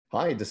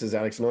Hi, this is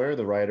Alex Neuer,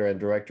 the writer and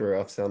director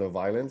of Sound of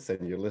Violence,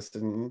 and you're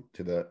listening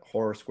to the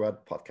Horror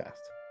Squad podcast.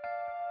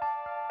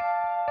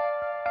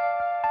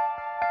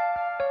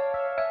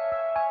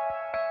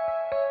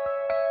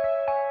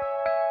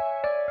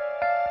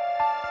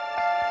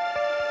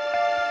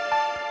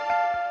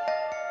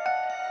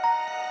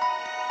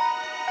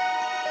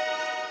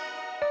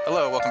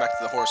 Hello, welcome back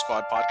to the Horror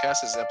Squad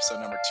podcast. This is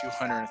episode number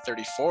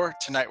 234.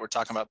 Tonight we're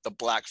talking about The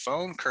Black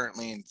Phone,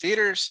 currently in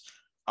theaters.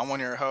 I'm one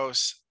of your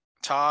hosts,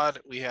 Todd.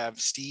 We have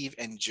Steve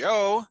and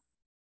Joe.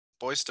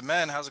 Boys to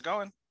Men, how's it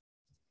going?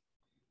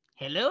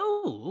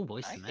 Hello,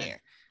 Boys to Men.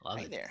 There. Love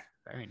Hi it. there.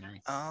 Very nice.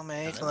 I'll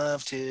make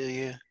love to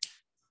you.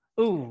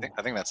 Ooh,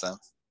 I think that's them.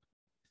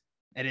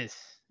 it is.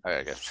 All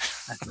right, good.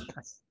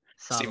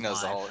 Steve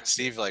knows the whole.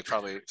 Steve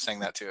probably sang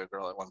that to a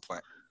girl at one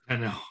point. I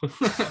know.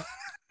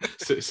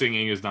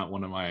 Singing is not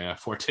one of my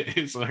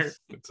fortes. I'm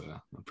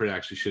pretty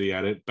actually shitty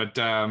at it. But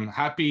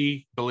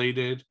happy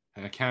belated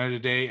Canada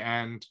Day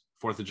and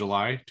 4th of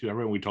July to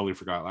everyone. We totally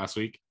forgot last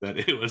week that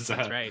it was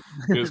right.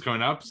 It was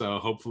coming up. So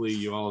hopefully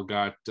you all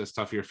got to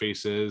stuff your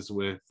faces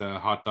with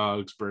hot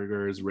dogs,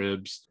 burgers,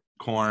 ribs,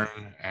 corn,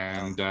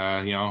 and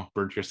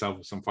burnt yourself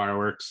with some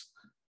fireworks,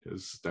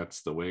 because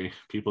that's the way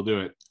people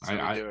do it.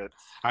 I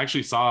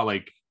actually saw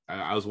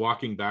I was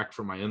walking back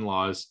from my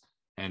in-laws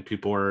and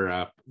people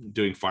were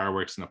doing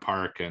fireworks in the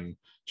park, and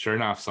sure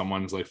enough,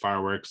 someone's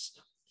fireworks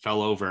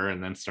fell over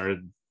and then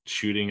started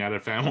shooting at a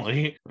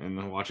family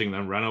and watching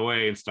them run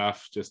away and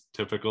stuff. Just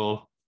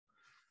typical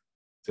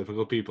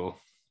people.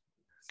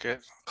 Good,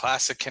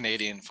 classic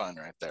Canadian fun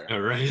right there.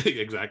 Right,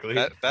 exactly.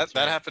 That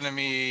happened to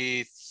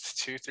me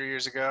 2-3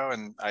 years ago,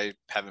 and I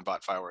haven't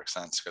bought fireworks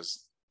since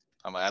because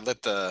I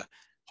lit the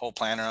whole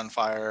planter on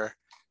fire.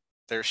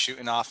 They're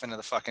shooting off into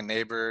the fucking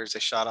neighbors.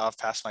 They shot off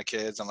past my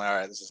kids. I'm like, all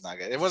right, this is not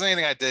good. It wasn't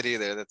anything I did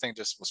either. The thing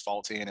just was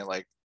faulty, and it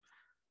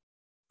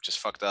just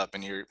fucked up,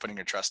 and you're putting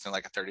your trust in a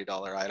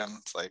 $30 item.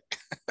 It's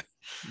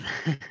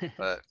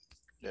but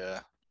yeah.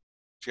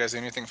 Did you guys do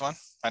anything fun?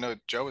 I know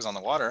Joe was on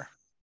the water.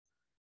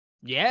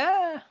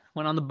 Yeah,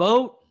 went on the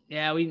boat.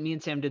 Yeah, me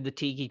and Sam did the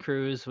Tiki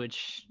cruise,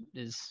 which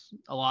is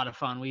a lot of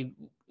fun.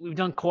 We've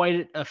done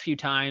quite a few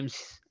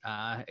times.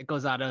 It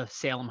goes out of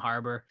Salem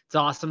Harbor. It's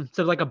awesome. It's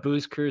like a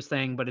booze cruise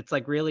thing, but it's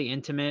really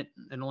intimate.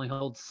 It only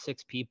holds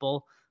 6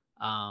 people.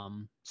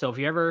 So if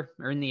you ever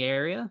are in the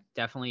area,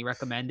 definitely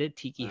recommend it.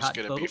 Tiki Hut Boats.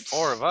 There's gonna be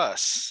 4 of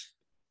us.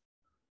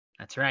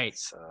 That's right.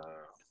 So,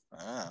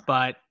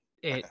 but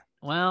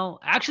well,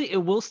 actually, it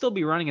will still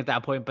be running at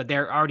that point, but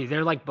they're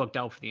booked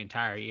out for the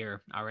entire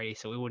year already,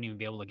 so we wouldn't even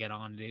be able to get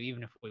on it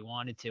even if we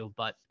wanted to.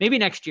 But maybe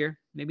next year,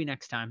 maybe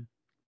next time.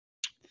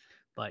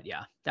 But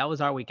yeah, that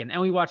was our weekend,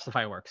 and we watched the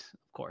fireworks,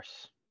 of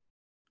course,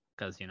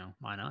 because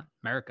why not?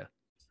 America.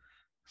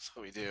 That's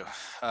what we do.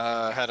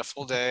 Had a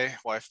full day.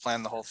 Wife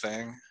planned the whole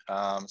thing.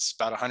 It's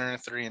about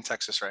 103 in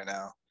Texas right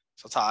now,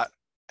 so it's hot.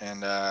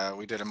 And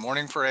we did a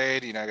morning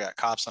parade. You got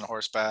cops on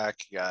horseback.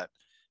 You got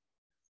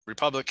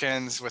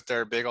Republicans with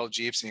their big old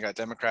Jeeps, and you got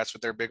Democrats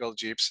with their big old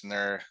Jeeps, and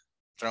they're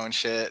throwing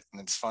shit,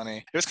 and it's funny.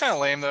 It was kind of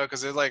lame though,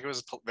 because it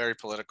was very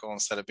political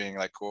instead of being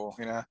cool,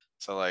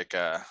 So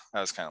that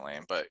was kind of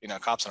lame. But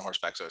cops on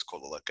horseback is always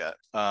cool to look at.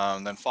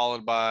 Then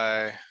followed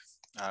by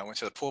I went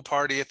to the pool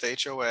party at the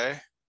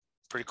HOA.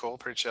 Pretty cool,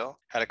 pretty chill.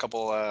 Had a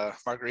couple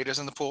margaritas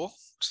in the pool,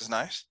 which is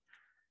nice.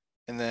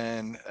 And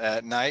then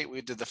at night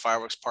we did the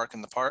fireworks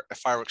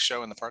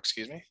show in the park,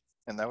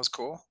 and that was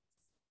cool.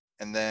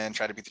 And then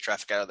try to beat the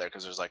traffic out of there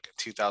because there's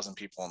 2,000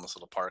 people in this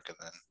little park, and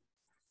then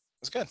it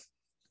was good.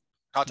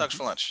 Hot dogs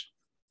for lunch.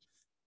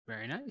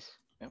 Very nice.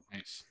 Yep.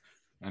 Nice.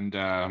 And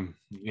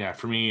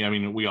for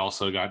me, we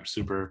also got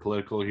super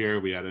political here.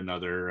 We had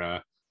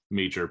another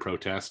major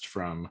protest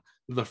from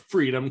the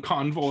Freedom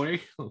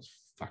Convoy. Those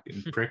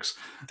fucking pricks.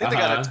 I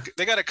think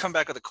they gotta come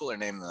back with a cooler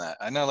name than that.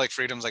 I know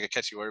freedom's a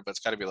catchy word, but it's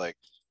got to be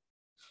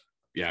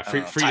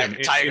freedom.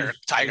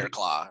 Tiger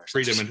Claw.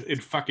 Freedom in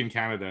fucking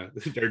Canada.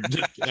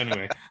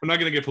 Anyway, I'm not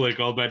gonna get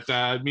political, but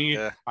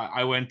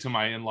I went to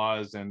my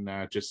in-laws and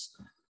just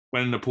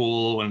went in the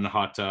pool, went in the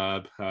hot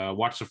tub,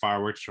 watched the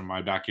fireworks from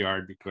my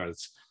backyard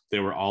because they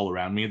were all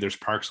around me. There's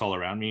parks all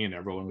around me, and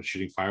everyone was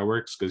shooting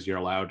fireworks because you're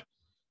allowed,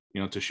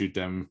 to shoot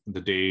them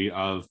the day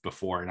of,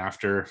 before, and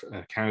after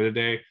Canada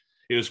Day.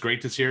 It was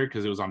great this year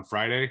because it was on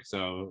Friday,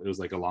 so it was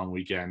a long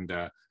weekend,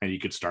 and you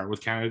could start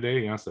with Canada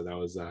Day. So that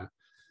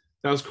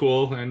was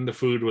cool, and the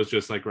food was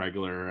just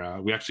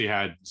regular. We actually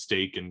had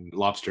steak and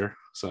lobster,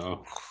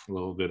 so a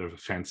little bit of a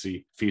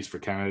fancy feast for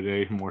Canada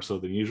Day, more so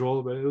than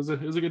usual. But it was a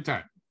good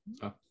time.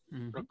 So.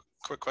 Real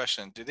quick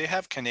question: do they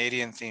have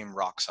Canadian themed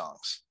rock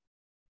songs?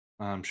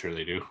 I'm sure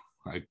they do.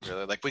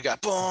 Really, we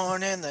got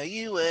Born in the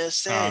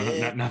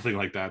USA. Nothing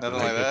like that. Nothing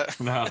like that.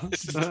 No.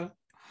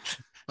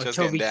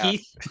 Toby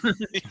Keith.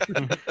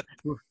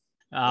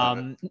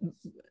 I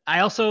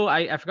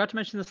forgot to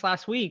mention this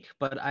last week,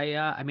 but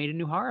I made a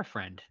new horror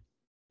friend,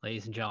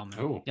 ladies and gentlemen.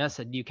 Oh. Yes,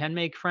 you can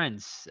make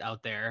friends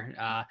out there.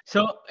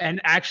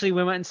 And actually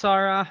we went and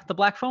saw The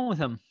Black Phone with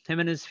him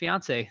and his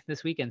fiance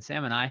this weekend,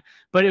 Sam and I.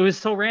 But it was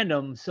so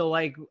random. So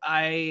we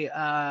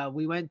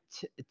went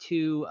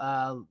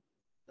to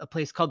a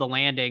place called The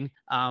Landing,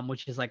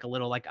 which is like a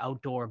little like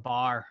outdoor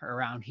bar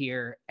around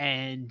here.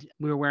 And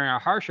we were wearing our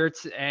horror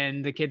shirts,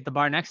 and the kid at the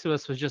bar next to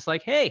us was just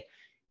like, hey,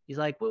 he's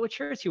like, what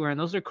shirts you wearing?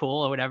 Those are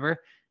cool or whatever.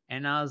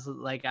 And I was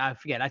like, I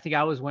forget. I think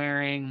Sam was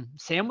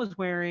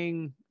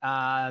wearing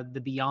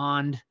the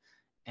Beyond,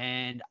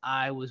 and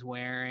I was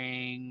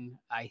wearing,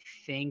 I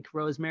think,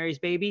 Rosemary's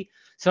Baby.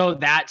 So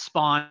that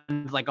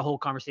spawned like a whole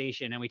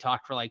conversation, and we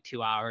talked for like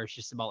 2 hours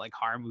just about like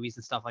horror movies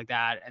and stuff like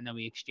that. And then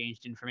we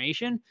exchanged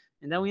information,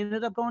 and then we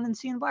ended up going and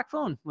seeing Black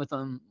Phone with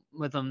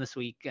them this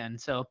week.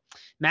 And so,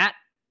 Matt,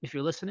 if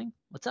you're listening,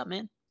 what's up,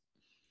 man?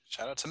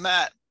 Shout out to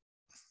Matt.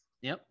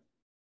 Yep.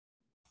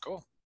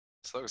 Cool.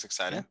 So that was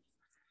exciting.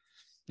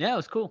 Yeah, it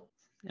was cool.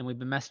 And we've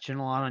been messaging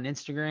a lot on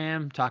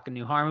Instagram, talking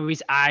new horror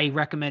movies. I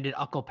recommended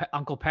Uncle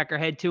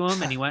Peckerhead to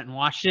him, and he went and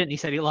watched it, and he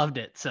said he loved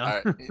it. So,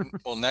 all right.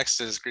 Well,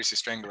 next is Greasy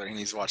Strangler. He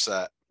needs to watch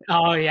that.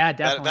 Oh yeah,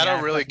 definitely.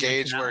 That'll really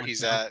gauge where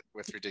he's at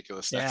with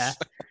ridiculousness. Yeah,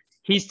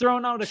 he's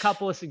thrown out a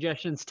couple of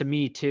suggestions to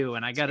me too,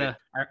 and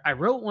I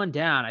wrote one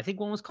down. I think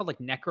one was called like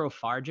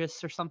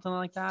Necrophagus or something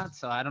like that.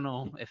 So I don't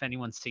know if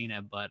anyone's seen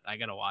it, but I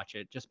gotta watch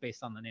it just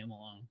based on the name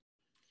alone.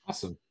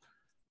 Awesome.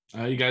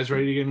 You guys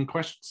ready to get in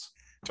questions?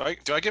 Do I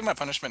give my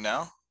punishment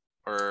now,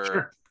 or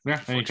sure?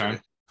 Yeah, anytime.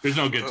 There's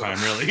no good time,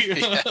 really.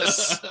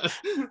 Yes.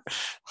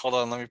 Hold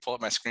on, let me pull up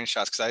my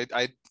screenshots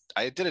because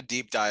I did a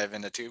deep dive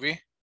into Tubi.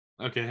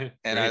 Okay.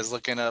 And great. I was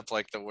looking up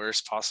like the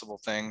worst possible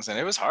things, and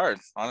it was hard.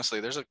 Honestly,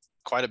 there's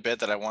quite a bit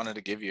that I wanted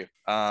to give you.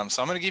 So I'm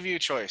going to give you a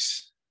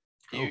choice.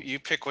 Cool. You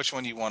pick which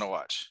one you want to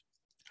watch,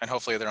 and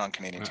hopefully they're on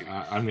Canadian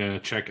TV. I'm going to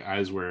check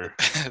eyes where.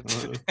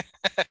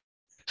 All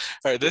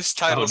right, this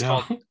title is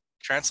no. called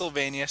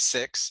Transylvania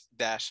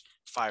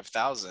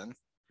 6-5000.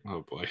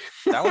 Oh boy.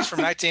 That one's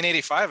from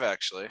 1985,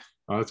 actually.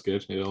 Oh, that's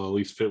good. It'll at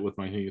least fit with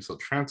my thing. So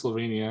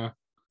Transylvania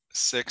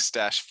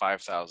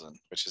 6-5000,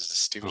 which is the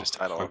stupidest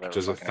title I've ever.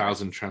 There's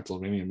 1,000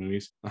 Transylvania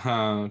movies.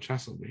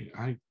 Transylvania.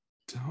 I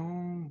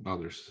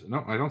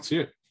don't see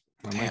it.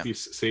 I might be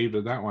saved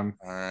at that one.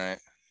 All right.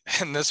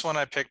 And this one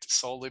I picked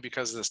solely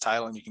because of this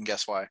title, and you can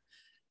guess why.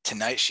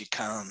 Tonight She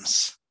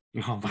Comes.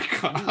 Oh my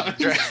god.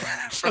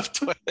 From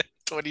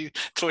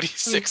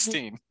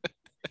 2016.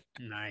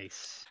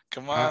 Nice.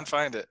 Come on,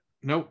 find it.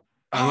 Nope.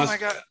 Oh my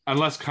god.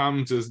 Unless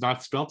comes is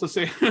not spelled the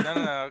same.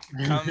 No.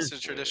 Comes in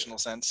traditional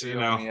sense. You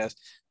know. Yes.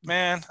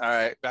 Man. All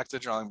right. Back to the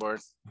drawing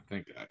board.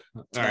 Thank God.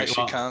 Tonight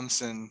She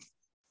Comes in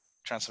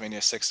Transylvania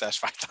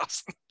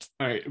 6-5000.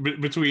 All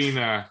right.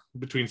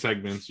 Between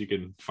segments, you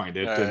can find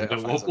it. Right,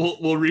 and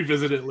we'll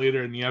revisit it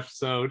later in the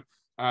episode.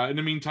 In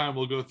the meantime,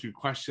 we'll go through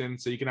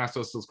questions. So you can ask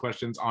us those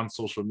questions on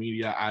social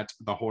media at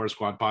the Horror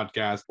Squad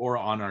Podcast or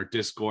on our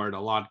Discord. A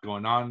lot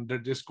going on in the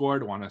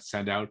Discord. I want to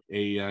send out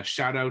a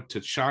shout out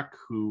to Chuck,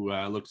 who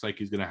looks like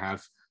he's going to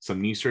have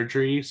some knee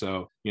surgery.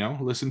 So,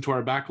 listen to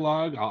our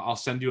backlog. I'll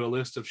send you a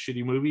list of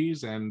shitty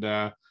movies, and,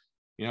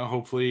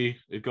 hopefully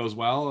it goes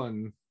well,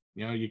 and,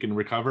 you can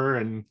recover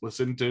and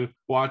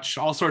watch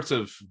all sorts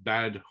of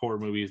bad horror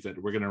movies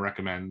that we're going to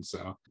recommend.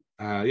 So,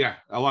 a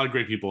lot of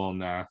great people in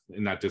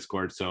that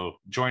Discord. So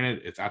join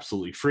it. It's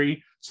absolutely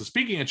free. So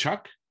speaking of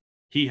Chuck,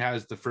 he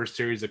has the first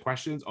series of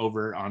questions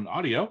over on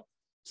audio.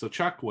 So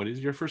Chuck, what is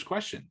your first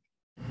question?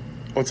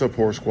 What's up,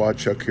 Horror Squad?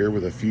 Chuck here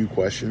with a few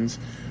questions.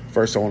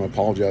 First, I want to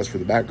apologize for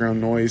the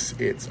background noise.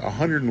 It's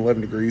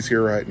 111 degrees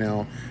here right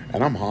now,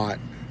 and I'm hot.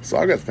 So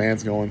I got the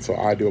fans going, so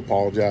I do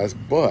apologize,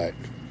 but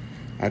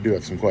I do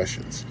have some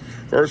questions.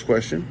 First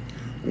question,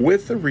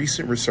 with the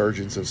recent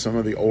resurgence of some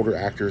of the older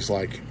actors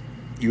like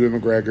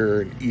Ewan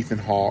McGregor and Ethan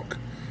Hawke,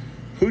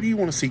 who do you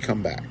want to see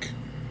come back?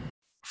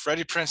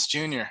 Freddie Prinze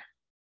Jr.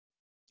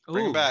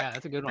 Bring him back. Yeah,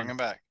 that's a good one. Bring him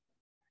back.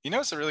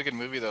 It's a really good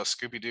movie though,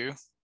 Scooby-Doo.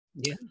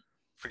 Yeah.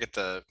 Forget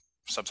the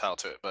subtitle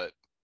to it, but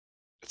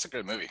it's a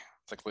good movie.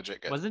 It's like legit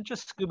good. Wasn't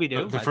just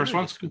Scooby-Doo. The first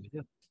one,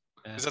 Scooby-Doo.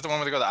 Yeah. Is that the one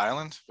where they go to the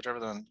island? Whichever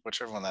one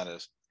that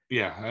is.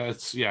 Yeah, I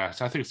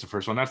think it's the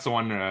first one. That's the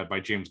one by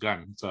James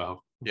Gunn.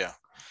 So yeah.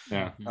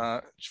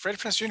 Freddie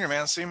Prinze Jr.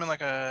 Man, see him in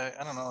like a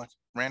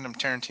random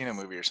Tarantino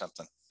movie or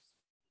something.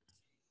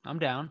 I'm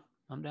down.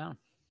 I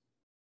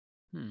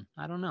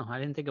don't know. I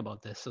didn't think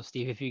about this. So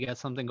Steve, if you got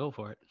something, go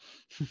for it.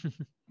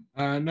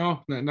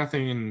 No,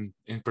 nothing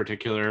in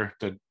particular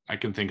that I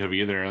can think of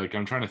either. Like,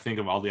 I'm trying to think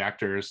of all the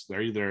actors.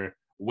 They're either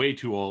way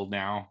too old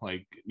now.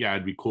 Like, yeah,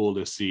 it'd be cool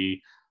to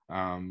see,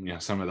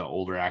 some of the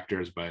older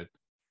actors, but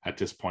at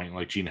this point,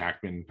 like Gene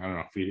Hackman, I don't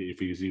know if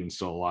he's even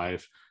still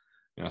alive,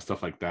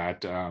 stuff like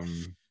that.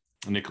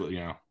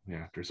 Nicola,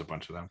 there's a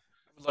bunch of them.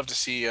 I would love to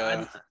see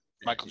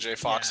Michael J.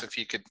 Fox if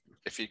he could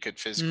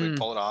physically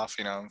pull it off.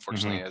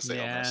 Unfortunately, he has the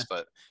illness,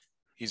 but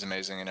he's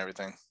amazing and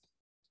everything.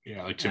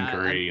 Yeah, like Tim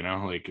Curry.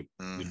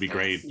 It'd be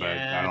great, but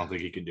I don't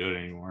think he can do it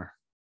anymore.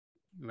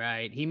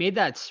 Right. He made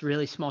that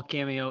really small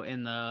cameo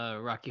in the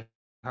Rocky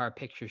Horror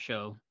Picture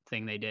Show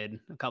thing they did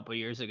a couple of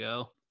years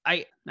ago.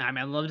 I'd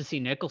love to see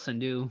Nicholson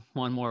do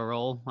one more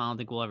role. I don't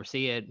think we'll ever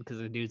see it because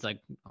the dude's like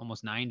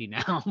almost 90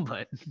 now,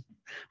 but we'd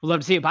love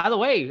to see it. By the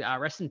way,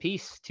 rest in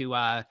peace to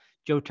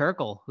Joe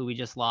Turkel, who we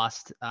just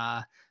lost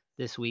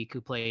this week,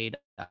 who played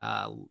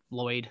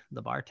Lloyd,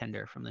 the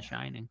bartender from The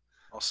Shining.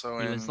 Also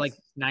He in was like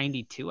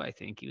 92, I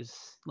think. He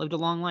lived a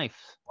long life.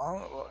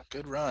 well,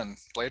 good run.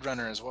 Blade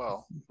Runner as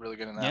well. Really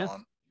good in that Yeah.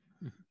 one.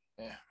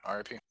 Yeah,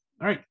 R.I.P.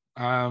 All right.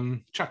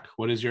 Chuck,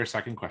 what is your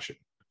second question?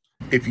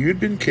 If you had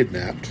been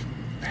kidnapped,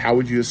 how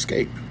would you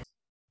escape?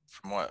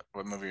 From what?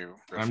 What movie? Are you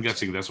I'm referencing?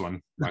 guessing this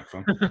one, Black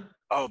Phone.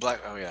 Oh,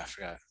 Oh yeah, I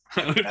forgot.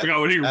 I forgot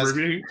what you were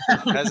reviewing.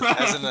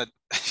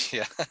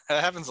 Yeah,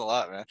 that happens a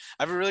lot, man.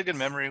 I have a really good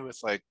memory with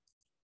like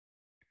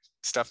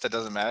stuff that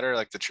doesn't matter,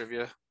 like the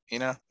trivia.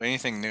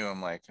 Anything new,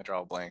 I'm like, I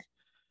draw a blank.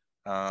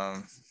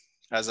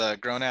 As a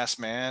grown ass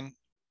man,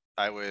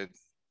 I would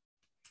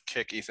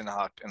kick Ethan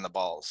Hawke in the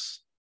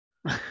balls.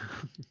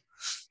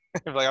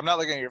 Like, I'm not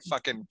looking at your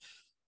fucking.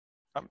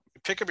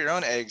 Pick up your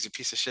own eggs, you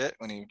piece of shit.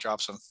 When he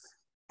drops them.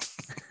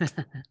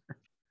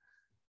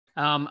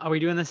 Are we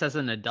doing this as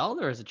an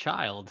adult or as a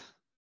child?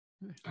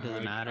 Does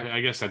it matter? I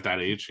guess at that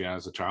age, yeah,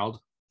 as a child.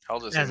 How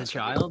old is As he? a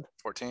child?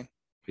 14.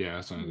 Yeah,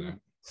 something like that.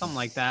 Something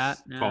like that.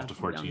 12 to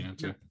 14, I'd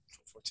say.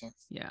 14.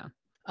 Yeah.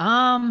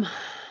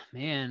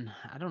 Man,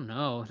 I don't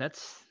know.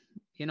 That's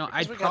Because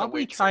I'd we gotta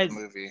probably wait till try. the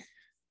movie.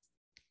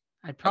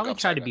 I'd probably I'm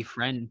try sorry, to go ahead.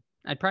 befriend.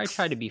 I'd probably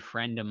try to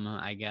befriend him,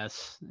 I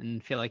guess,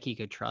 and feel like he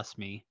could trust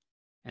me,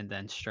 and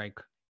then strike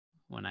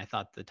when I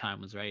thought the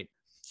time was right.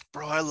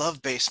 Bro, I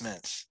love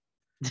basements.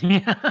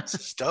 Yeah. This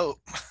is dope.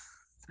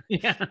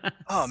 Yeah.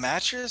 Oh,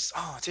 mattress?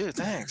 Oh, dude,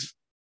 thanks.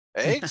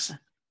 Eggs?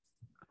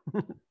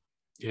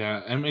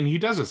 Yeah, I mean, he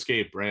does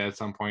escape, right, at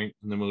some point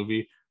in the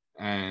movie,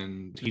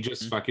 and he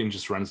just fucking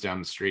just runs down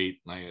the street.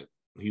 Like,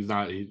 he's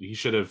not, he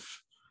should have,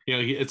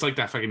 it's like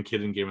that fucking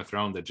kid in Game of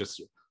Thrones that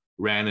just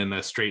ran in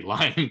a straight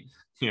line,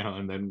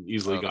 and then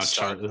easily got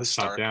shot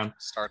down.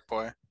 Stark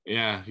boy.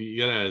 Yeah, you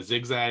gotta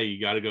zigzag, you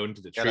gotta go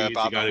into the Gotta trees,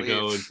 bob you gotta and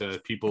go weave. into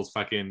people's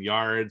fucking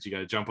yards, you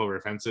gotta jump over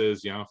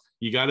fences,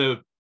 you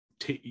gotta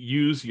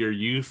use your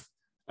youth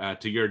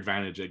to your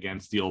advantage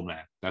against the old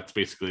man. That's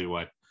basically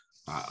what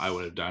I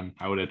would have done.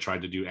 I would have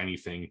tried to do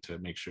anything to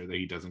make sure that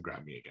he doesn't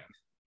grab me again.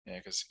 Yeah,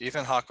 because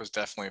Ethan Hawke was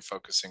definitely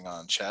focusing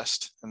on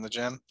chest in the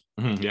gym.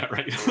 Yeah,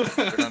 right.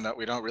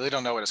 We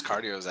don't know what his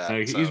cardio is at.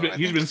 Like, so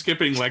he's been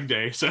skipping leg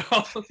day, so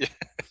yeah.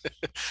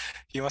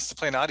 He wants to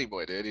play naughty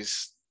boy, dude.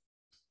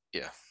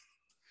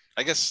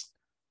 I guess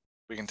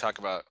we can talk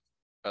about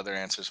other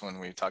answers when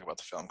we talk about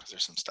the film, because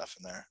there's some stuff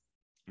in there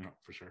no,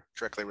 for sure.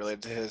 directly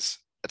related to his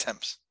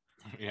attempts.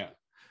 Yeah.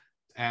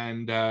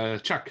 And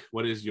Chuck,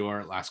 what is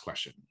your last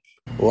question?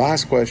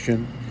 Last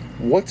question.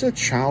 What's a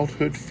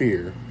childhood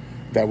fear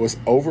that was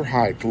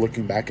overhyped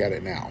looking back at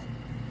it now?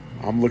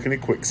 I'm looking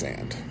at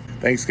quicksand.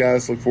 Thanks,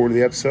 guys. Look forward to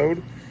the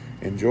episode.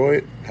 Enjoy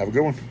it. Have a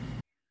good one.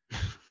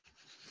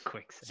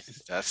 Quicksand.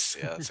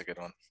 That's a good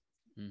one.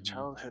 Mhm.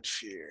 Childhood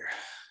fear.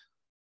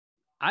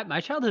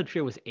 My childhood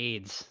fear was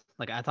AIDS.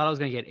 Like, I thought I was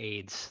gonna get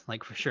AIDS,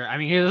 like, for sure. I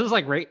mean, it was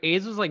like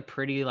AIDS was like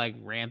pretty like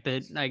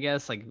rampant, I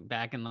guess, like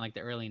back in like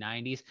the early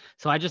 90s.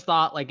 So I just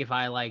thought, like, if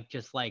I like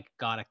just like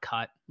got a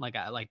cut, like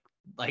I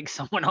like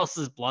someone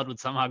else's blood would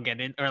somehow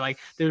get in, or like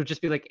there would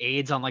just be like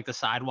AIDS on like the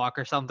sidewalk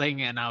or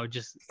something, and I would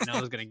just I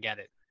was gonna get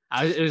it.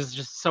 It was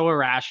just so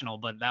irrational,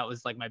 but that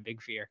was like my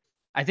big fear.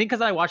 I think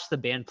because I watched the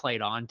band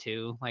Played On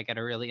too, like at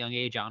a really young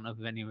age. I don't know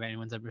if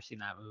anyone's ever seen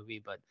that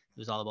movie, but it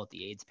was all about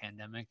the AIDS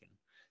pandemic, and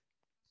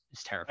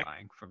it's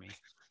terrifying for me.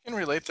 I can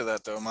relate to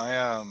that though.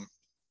 My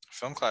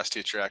film class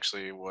teacher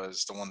actually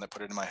was the one that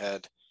put it in my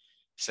head,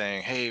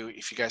 saying, "Hey,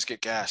 if you guys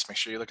get gas, make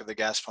sure you look at the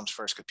gas pumps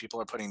first, because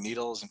people are putting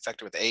needles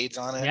infected with AIDS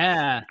on it.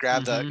 Yeah. You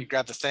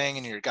grab the thing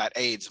and you got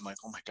AIDS." I'm like,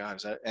 "Oh my god,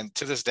 is that?" And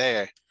to this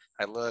day,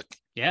 I look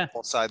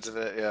both sides of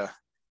it. Yeah,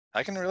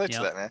 I can relate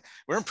to that, man.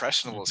 We're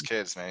impressionable as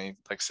kids, man. You,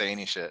 like, say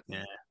any shit.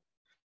 Yeah,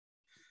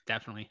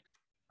 definitely.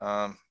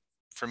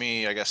 For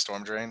me, I guess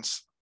storm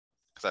drains,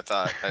 because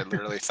I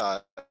literally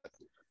thought,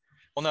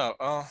 well,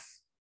 no,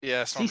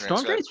 yeah,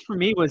 storm drains for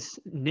me was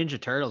Ninja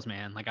Turtles,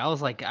 man. Like, I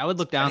would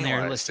look down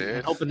there and listen,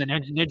 and hoping the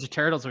Ninja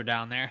Turtles were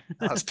down there.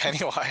 That was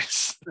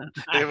Pennywise.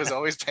 It was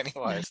always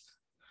Pennywise.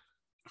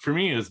 For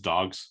me, it's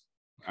dogs.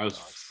 I was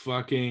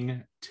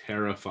fucking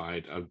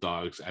terrified of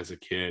dogs as a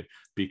kid,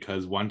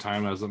 because one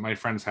time I was at my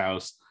friend's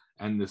house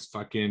and this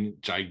fucking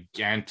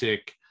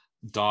gigantic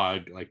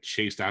dog like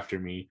chased after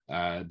me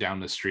down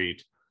the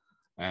street,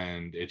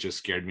 and it just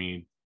scared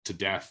me to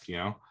death,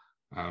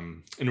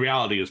 in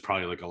reality it was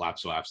probably like a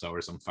Lapso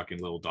or some fucking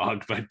little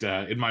dog, but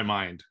in my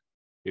mind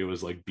it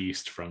was like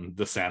Beast from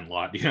the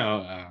Sandlot,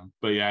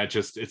 but yeah,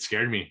 it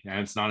scared me. And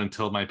it's not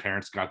until my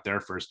parents got their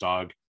first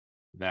dog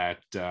that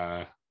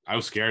I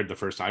was scared the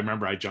first time. I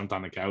remember I jumped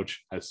on the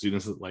couch as soon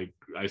as like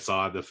I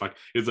saw it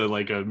was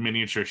like a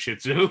miniature Shih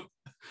Tzu.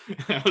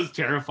 I was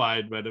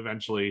terrified, but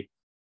eventually,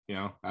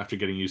 after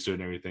getting used to it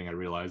and everything, I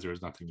realized there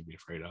was nothing to be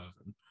afraid of.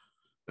 And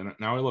then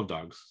now I love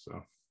dogs.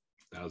 So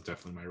that was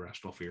definitely my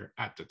irrational fear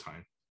at the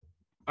time.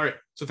 All right.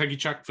 So thank you,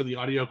 Chuck, for the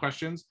audio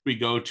questions. We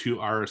go to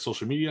our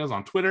social medias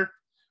on Twitter.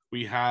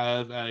 We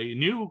have a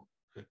new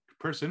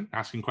person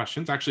asking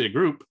questions, actually a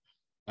group,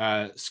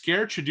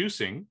 Scare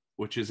Traducing,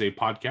 which is a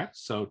podcast.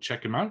 So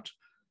check them out.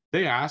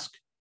 They ask,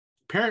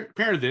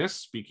 pair this,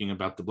 speaking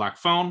about the Black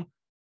Phone,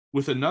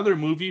 with another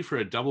movie for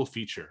a double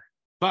feature.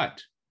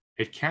 But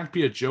It can't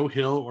be a Joe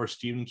Hill or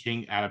Stephen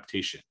King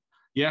adaptation.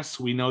 Yes,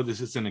 we know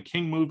this isn't a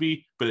King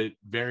movie, but it's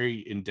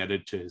very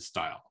indebted to his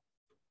style.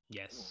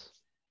 Yes.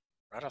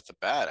 Right off the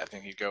bat, I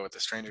think you'd go with The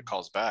Stranger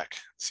Calls Back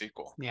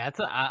sequel. Yeah,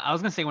 I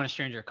was gonna say When a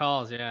Stranger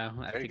Calls. Yeah,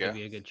 I think go. it'd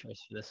be a good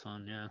choice for this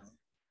one. Yeah,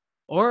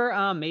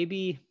 or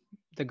maybe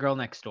The Girl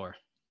Next Door.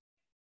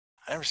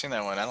 I never seen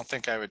that one. I don't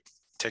think I would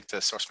take the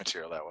source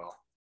material that well.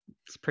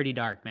 It's pretty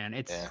dark, man.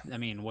 It's I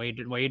mean, way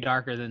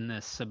darker than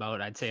this.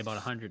 I'd say about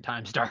 100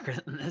 times darker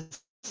than this.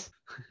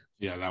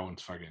 Yeah, that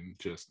one's fucking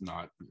just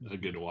not a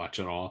good watch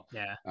at all.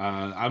 Yeah.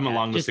 I'm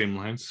along the same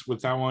lines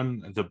with that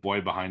one. The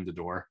Boy Behind the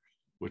Door,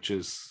 which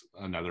is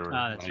another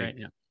that's right.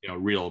 Yeah.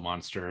 Real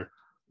monster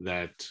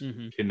that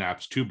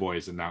kidnaps two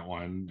boys in that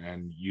one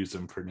and use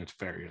them for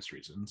nefarious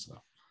reasons.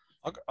 So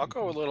I'll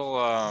go a little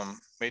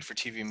made for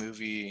TV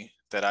movie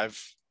that I've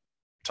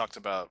talked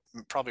about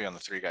probably on the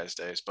Three Guys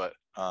days, but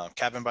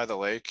Cabin by the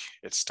Lake.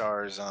 It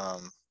stars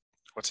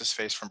what's his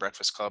face from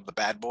Breakfast Club, the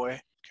bad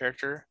boy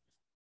character.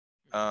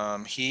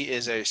 He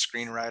is a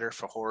screenwriter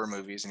for horror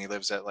movies, and he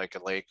lives at like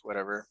a lake,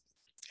 whatever,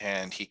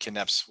 and he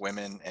kidnaps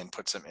women and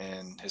puts them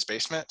in his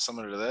basement,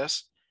 similar to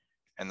this,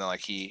 and then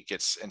like he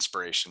gets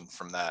inspiration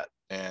from that.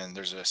 And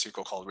there's a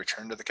sequel called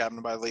Return to the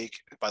Cabin by the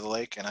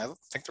Lake, and I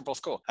think they're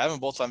both cool. I have them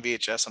both on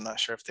VHS. I'm not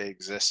sure if they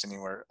exist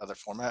anywhere other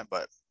format,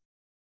 but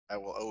I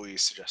will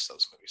always suggest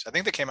those movies. I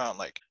think they came out in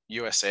like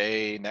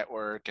USA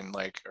Network in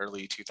like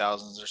early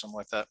 2000s or something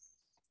like that.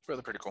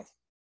 Really pretty cool.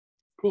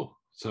 Cool.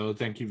 So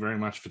thank you very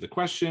much for the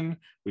question.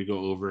 We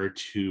go over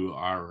to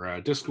our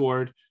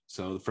Discord.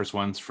 So the first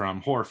one's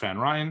from Horror Fan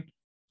Ryan.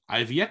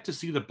 I've yet to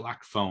see The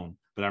Black Phone,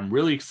 but I'm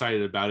really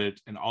excited about it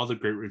and all the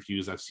great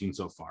reviews I've seen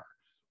so far.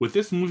 With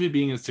this movie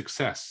being a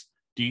success,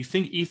 do you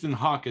think Ethan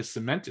Hawke has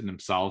cemented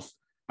himself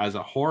as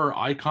a horror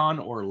icon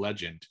or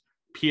legend?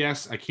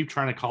 P.S. I keep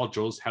trying to call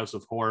Joe's House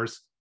of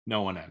Horrors.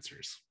 No one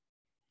answers.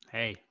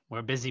 Hey,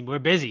 we're busy. You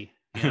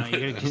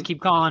gotta just keep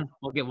calling.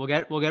 We'll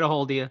get a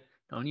hold of you.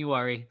 Don't you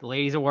worry. The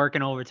ladies are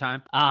working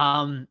overtime.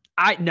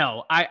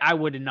 I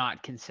would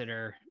not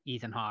consider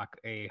Ethan Hawke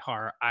a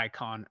horror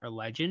icon or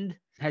legend.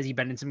 Has he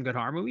been in some good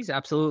horror movies?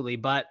 Absolutely.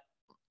 But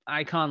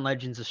icon,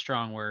 legend's a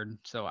strong word.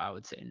 So I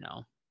would say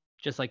no.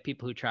 Just like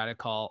people who try to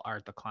call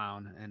Art the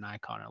Clown an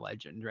icon or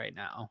legend right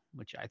now,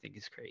 which I think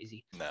is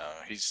crazy. No,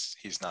 he's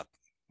not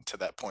to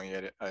that point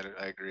yet.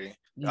 I agree.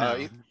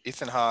 No.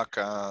 Ethan Hawke,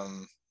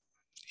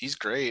 he's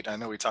great. I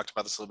know we talked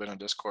about this a little bit on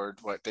Discord.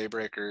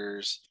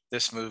 Daybreakers,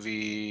 this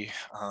movie,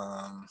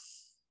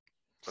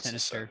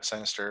 Sinister.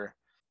 Sinister.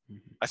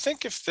 Mm-hmm. I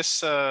think if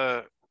this,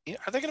 are they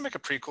going to make a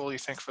prequel, you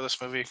think, for this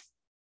movie?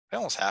 They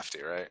almost have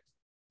to, right?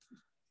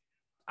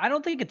 I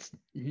don't think it's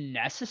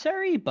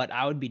necessary, but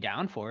I would be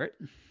down for it.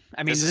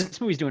 I mean, this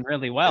movie's doing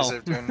really well.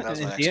 That was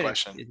my next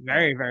question. It's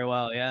very, very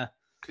well, yeah.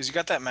 Because you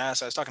got that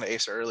mask. I was talking to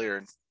Ace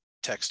earlier,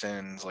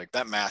 texting, like,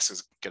 that mask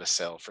is going to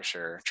sell for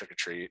sure, Trick or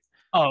Treat.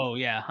 Oh,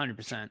 yeah,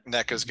 100%.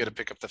 NECA's going to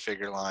pick up the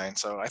figure line.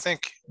 So I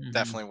think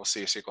definitely we'll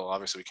see a sequel.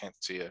 Obviously, we can't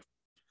see a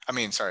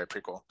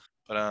prequel.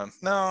 But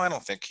no, I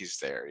don't think he's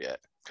there yet.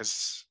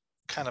 Because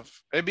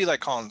it'd be like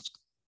calling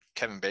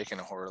Kevin Bacon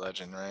a horror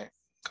legend, right?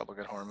 A couple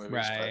good horror movies.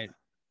 Right.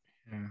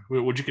 Yeah.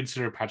 Would you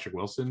consider Patrick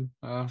Wilson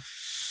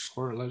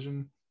horror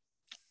legend?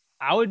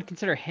 I would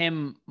consider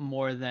him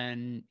more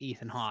than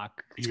Ethan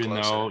Hawke. Even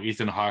though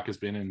Ethan Hawke has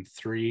been in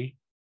 3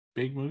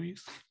 big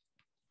movies?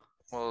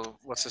 Well,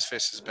 what's his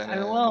face has been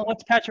in? Well,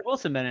 what's Patrick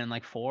Wilson been in?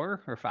 Like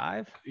 4 or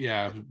 5?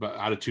 Yeah, but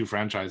out of 2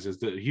 franchises,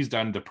 he's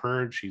done The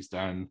Purge, he's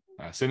done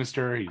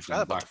Sinister, he's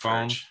done Black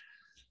Phone.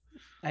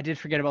 I did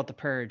forget about The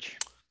Purge.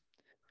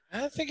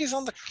 I think he's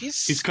on the.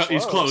 He's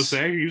close,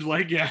 eh? He's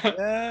like,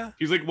 yeah.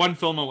 He's like 1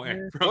 film away.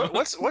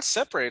 What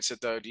separates it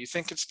though? Do you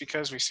think it's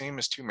because we see him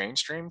as too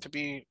mainstream to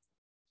be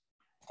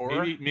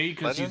horror? Maybe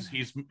because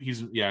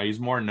he's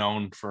more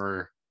known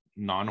for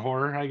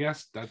non-horror, I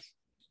guess. That's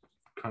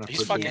kind of.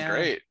 He's fucking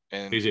great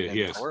in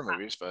horror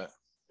movies, but.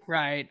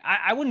 Right.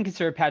 I wouldn't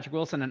consider Patrick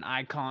Wilson an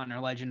icon or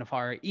legend of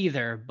horror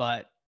either,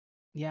 but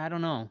yeah, I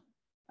don't know.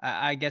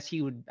 I guess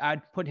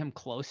I'd put him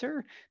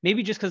closer.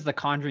 Maybe just because the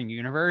Conjuring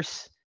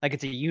universe. Like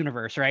it's a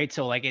universe, right?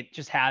 So like it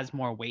just has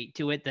more weight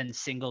to it than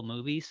single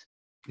movies.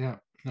 Yeah,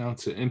 no,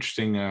 it's an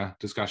interesting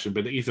discussion.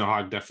 But Ethan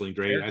Hawke definitely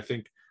great. Sure. I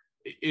think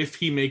if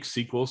he makes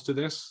sequels to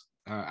this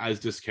as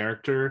this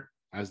character,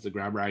 as the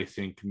Grabber, I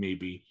think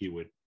maybe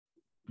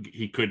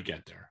he could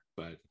get there.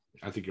 But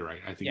I think you're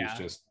right. I think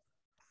he's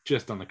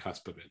just on the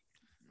cusp of it.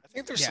 I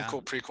think there's some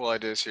cool prequel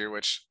ideas here,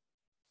 which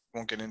we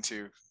won't get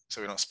into, so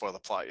we don't spoil the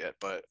plot yet.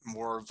 But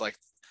more of like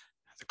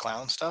the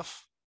clown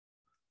stuff.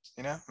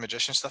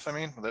 Magician stuff. I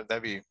mean,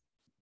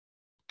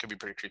 could be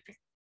pretty creepy.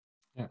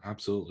 Yeah,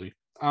 absolutely.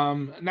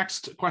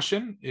 Next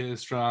question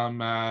is from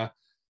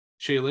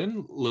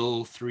Shaylin,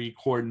 Lil 3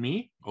 Chord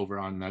Me over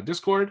on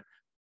Discord.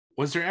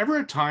 Was there ever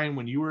a time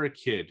when you were a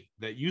kid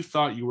that you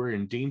thought you were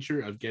in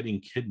danger of getting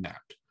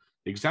kidnapped?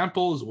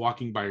 Example is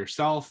walking by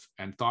yourself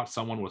and thought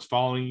someone was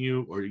following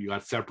you, or you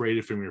got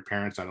separated from your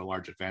parents at a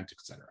large event,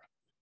 etc.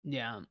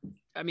 Yeah.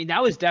 I mean,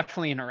 that was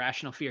definitely an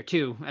irrational fear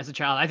too. As a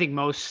child, I think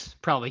most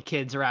probably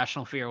kids'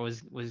 irrational fear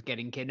was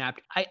getting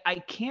kidnapped.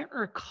 I can't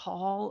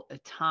recall a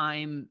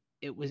time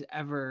it was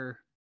ever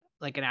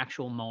like an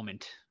actual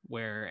moment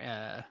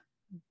where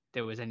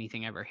there was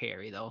anything ever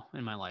hairy though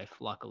in my life,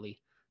 luckily,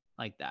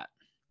 like that.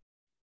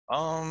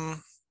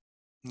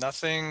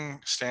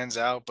 Nothing stands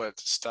out, but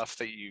stuff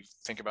that you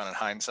think about in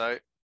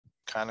hindsight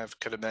kind of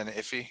could have been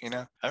iffy, you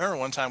know? I remember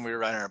one time we were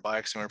riding our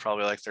bikes and we were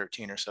probably like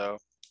 13 or so.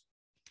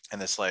 And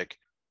this like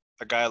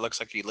a guy looks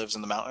like he lives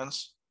in the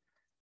mountains.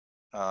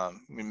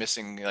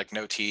 Missing like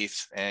no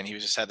teeth, and he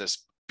just had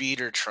this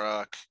beater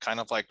truck, kind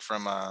of like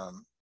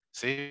from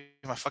see,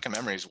 my fucking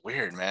memory is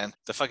weird, man.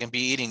 The fucking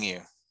beating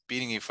you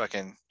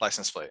fucking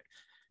license plate.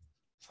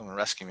 Someone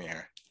rescue me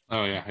here.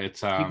 Oh yeah,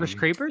 it's Jeepers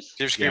Creepers.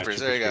 Jeepers Yeah, Creepers.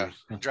 There you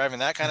Jeepers go. Driving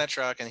that kind of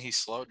truck, and he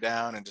slowed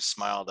down and just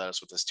smiled at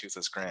us with his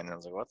toothless grin. And I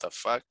was like, "What the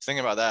fuck?"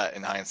 Thinking about that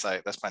in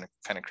hindsight, that's kind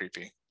of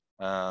creepy.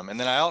 And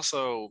then I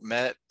also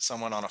met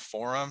someone on a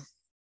forum.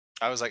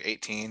 I was like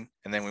 18,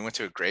 and then we went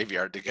to a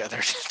graveyard together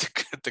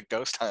to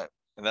ghost hunt,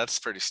 and that's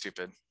pretty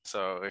stupid.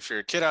 So if you're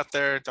a kid out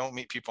there, don't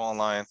meet people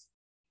online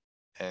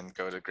and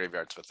go to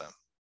graveyards with them.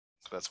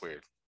 That's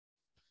weird.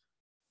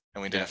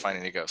 And we didn't find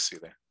any ghosts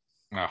either.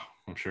 Oh,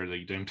 I'm sure that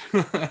you didn't.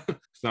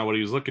 It's not what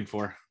he was looking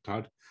for,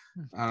 Todd.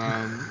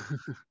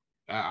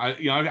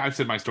 I've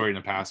said my story in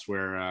the past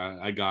where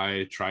a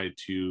guy tried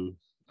to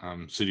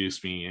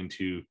seduce me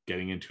into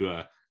getting into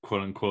a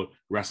quote unquote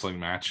wrestling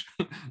match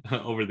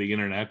over the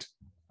internet.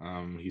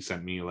 He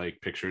sent me like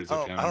pictures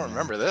of him. I don't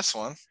remember this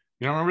one.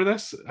 You don't remember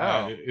this?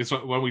 Oh. It's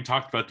when we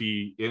talked about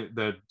the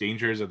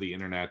dangers of the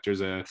internet.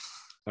 There's a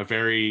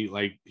very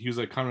like, he was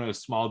like kind of a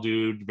small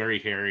dude, very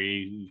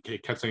hairy. He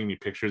kept sending me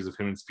pictures of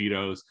him in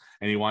Speedos,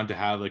 and he wanted to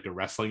have like a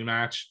wrestling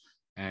match,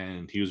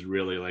 and he was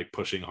really like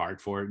pushing hard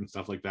for it and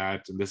stuff like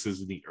that. And this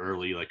is in the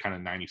early like kind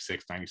of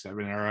 96,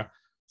 97 era.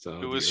 So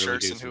who was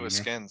shirts and who was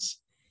skins?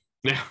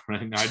 Yeah,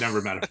 right. No, I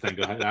never met him. Thank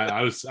God.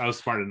 I was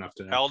smart enough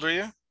to. How old were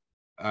you?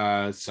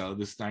 So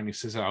this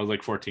 96, I was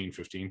like 14,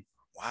 15.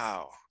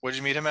 Wow. What did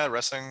you meet him at?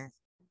 Wrestling?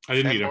 I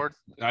didn't meet him. Board?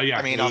 Yeah.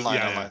 I mean, was,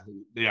 online.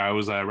 Yeah, I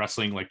was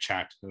wrestling like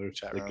chat. Like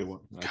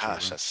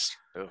gosh, that's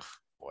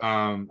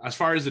as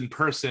far as in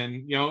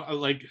person, you know,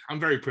 like I'm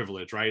very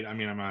privileged, right? I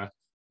mean, I'm a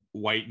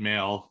white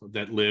male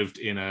that lived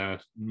in a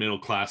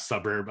middle-class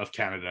suburb of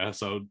Canada,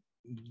 so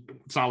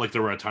it's not like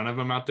there were a ton of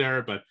them out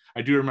there. But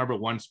I do remember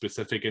one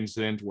specific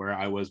incident where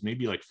I was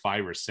maybe like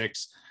 5 or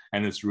 6,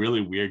 and this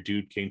really weird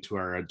dude came to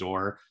our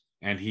door,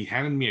 and he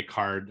handed me a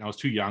card. I was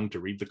too young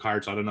to read the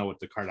card, so I don't know what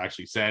the card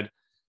actually said,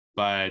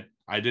 but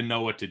I didn't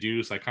know what to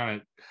do. So I kind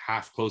of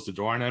half closed the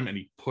door on him, and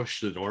he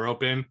pushed the door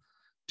open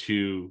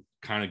to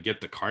kind of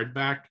get the card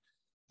back.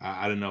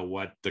 I don't know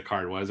what the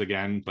card was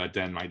again, but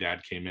then my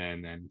dad came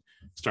in and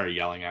started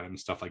yelling at him and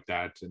stuff like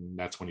that. And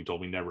that's when he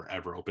told me never,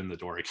 ever open the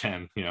door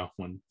again, you know,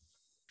 when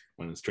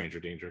it's stranger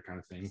danger kind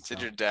of thing.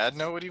 Did your dad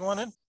know what he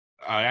wanted?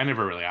 I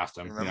never really asked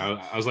him. You know,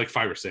 I was like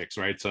 5 or 6,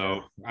 right?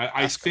 So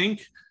I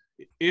think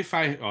he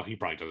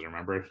probably doesn't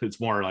remember.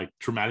 It's more like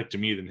traumatic to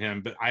me than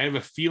him, but I have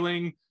a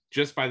feeling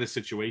just by the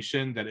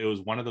situation that it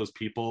was one of those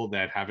people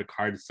that have a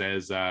card that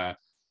says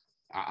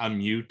I'm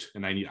mute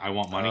and I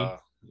want money.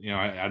 You know,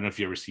 I don't know if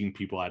you ever seen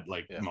people at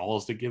like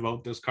malls that give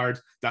out those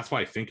cards. That's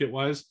why I think it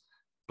was,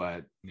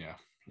 but yeah,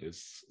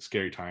 it's a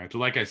scary time. So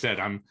like I said,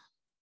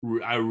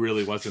 I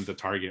really wasn't the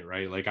target,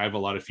 right? Like I have a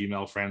lot of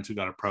female friends who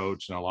got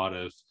approached and a lot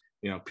of,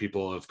 you know,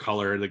 people of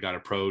color that got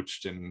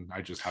approached, and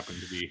I just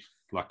happened to be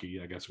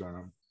lucky, I guess, growing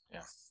up.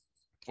 Yeah.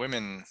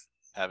 Women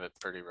have it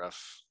pretty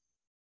rough.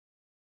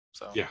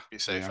 So yeah, be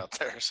safe out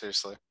there,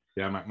 seriously.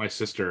 Yeah, my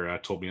sister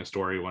told me a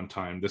story one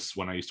time. This is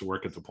when I used to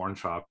work at the porn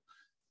shop,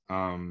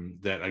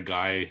 that a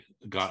guy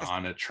got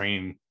on a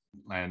train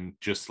and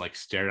just like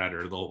stared at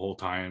her the whole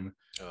time.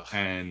 Ugh.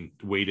 And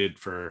waited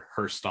for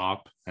her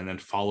stop, and then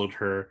followed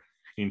her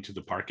into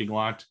the parking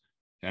lot.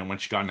 And when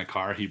she got in the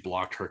car, he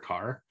blocked her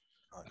car.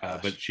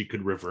 But she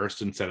could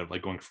reverse instead of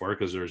like going forward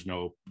because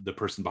the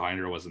person behind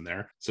her wasn't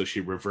there. So she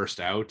reversed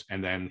out,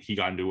 and then he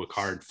got into a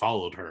car and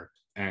followed her.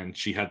 And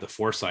she had the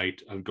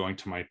foresight of going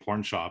to my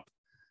porn shop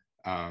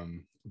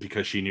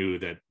because she knew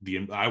that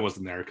I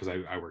wasn't there because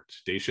I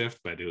worked day shift,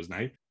 but it was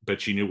night.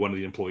 But she knew one of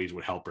the employees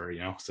would help her,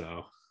 you know.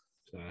 So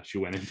she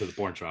went into the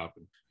porn shop.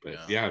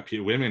 But yeah,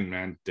 women,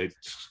 man,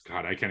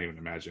 God, I can't even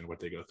imagine what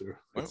they go through.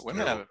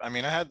 Women have, I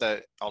mean, I had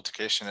that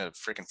altercation at a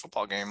freaking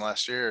football game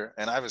last year,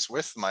 and I was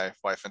with my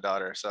wife and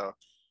daughter. So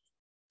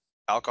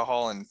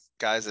alcohol and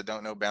guys that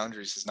don't know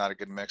boundaries is not a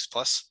good mix.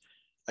 Plus,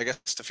 I guess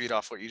to feed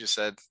off what you just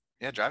said,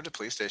 yeah, drive to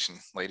police station,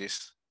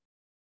 ladies,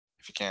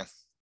 if you can.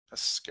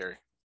 That's scary.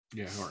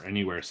 Yeah, or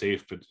anywhere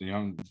safe. But you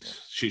know,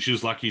 she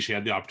was lucky she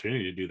had the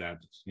opportunity to do that.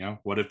 You know,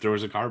 what if there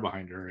was a car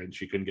behind her and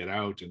she couldn't get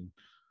out? And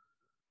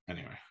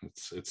anyway,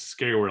 it's a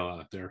scary world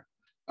out there.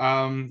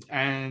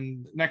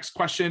 And next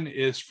question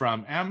is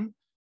from M.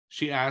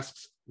 She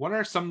asks, what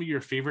are some of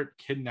your favorite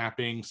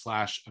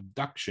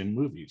kidnapping/abduction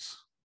movies?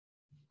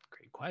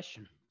 Great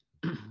question.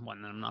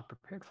 One that I'm not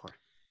prepared for.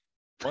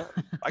 Well,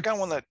 I got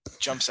one that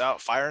jumps out.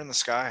 Fire in the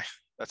Sky.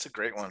 That's a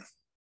great one.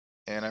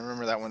 And I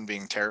remember that one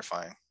being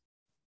terrifying.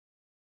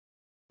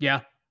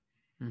 Yeah.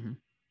 Mm-hmm.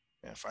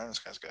 Yeah, Fire in the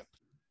Sky's good.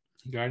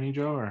 You got any,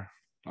 Joe, or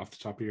off the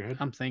top of your head?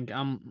 I'm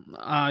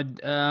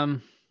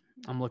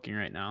looking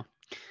right now.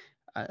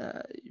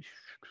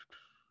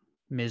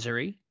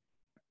 Misery.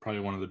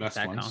 Probably one of the best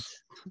That ones.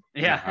 counts.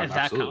 Yeah, if that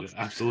absolutely, counts.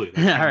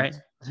 absolutely. All right.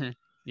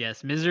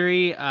 Yes,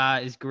 Misery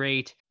is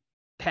great.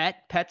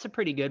 Pet's a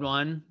pretty good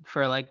one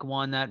for like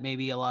one that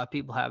maybe a lot of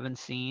people haven't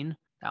seen.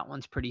 That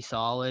one's pretty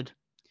solid.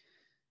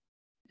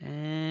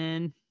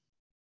 And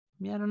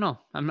yeah, I don't know.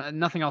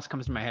 Nothing else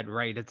comes to my head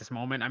right at this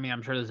moment. I mean,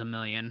 I'm sure there's a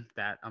million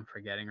that I'm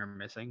forgetting or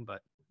missing,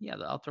 but yeah,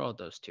 I'll throw out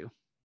those two.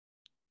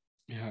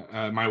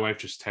 Yeah, my wife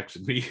just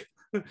texted me.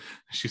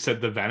 She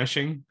said The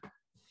Vanishing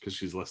because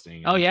she's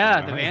listening. Oh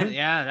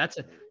yeah, that's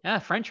a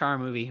French horror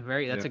movie.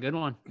 That's a good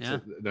one. Yeah,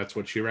 so that's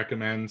what she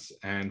recommends.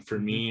 And for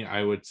me,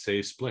 I would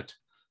say Split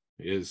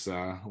is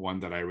one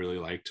that I really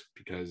liked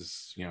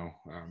because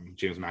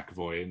James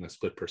McAvoy and the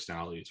split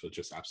personalities was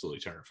just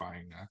absolutely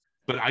terrifying.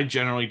 But I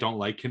generally don't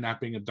like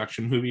kidnapping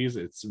abduction movies.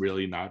 It's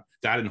really not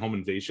that, and Home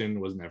Invasion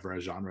was never a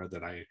genre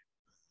that I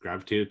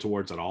gravitated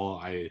towards at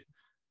all. It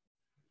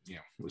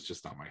was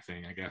just not my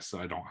thing, I guess. So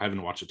I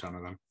haven't watched a ton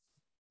of them.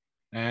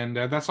 And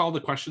that's all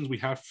the questions we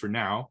have for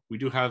now. We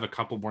do have a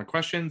couple more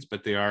questions,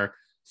 but they are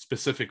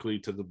specifically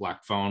to the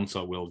Black Phone,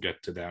 so we'll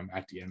get to them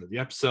at the end of the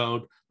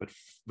episode. But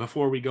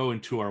before we go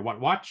into our What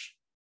Watch,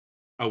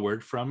 a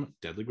word from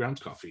Deadly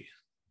Grounds Coffee.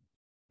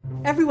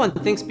 Everyone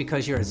thinks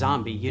because you're a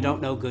zombie, you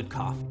don't know good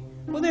coffee.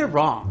 Well, they're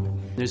wrong.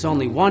 There's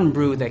only one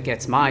brew that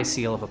gets my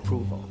seal of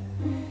approval.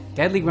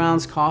 Deadly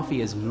Grounds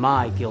Coffee is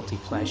my guilty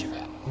pleasure.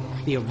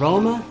 The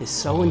aroma is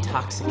so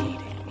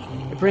intoxicating.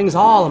 It brings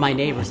all of my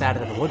neighbors out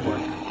of the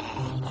woodwork.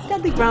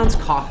 Deadly Grounds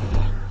Coffee.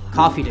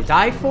 Coffee to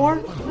die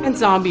for and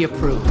zombie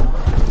approved.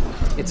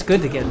 It's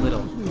good to get a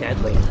little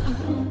deadly.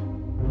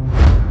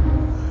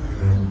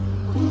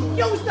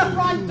 Use the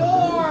front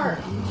door!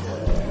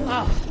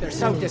 Oh, they're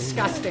so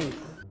disgusting.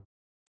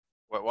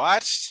 What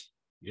watched?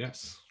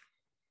 Yes.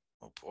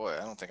 Oh boy,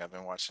 I don't think I've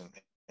been watching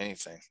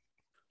anything.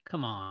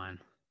 Come on.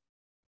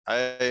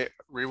 I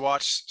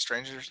rewatched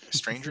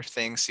Stranger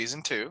Things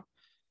season 2.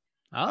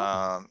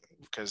 Oh.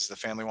 Because the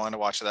family wanted to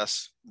watch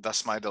it.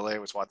 Thus my delay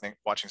was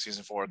watching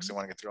season 4 because they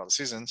want to get through all the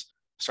seasons.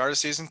 Started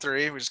season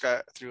 3. We just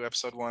got through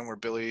episode 1 where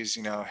Billy's,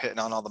 hitting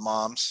on all the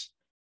moms.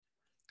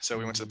 So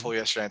we went to the pool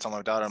yesterday and told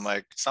my daughter, I'm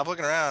like, stop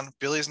looking around.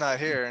 Billy's not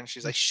here. And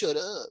she's like, shut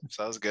up.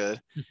 So that was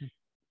good.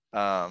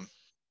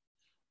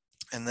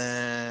 And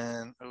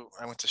then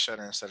I went to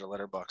Shudder instead of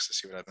Letterboxd to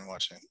see what I've been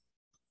watching.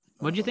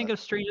 What'd you think of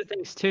Stranger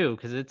Things 2?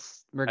 Because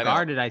it's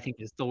regarded, I think,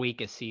 as the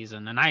weakest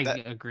season. And I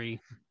agree.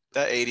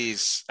 That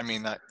 80s, I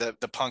mean,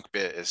 the punk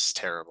bit is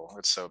terrible.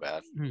 It's so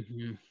bad.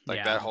 Mm-hmm.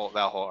 That whole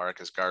arc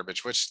is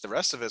garbage, which the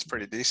rest of it's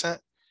pretty decent.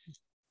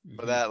 Mm-hmm.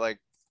 But that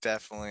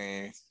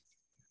definitely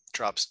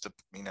drops the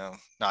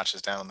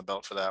notches down on the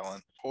belt for that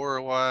one.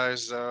 Horror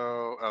wise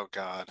though, oh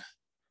god.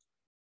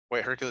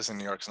 Wait, Hercules in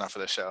New York is not for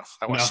this show.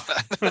 I watched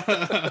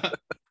that.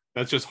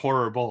 That's just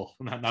horrible,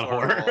 not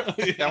horror.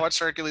 Yeah. I watched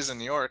Hercules in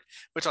New York,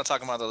 which I'll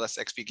talk about the Let's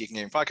XP Geek and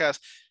Gaming podcast.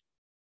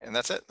 And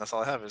that's it. That's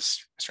all I have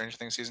is Stranger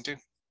Things season 2.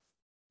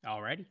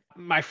 Alrighty.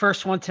 My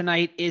first one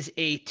tonight is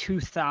a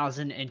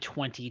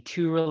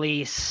 2022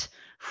 release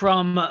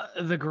from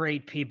the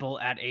great people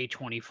at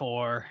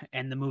A24,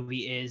 and the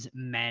movie is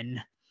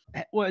Men.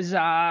 It was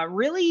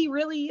really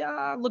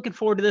looking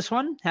forward to this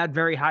one. Had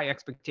very high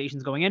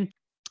expectations going in.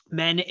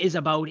 Men is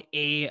about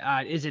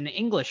is an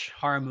English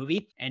horror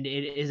movie, and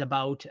it is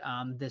about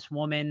this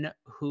woman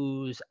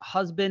whose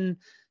husband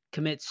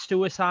commits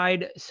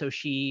suicide, so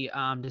she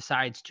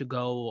decides to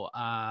go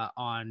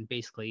on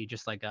basically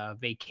just like a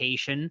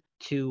vacation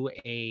to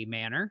a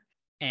manor.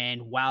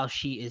 And while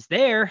she is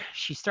there,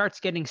 she starts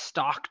getting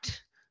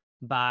stalked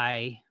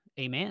by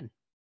a man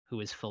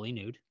who is fully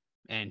nude,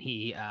 and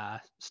he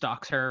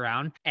stalks her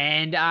around,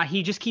 and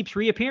he just keeps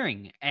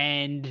reappearing.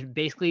 And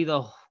basically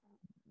the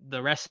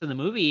rest of the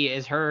movie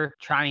is her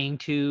trying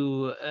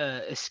to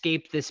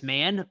escape this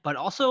man, but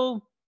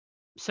also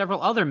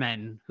several other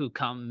men who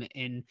come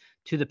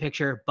into the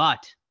picture,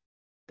 but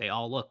they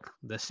all look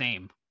the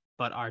same,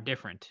 but are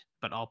different,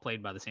 but all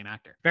played by the same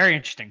actor. Very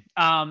interesting.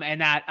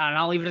 And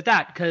I'll leave it at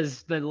that,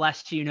 because the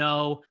less you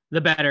know,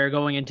 the better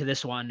going into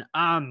this one.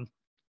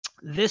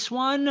 This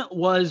one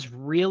was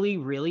really,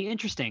 really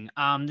interesting.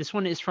 This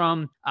one is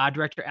from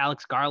director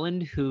Alex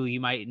Garland, who you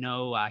might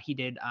know. He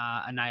did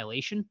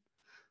Annihilation,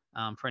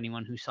 for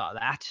anyone who saw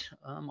that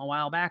a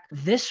while back.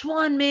 This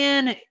one,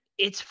 man,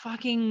 it's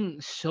fucking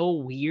so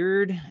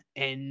weird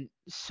and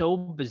so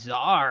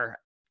bizarre.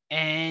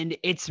 And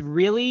it's an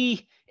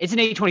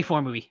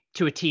A24 movie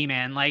to a T,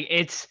 man. Like,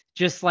 it's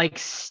just like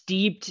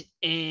steeped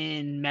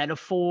in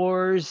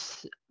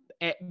metaphors.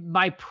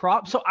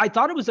 So I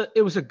thought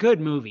it was a good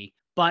movie,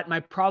 but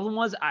my problem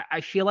was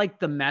I feel like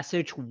the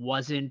message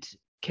wasn't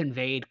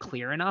conveyed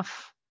clear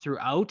enough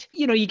throughout.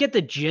 You get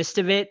the gist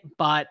of it,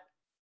 but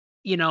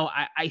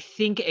I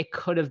think it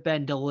could have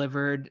been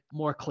delivered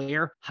more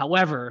clear.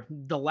 However,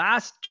 the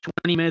last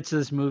 20 minutes of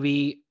this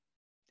movie,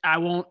 I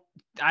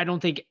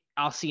don't think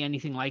I'll see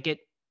anything like it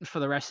for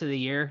the rest of the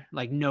year.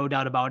 Like, no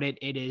doubt about it.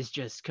 It is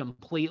just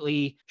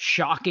completely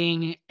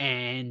shocking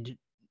and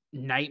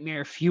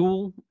nightmare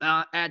fuel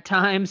at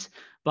times,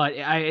 but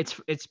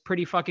it's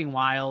pretty fucking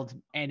wild,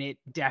 and it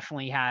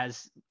definitely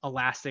has a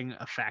lasting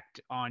effect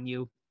on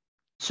you.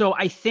 So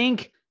I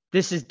think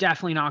this is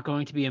definitely not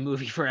going to be a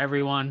movie for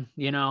everyone.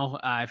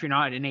 If you're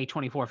not an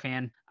A24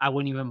 fan, I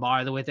wouldn't even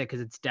bother with it,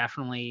 because it's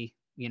definitely,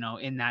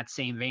 in that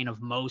same vein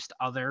of most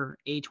other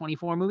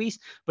A24 movies.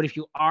 But if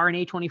you are an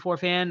A24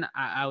 fan,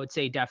 I would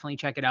say definitely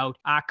check it out.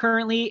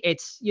 Currently,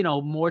 it's,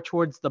 more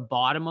towards the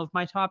bottom of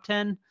my top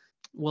 10.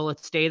 Will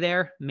it stay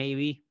there?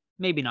 Maybe,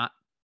 maybe not.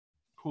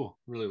 Cool.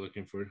 Really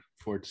looking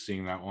forward to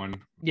seeing that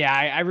one. Yeah,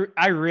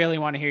 I really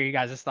want to hear you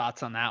guys'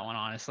 thoughts on that one,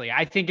 honestly.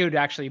 I think it would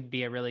actually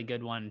be a really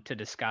good one to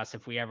discuss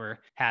if we ever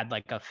had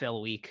like a filler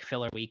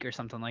week or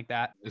something like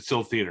that. It's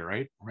still theater,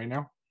 right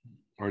now?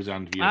 Or is it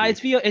on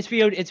VOD? It's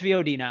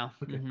VOD now.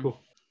 Okay, cool.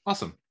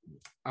 Awesome.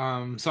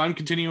 So I'm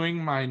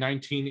continuing my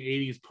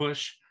 1980s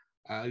push.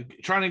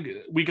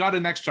 We got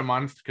an extra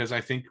month because I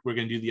think we're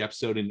going to do the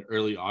episode in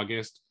early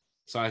August.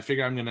 So I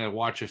figure I'm going to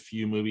watch a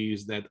few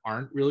movies that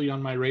aren't really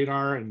on my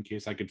radar in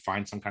case I could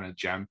find some kind of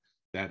gem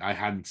that I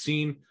hadn't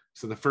seen.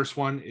 So the first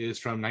one is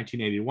from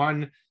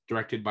 1981,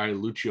 directed by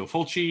Lucio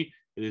Fulci.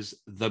 It is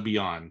The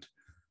Beyond.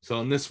 So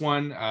in this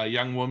one, a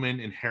young woman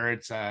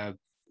inherits a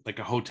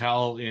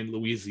hotel in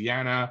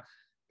Louisiana.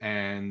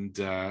 And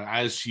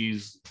as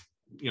she's,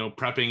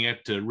 prepping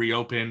it to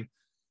reopen,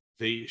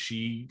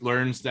 she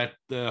learns that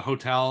the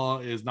hotel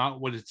is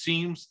not what it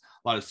seems.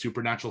 A lot of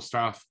supernatural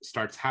stuff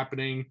starts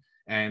happening.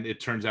 And it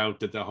turns out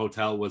that the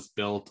hotel was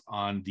built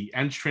on the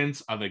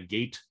entrance of a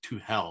gate to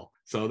hell.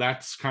 So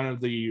that's kind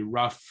of the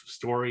rough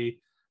story.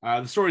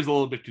 The story is a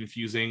little bit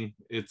confusing.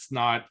 It's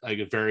not like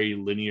a very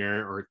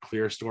linear or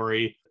clear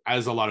story,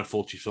 as a lot of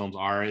Fulci films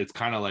are. It's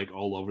kind of like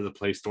all over the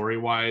place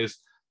story-wise.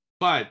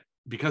 But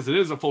because it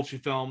is a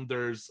Fulci film,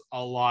 there's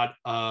a lot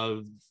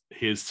of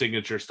his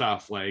signature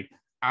stuff, like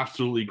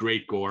absolutely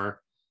great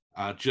gore,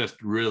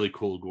 just really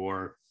cool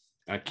gore.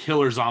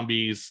 Killer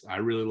zombies. I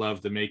really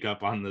love the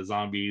makeup on the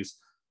zombies.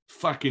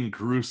 Fucking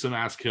gruesome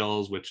ass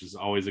kills, which is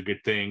always a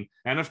good thing.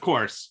 And of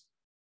course,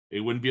 it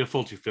wouldn't be a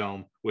Fulci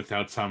film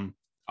without some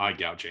eye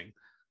gouging.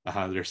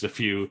 There's a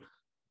few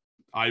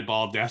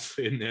eyeball deaths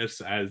in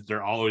this, as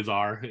there always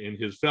are in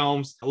his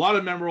films. A lot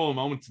of memorable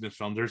moments in this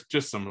film. There's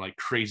just some like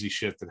crazy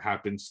shit that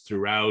happens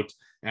throughout,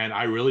 and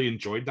I really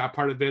enjoyed that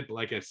part of it. But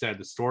like I said,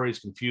 the story is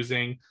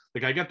confusing.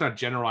 Like, I get that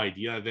general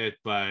idea of it,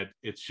 but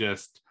it's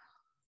just,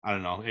 I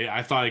don't know.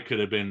 I thought it could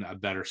have been a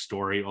better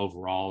story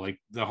overall. Like,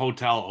 the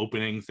hotel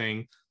opening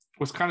thing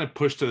was kind of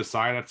pushed to the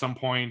side at some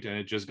point, and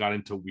it just got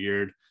into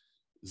weird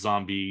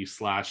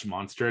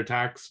zombie/monster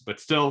attacks. But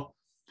still,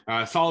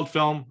 solid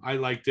film. I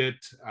liked it.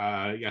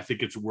 I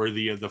think it's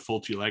worthy of the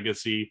Fulci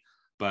legacy,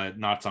 but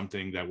not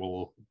something that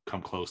will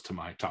come close to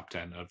my top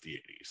 10 of the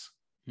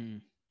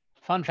 80s.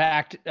 Fun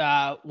fact,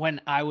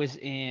 when I was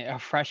a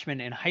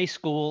freshman in high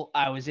school,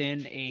 I was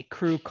in a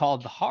crew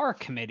called the Horror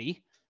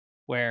Committee,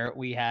 where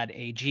we had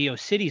a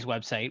GeoCities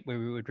website where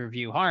we would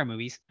review horror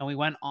movies, and we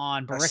went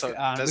on. Does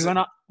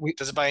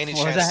it by any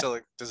chance still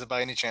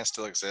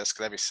exist? Because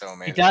that'd be so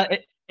amazing.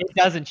 It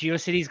doesn't.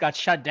 GeoCities got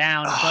shut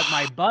down, but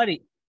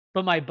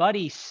my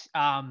buddy,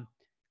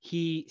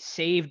 he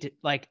saved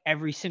like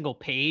every single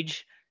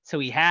page, so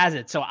he has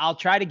it. So I'll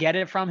try to get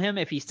it from him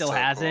if he still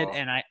has it,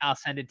 and I'll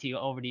send it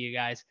over to you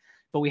guys.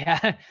 But we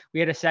had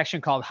a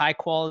section called high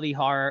quality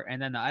horror,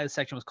 and then the other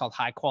section was called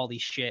high quality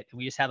shit. And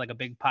we just had like a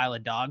big pile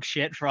of dog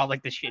shit for all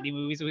like the shitty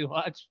movies we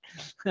watched.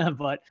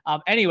 But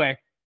anyway,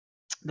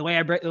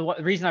 the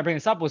reason I bring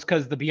this up was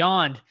because The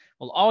Beyond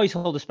will always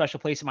hold a special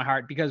place in my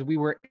heart, because we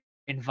were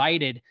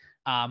invited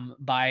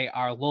by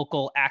our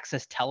local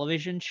Access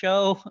Television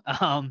show,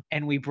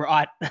 and we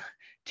brought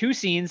two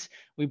scenes.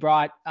 We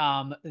brought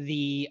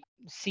the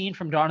scene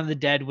from Dawn of the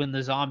Dead when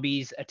the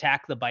zombies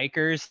attack the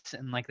bikers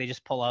and like they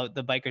just pull out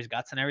the bikers'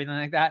 guts and everything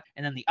like that.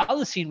 And then the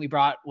other scene we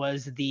brought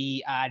was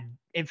the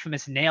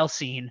infamous nail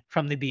scene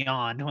from The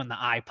Beyond when the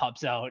eye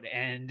pops out,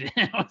 and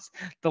it was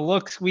the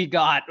looks we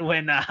got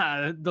when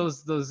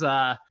those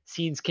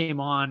scenes came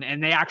on,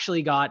 and they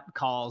actually got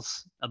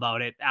calls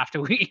about it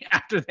after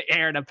they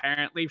aired,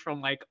 apparently,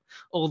 from like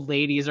old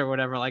ladies or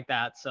whatever like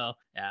that. So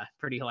yeah,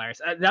 pretty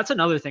hilarious. That's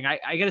another thing.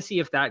 I gotta see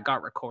if that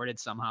got recorded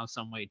somehow,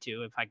 some way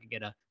too. If I could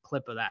get a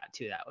clip of that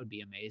too, that would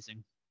be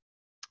amazing.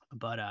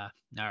 But all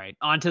right,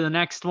 on to the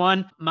next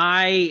one.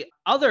 My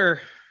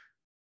other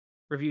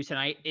review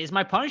tonight is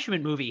my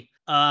punishment movie.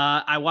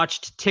 I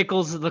watched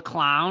Tickles the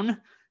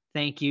Clown.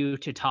 Thank you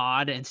to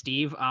Todd and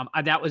Steve.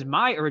 That was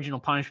my original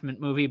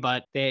punishment movie,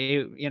 but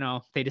they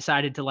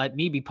decided to let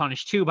me be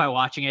punished too by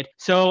watching it.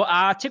 So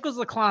Tickles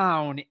the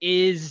Clown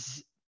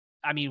is,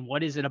 I mean,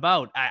 what is it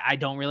about? I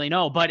don't really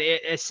know, but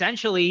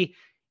essentially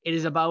it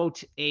is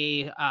about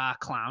a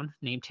clown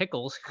named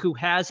Tickles who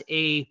has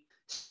a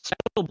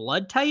special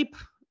blood type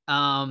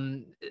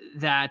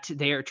that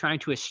they are trying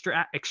to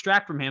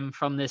extract from him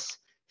from this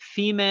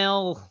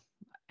female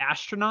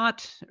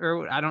astronaut,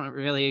 or I don't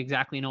really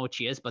exactly know what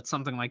she is, but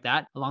something like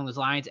that along those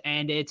lines.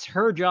 And it's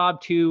her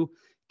job to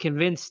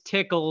convince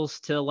Tickles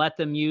to let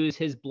them use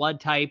his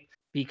blood type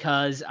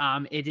because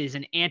it is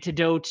an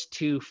antidote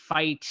to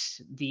fight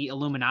the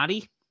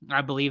Illuminati.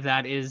 I believe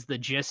that is the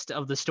gist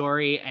of the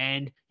story.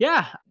 And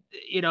yeah,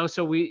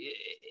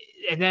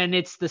 and then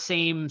it's the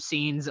same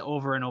scenes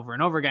over and over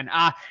and over again.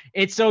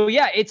 It's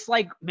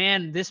like,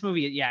 man, this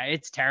movie, yeah,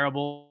 it's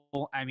terrible.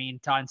 I mean,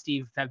 Todd and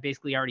Steve have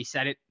basically already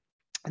said it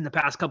in the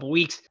past couple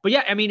weeks. But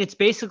yeah, I mean, it's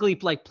basically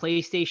like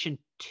PlayStation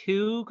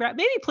 2,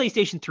 maybe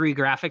PlayStation 3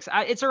 graphics.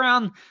 It's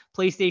around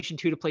PlayStation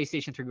 2 to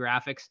PlayStation 3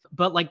 graphics,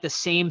 but like the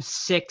same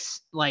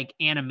 6 like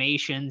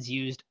animations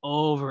used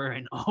over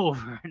and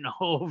over and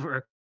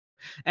over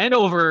and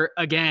over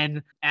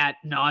again ad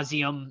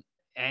nauseum.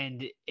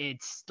 And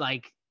it's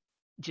like,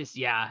 just,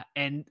 yeah.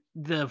 And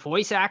the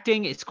voice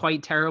acting is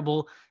quite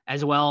terrible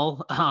as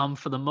well.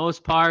 For the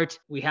most part,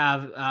 we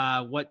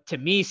have what to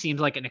me seems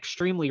like an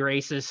extremely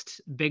racist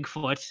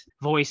Bigfoot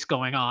voice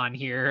going on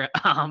here.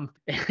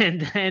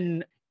 And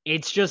then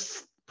it's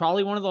just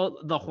probably one of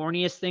the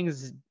horniest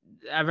things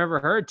I've ever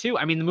heard too.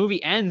 I mean, the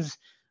movie ends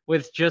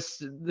with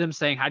just them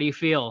saying, "How do you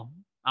feel?"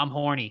 "I'm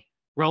horny."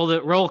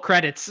 Roll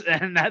credits,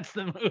 and that's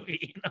the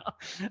movie.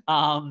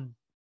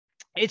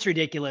 It's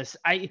ridiculous.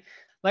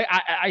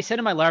 I said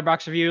in my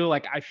Letterboxd review,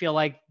 like, I feel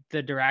like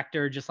the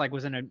director just like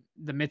was in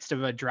the midst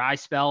of a dry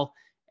spell,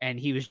 and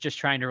he was just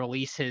trying to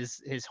release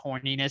his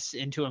horniness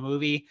into a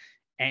movie.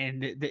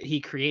 And he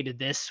created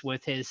this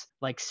with his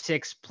like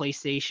 6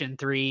 PlayStation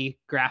 3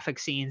 graphic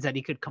scenes that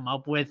he could come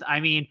up with.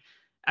 I mean,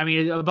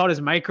 about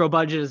as micro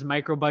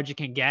budget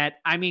can get.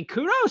 I mean,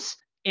 kudos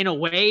in a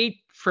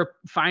way for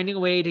finding a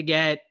way to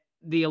get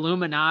the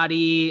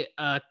Illuminati,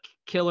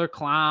 Killer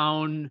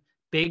Clown,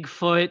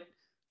 Bigfoot,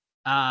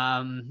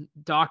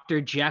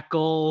 Dr.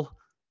 Jekyll,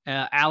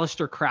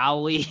 Aleister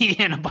Crowley,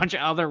 and a bunch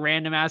of other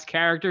random ass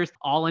characters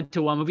all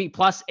into one movie,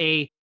 plus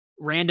a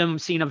random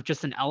scene of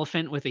just an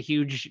elephant with a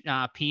huge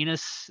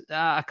penis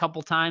a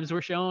couple times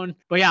were shown.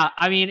 But yeah,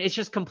 I mean, it's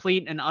just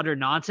complete and utter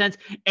nonsense.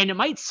 And it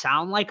might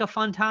sound like a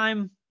fun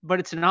time, but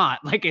it's not.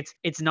 Like,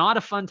 it's not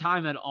a fun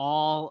time at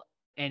all.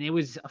 And it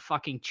was a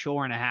fucking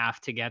chore and a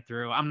half to get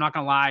through. I'm not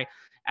gonna lie.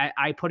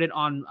 I put it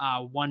on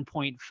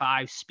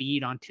 1.5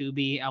 speed on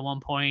Tubi at one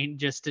point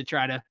just to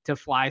try to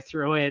fly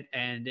through it,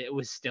 and it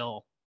was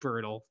still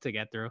brutal to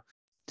get through.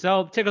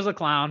 So Tickles a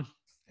Clown.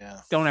 Yeah.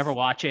 Don't ever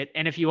watch it.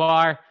 And if you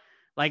are,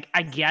 like,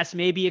 I guess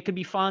maybe it could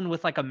be fun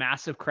with like a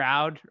massive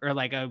crowd or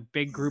like a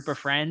big group of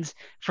friends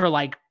for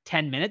like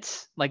 10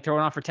 minutes, like throw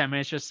it on for 10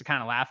 minutes just to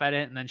kind of laugh at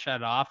it and then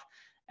shut it off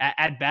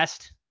at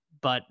best.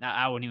 But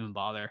I wouldn't even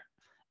bother.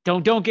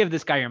 Don't give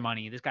this guy your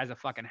money. This guy's a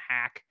fucking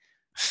hack.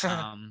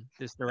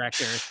 This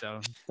director,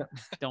 so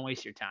don't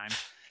waste your time.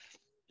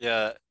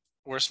 Yeah.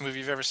 Worst movie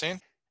you've ever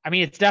seen? I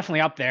mean, it's definitely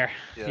up there.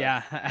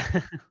 Yeah.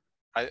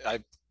 I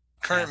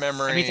current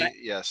memory,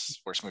 yes,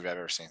 worst movie I've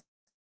ever seen.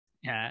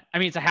 Yeah. I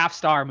mean, it's a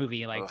half-star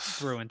movie, like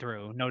through and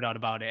through, no doubt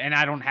about it. And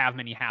I don't have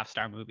many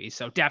half-star movies,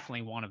 so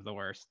definitely one of the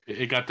worst.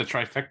 It got the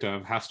trifecta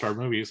of half-star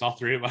movies. All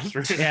 3 of us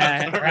were.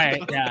 Yeah,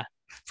 right. Yeah.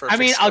 Perfect I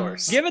mean,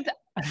 scores. I'll give it.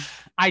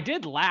 I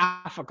did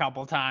laugh a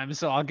couple times,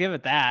 so I'll give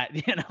it that.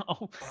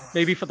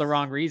 Maybe for the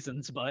wrong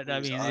reasons, but I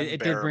mean,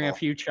 it did bring a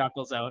few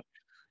chuckles out.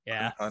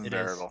 Yeah,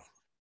 unbearable.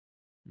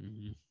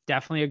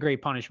 Definitely a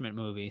great punishment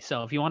movie.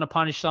 So if you want to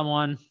punish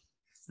someone,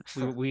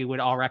 we would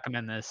all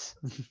recommend this.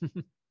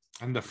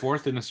 And the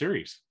 4th in the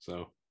series,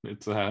 so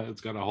it's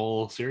got a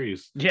whole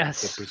series.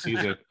 Yes, that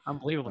precedes it.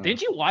 Unbelievable.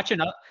 Didn't you watch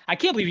another? I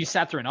can't believe you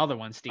sat through another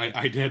one, Steve.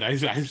 I did. I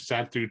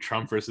sat through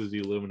Trump versus the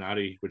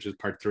Illuminati, which is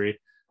part 3.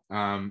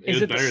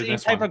 Is it the same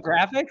type of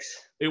graphics?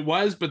 It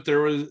was, but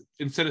there was,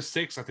 instead of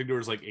 6, I think there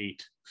was like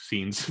 8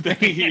 scenes that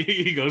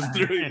he goes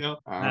through.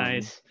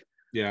 Nice.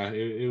 Yeah,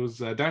 it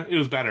was it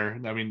was better.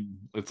 I mean,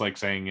 it's like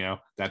saying,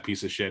 that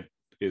piece of shit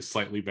is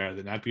slightly better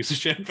than that piece of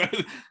shit, but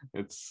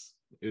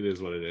it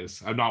is what it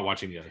is. I'm not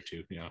watching the other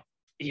 2.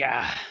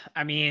 Yeah,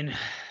 I mean,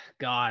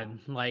 God,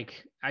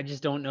 like, I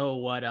just don't know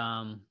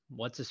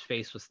what's his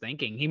face was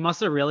thinking. He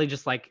must have really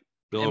just like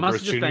Bill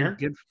Oberst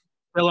Jr.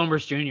 Bill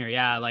Oberst Jr.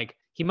 Yeah, like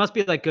he must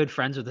be like good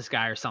friends with this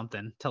guy or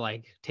something to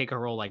like take a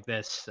role like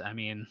this. I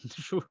mean,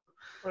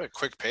 what a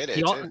quick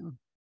payday too.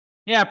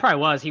 Yeah, it probably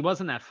was. He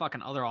was in that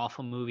fucking other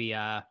awful movie,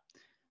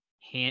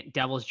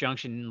 Devil's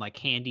Junction, like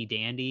Handy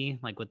Dandy,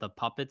 like with the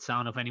puppets. I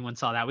don't know if anyone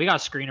saw that. We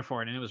got a screener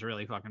for it, and it was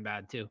really fucking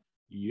bad too.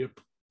 Yep.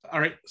 All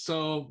right.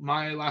 So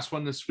my last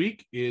one this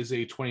week is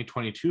a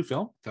 2022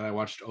 film that I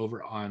watched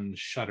over on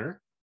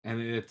Shudder, and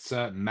it's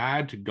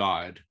Mad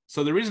God.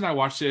 So the reason I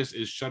watched this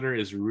is Shudder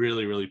is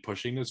really, really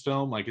pushing this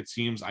film. Like, it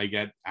seems I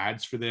get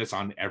ads for this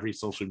on every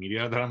social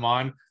media that I'm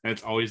on, and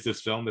it's always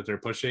this film that they're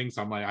pushing.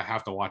 So I'm like, I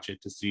have to watch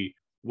it to see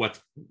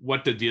what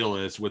the deal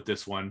is with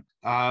this one.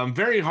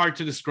 Very hard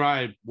to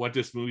describe what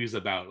this movie is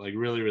about. Like,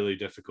 really, really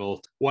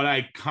difficult. What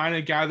I kind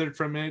of gathered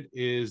from it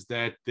is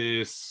that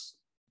this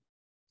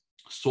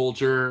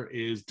soldier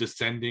is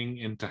descending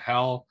into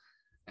hell,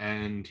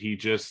 and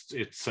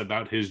it's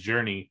about his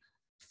journey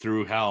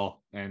through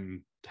hell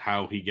and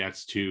how he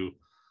gets to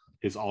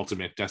his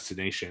ultimate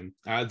destination.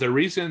 The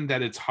reason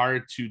that it's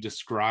hard to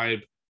describe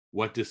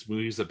what this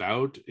movie is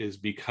about is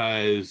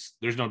because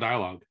there's no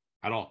dialogue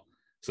at all.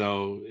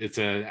 So it's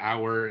an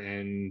hour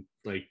and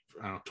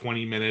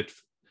 20-minute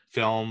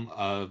film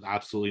of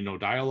absolutely no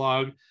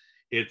dialogue.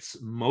 It's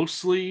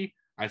mostly,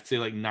 I'd say,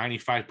 like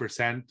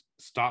 95%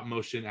 stop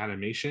motion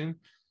animation,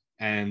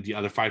 and the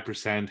other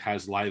 5%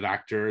 has live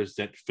actors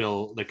that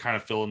kind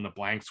of fill in the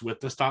blanks with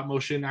the stop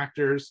motion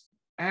actors.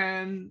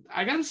 And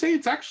I gotta say,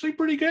 it's actually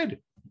pretty good.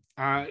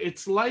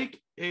 It's like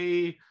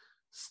a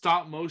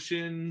stop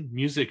motion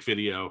music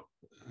video,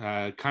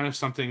 kind of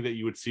something that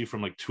you would see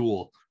from like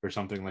Tool or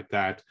something like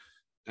that.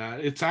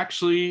 It's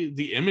actually,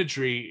 the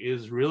imagery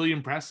is really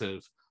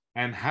impressive.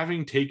 And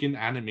having taken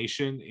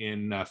animation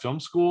in film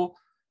school,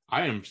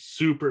 I am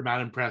super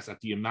mad impressed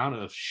at the amount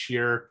of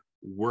sheer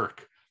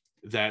work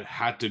that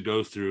had to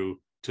go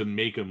through to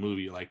make a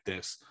movie like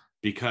this,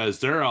 because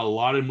there are a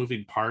lot of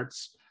moving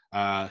parts.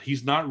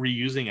 He's not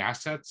reusing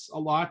assets a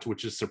lot,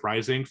 which is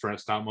surprising for a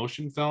stop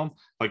motion film.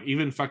 Like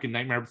even fucking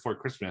Nightmare Before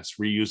Christmas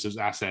reuses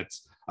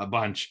assets a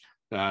bunch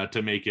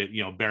to make it,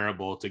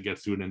 bearable to get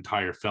through an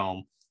entire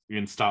film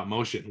in stop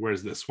motion.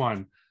 Whereas this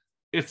one,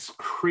 it's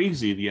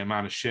crazy the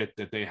amount of shit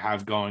that they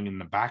have going in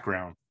the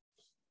background,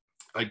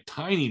 like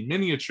tiny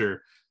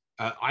miniature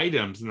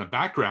items in the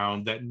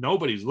background that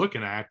nobody's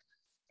looking at.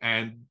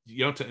 And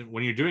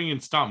when you're doing it in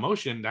stop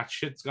motion, that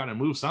shit's got to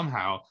move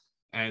somehow.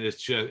 And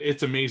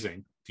it's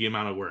amazing the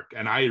amount of work.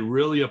 And I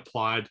really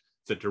applaud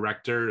the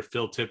director,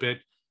 Phil Tippett,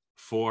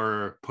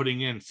 for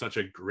putting in such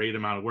a great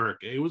amount of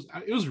work. It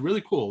was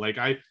really cool. Like,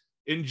 I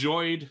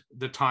enjoyed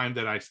the time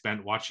that I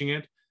spent watching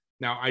it.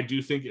 Now, I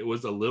do think it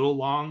was a little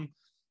long.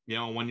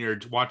 When you're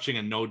watching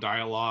a no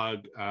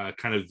dialogue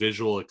kind of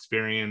visual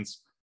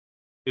experience,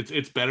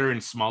 it's better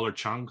in smaller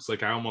chunks.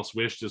 Like, I almost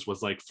wish this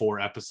was like 4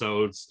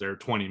 episodes. They're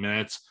 20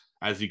 minutes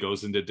as he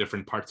goes into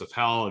different parts of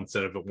hell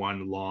instead of a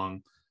one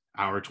long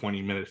hour,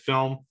 20-minute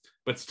film.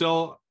 But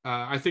still,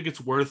 I think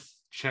it's worth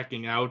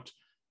checking out.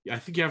 I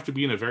think you have to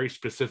be in a very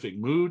specific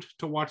mood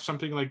to watch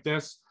something like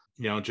this.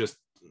 Just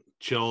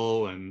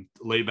chill and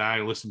lay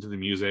back, listen to the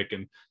music,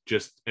 and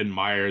just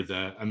admire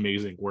the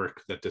amazing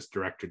work that this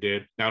director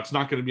did. Now, it's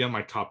not going to be on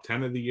my top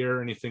 10 of the year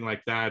or anything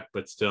like that,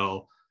 but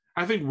still,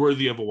 I think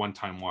worthy of a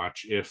one-time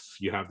watch if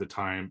you have the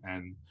time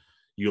and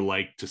you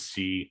like to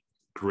see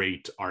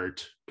great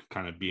art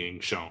kind of being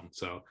shown.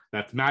 So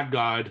that's Mad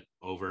God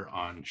over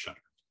on Shudder.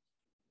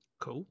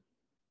 Cool.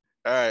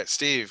 All right,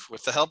 Steve,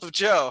 with the help of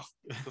Joe,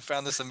 who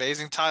found this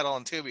amazing title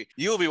on Tubi,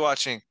 you will be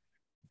watching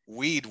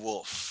Weed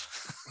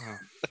Wolf. Oh,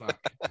 fuck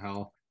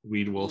hell.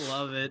 Weed Wolf.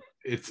 Love it.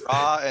 It's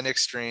raw and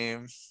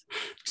extreme.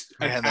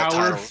 An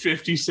hour,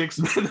 56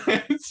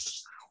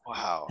 minutes.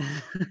 Wow.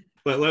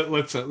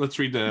 Let's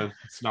read the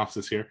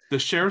synopsis here. The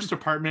sheriff's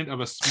department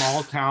of a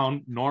small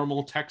town,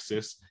 Normal,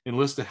 Texas,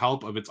 enlists the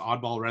help of its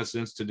oddball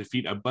residents to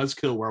defeat a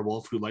buzzkill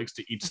werewolf who likes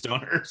to eat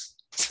stoners.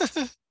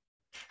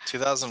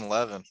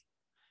 2011.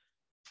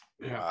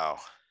 Yeah. Wow.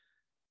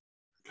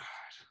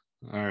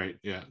 God. All right.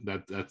 Yeah.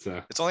 That's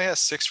It's only has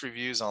 6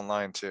 reviews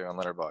online too on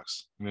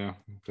Letterboxd. Yeah,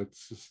 it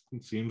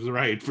seems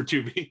right for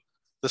Tubi.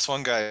 This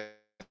one guy,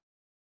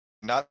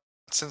 not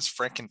since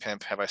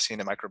Frankenpimp have I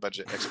seen a micro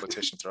budget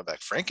exploitation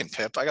throwback.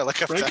 Frankenpimp. I gotta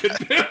look up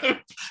that.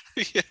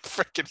 Yeah,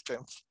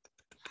 Frankenpimp.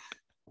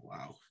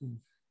 Wow.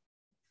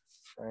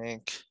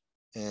 Frank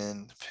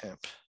and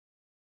Pimp.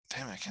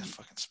 Damn, I can't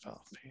fucking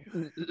spell.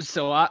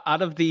 So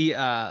out of the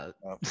out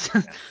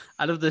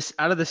of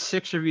the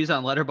 6 reviews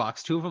on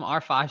Letterboxd, 2 of them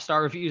are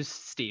 5-star reviews,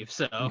 Steve.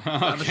 So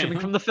I'm assuming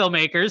from the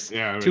filmmakers.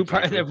 Yeah. 2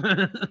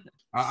 exactly.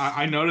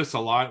 I notice a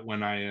lot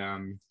when I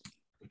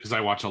because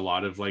I watch a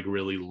lot of like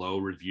really low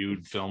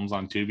reviewed films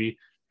on Tubi,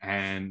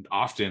 and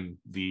often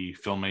the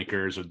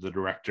filmmakers or the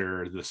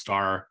director or the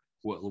star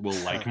will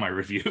like my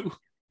review.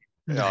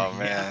 Oh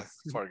man,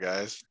 poor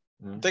guys.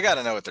 They got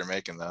to know what they're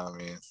making though. I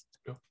mean,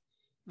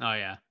 oh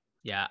yeah.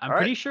 I'm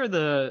pretty sure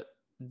the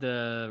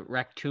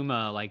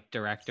Rectuma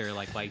director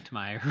liked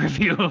my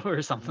review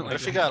or something. What like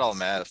if that. he got all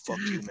mad? Fuck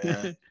you,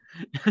 man.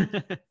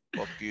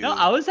 Fuck you. No,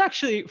 I was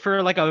actually, for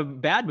a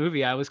bad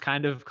movie, I was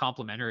kind of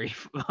complimentary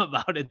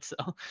about it. So,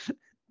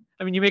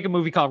 I mean, you make a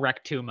movie called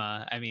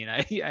Rectuma. I mean,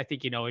 I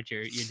think you know what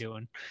you're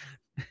doing.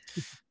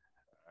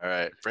 All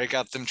right, break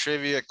out them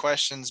trivia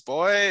questions,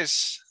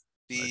 boys.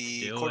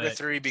 The quarter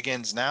 3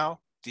 begins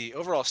now. The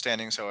overall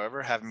standings,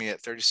 however, have me at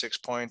 36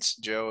 points,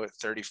 Joe at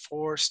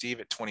 34,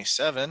 Steve at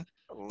 27.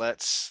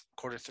 Let's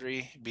quarter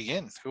 3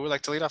 begin. Who would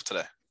like to lead off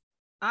today?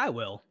 I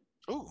will.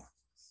 Ooh.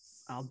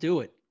 I'll do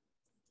it.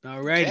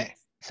 All right. Okay.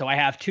 So I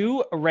have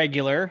 2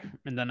 regular,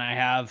 and then I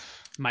have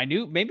my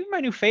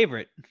new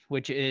favorite,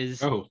 which is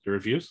the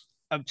reviews.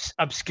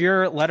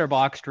 Obscure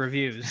Letterboxd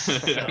reviews.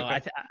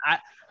 So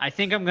I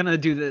think I'm gonna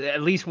do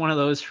at least one of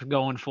those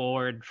going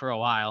forward for a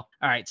while.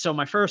 All right. So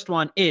my first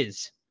one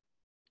is,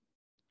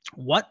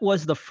 what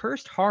was the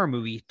first horror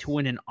movie to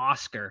win an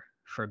Oscar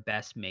for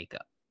best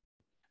makeup?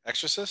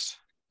 Exorcist?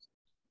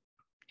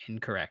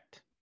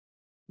 Incorrect.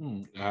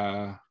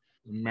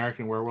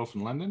 American Werewolf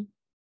in London?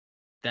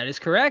 That is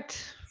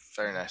correct.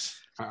 Very nice.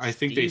 I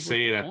think they Steve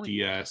say with it the at point.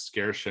 the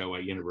scare show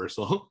at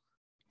Universal.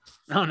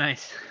 Oh,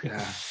 nice.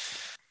 Yeah.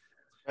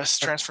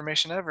 Best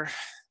transformation ever.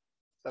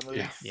 That movie.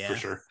 Yeah, Yeah. for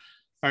sure.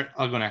 All right,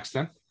 I'll go next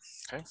then.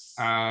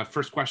 Okay.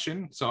 First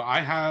question. So I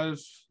have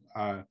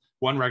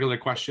one regular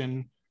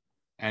question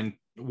and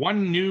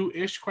one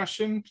new-ish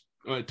question,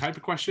 type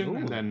of question, Ooh.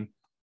 and then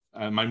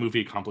my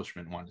movie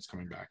accomplishment one is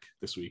coming back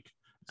this week.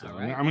 So All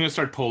right. I'm going to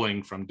start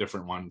pulling from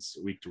different ones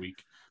week to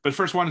week. But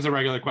first one is a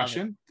regular it.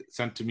 question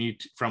sent to me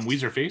from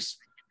Weezerface.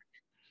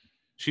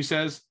 She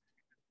says,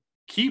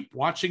 "Keep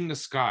watching the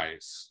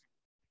skies"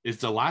 is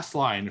the last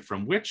line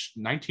from which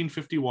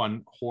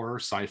 1951 horror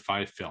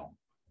sci-fi film?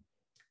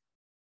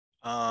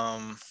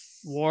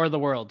 War of the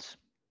Worlds.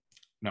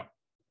 No.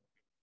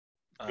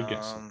 Good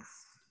guess.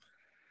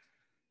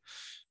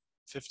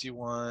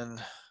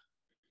 51.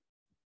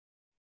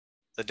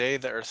 The Day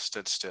the Earth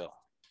Stood Still.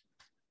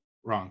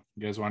 Wrong.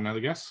 You guys want another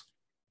guess?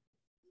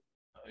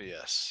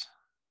 Yes.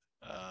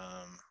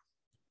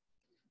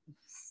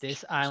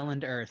 This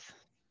Island Earth.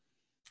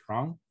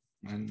 Wrong.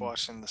 And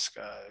Watching the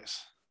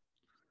Skies.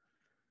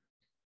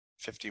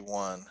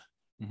 51.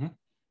 Mhm.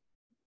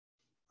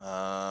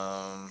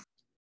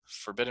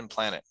 Forbidden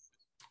Planet.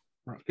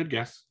 good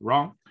guess.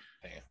 Wrong.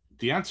 Dang it.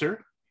 The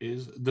answer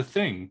is The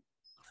Thing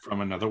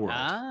from Another World.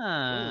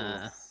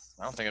 Ah. Ooh.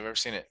 I don't think I've ever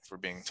seen it, for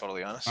being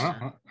totally honest.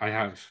 I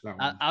have that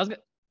one.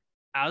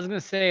 I was gonna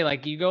say,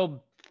 like, you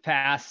go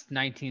past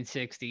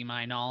 1960,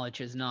 my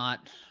knowledge is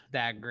not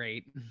that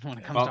great when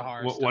it comes to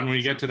horror stuff. When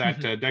we get so- to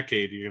that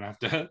decade, you're gonna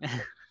have to.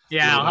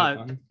 Yeah, pull I'll that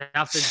one.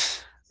 have to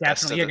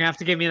definitely. You're gonna have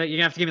to give me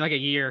like a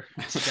year.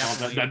 Well,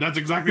 Definitely. that's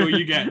exactly what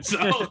you get.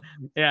 So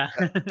Yeah.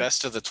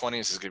 Best of the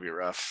 20s is gonna be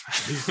rough.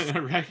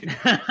 right.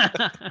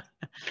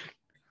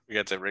 We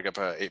got to rig up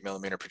a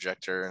 8mm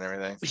projector and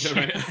everything.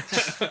 Right.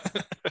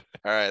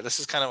 All right, this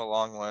is kind of a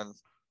long one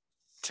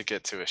to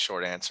get to a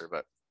short answer,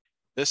 but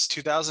this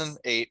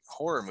 2008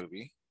 horror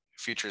movie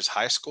features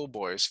high school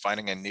boys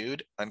finding a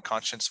nude,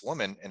 unconscious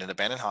woman in an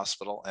abandoned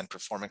hospital and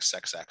performing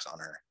sex acts on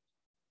her.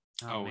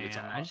 Oh, it's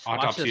man, a- I just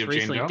watched Autopsy this of Jane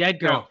recently. Doe? Dead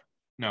Girl.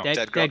 No.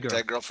 Dead Girl.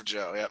 Dead girl for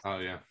Joe. Yep. Oh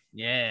yeah.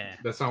 Yeah.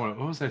 That's not what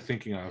was I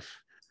thinking of?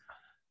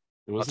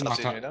 It wasn't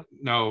Autopsy of Jane Doe?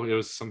 No, it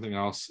was something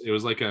else. It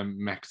was like a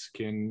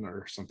Mexican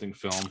or something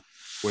film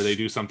where they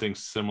do something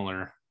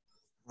similar.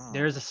 Hmm.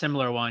 There's a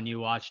similar one you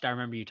watched. I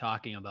remember you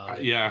talking about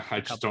it. Yeah, I a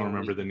just couple don't of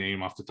remember the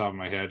name off the top of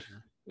my head.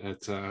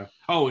 It's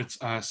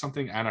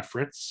something Anna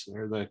Fritz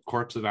or the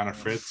corpse of Anna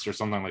Fritz or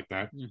something like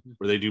that, Mhm.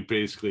 where they do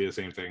basically the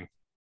same thing.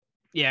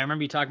 Yeah, I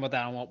remember you talking about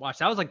that on What Watch.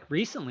 That was like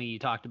recently you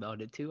talked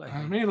about it too. I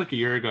think. Maybe like a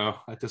year ago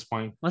at this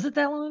point. Was it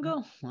that long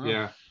ago? Wow.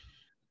 Yeah,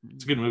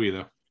 it's a good movie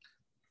though.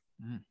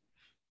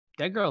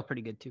 Dead Girl,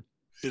 pretty good too.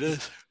 It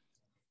is.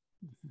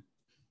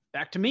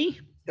 Back to me.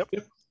 Yep.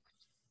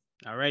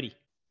 Alrighty.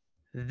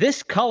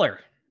 This color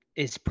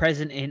is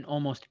present in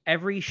almost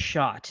every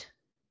shot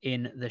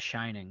in The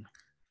Shining.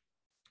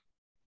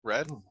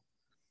 Red.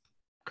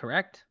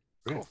 Correct?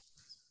 Cool.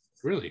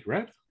 Really,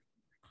 red?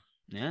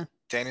 Yeah.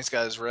 Danny's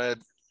got his red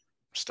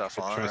stuff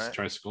on, right?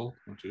 Tricycle.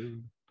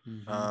 Two.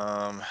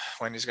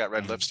 Wendy's got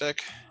red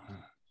lipstick.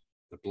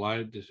 The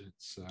blood.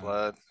 It's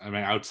Blood. I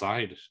mean,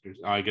 outside.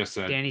 I guess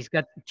Danny's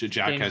got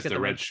Jack Danny's has got the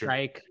red shirt.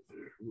 strike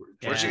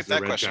Where'd you Yeah. get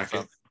that question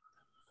from?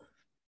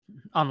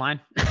 online.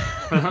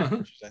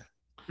 Interesting.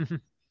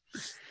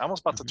 I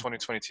almost bought the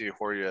 2022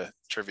 horror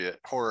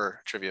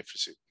trivia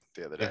pursuit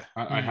the other day.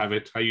 I have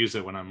it. I use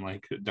it when I'm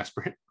like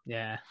desperate.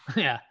 Yeah.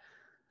 Yeah.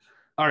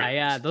 All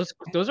right.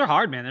 Those are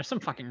hard, man. There's some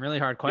fucking really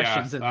hard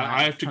questions. in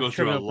I have to go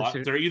through a Trivial lot.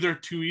 Pursuit. They're either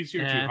too easy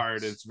or too Yeah.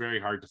 hard. It's very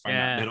hard to find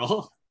Yeah. that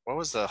middle. What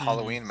was the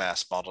Halloween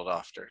mask modeled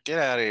after? Get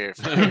out of here.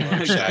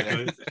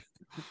 Exactly.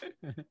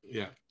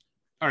 Yeah.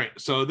 All right.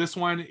 So this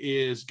one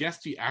is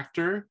guess the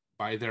actor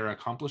by their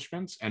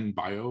accomplishments and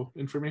bio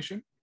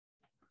information.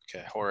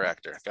 Okay, horror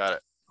actor. Got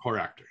it. Horror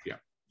actor. Yeah.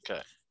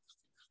 Okay.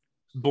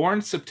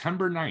 Born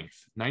September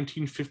 9th,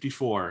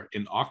 1954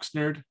 in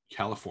Oxnard,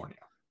 California.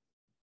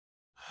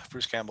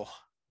 Bruce Campbell.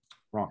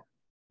 Wrong.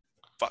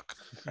 Fuck.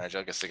 All right,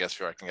 Joe gets to guess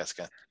before I can guess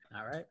again.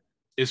 All right.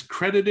 Is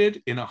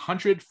credited in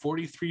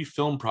 143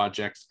 film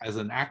projects as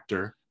an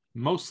actor,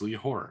 mostly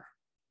horror.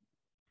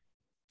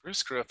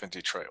 Bruce grew up in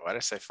Detroit. Why did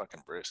I say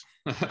fucking Bruce?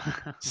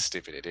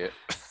 Stupid idiot.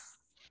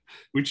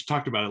 We just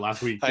talked about it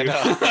last week. I dude.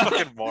 know.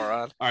 Fucking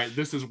moron. All right,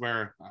 this is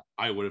where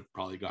I would have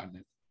probably gotten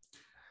it.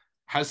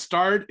 Has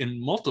starred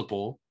in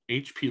multiple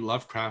H.P.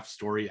 Lovecraft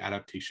story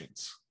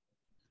adaptations.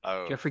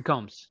 Oh, Jeffrey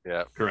Combs.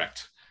 yeah.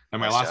 Correct. And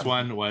my Nice last job.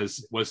 one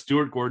was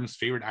Stuart Gordon's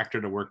favorite actor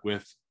to work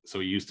with, so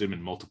he used him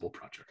in multiple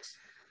projects.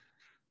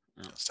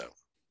 So,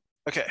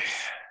 okay.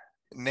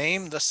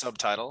 Name the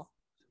subtitle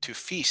to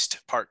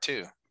Feast Part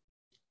 2.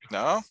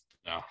 No?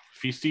 No,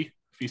 Feasty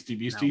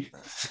Beastie.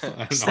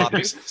 I don't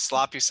know.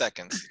 Sloppy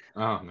Seconds.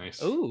 Oh,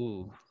 nice.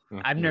 Ooh.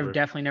 Oh, I've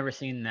definitely never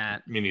seen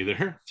that. Me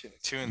neither.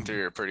 2 and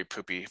 3 are pretty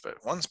poopy,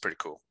 but 1's pretty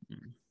cool.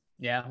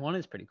 Yeah, one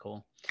is pretty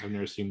cool. I've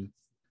never seen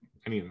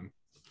any of them.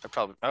 I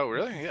probably. Oh,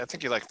 really? Yeah, I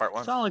think you like Part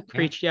 1. Solid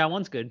creature. Yeah,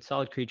 one's good.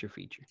 Solid creature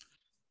feature.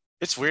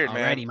 It's weird,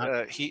 man.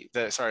 Alrighty,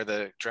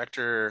 The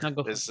director No,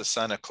 go for is the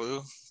son of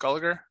Clue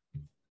Gallagher,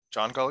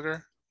 John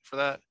Gallagher, for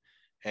that,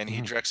 and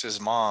he directs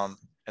his mom.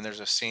 And there's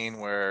a scene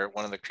where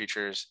one of the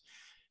creatures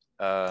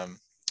puts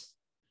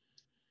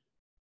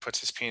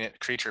his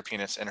creature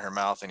peanuts in her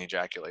mouth and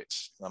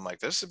ejaculates. And I'm like,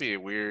 this would be a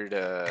weird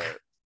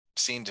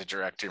scene to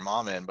direct your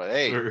mom in, but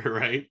hey,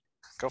 right,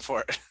 go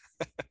for it.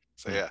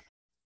 So yeah,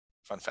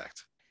 fun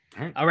fact.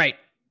 All right.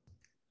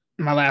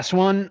 My last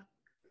one.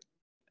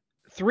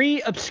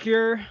 3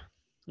 obscure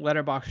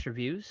Letterboxd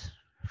reviews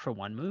for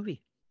one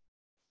movie.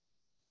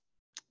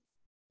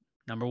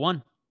 Number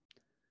 1.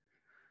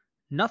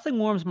 Nothing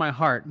warms my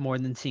heart more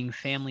than seeing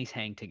families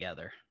hang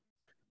together.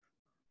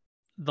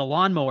 The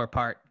lawnmower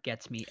part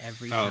gets me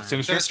every time.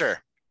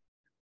 Sinister.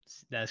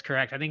 That's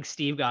correct. I think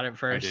Steve got it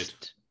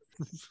first.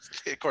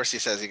 Of course he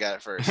says he got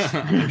it first.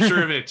 I'm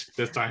sure of it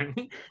this time.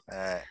 All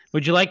right.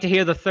 Would you like to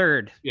hear the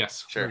third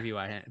Yes. Sure. review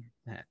I had?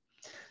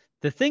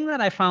 The thing that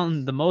I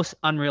found the most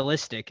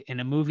unrealistic in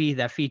a movie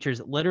that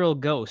features literal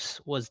ghosts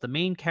was the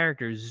main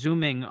character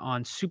zooming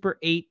on Super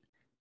 8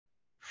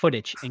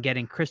 footage and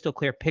getting crystal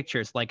clear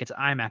pictures like it's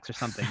IMAX or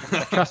something.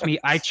 Trust me,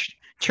 I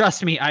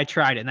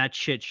tried it, and that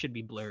shit should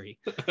be blurry.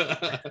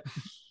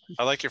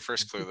 I like your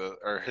first clue though,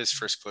 or his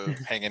first clue,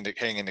 hanging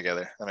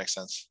together. That makes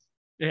sense.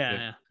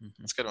 Yeah.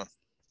 That's a good one.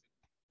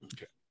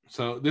 Okay.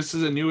 So this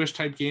is a newish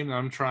type game that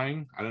I'm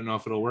trying. I don't know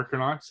if it'll work or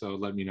not, so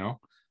let me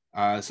know.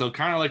 So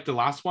kind of like the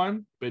last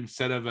one, but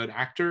instead of an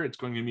actor, it's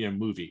going to be a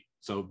movie.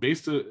 So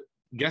guess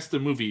the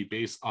movie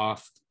based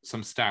off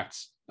some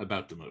stats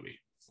about the movie.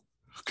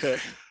 Okay.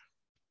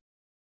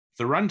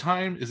 The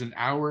runtime is 1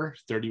 hour,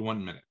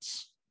 31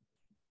 minutes.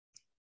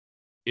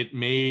 It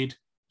made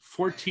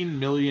 $14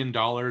 million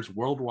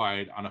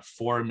worldwide on a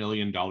 $4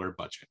 million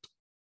budget.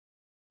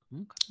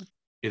 Okay.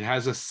 It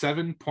has a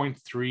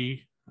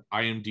 7.3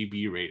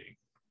 IMDb rating.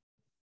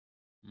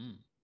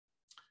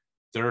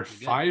 There are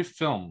 5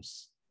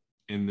 films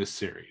in this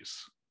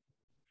series.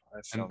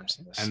 5 films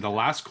in this and the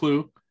last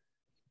clue,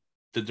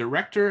 the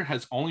director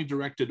has only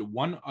directed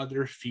one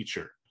other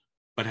feature,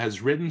 but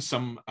has written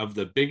some of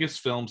the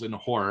biggest films in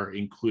horror,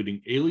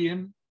 including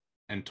Alien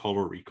and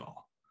Total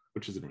Recall,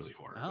 which isn't really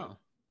horror. Oh.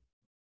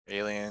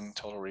 Alien,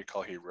 Total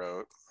Recall, he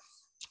wrote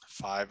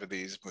 5 of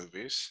these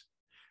movies.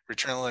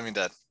 Return of the Living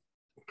Dead.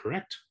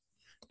 Correct.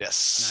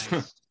 Yes.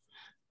 Nice.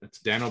 That's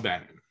Dan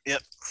O'Bannon.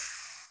 Yep.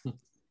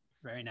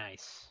 Very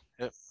nice.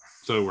 Yep.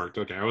 So it worked.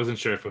 Okay, I wasn't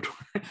sure if it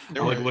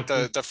worked.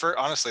 The first,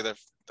 honestly,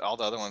 all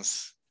the other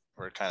ones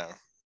were kind of.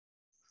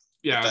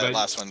 Yeah, that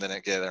last one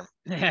didn't get them.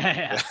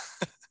 Yeah.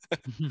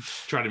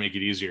 Try to make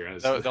it easier.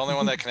 The only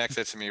one that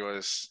connected to me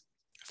was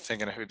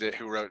thinking of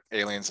who wrote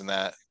Aliens and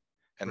that,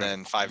 and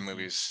then 5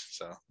 movies.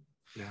 So.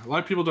 Yeah, a lot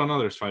of people don't know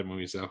there's 5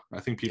 movies though.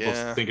 I think people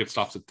think it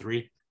stops at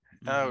 3.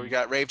 Oh, we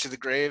got Rave to the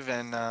Grave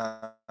and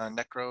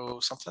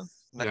Necro something.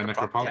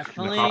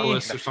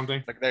 Necropolis or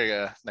something. Like there you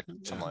go,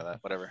 something like that.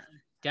 Whatever.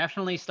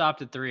 Definitely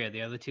stopped at 3. Are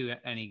the other 2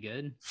 any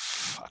good?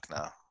 Fuck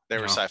no. They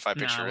were sci-fi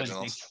picture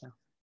originals. So.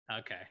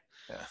 Okay.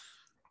 Yeah.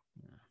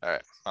 All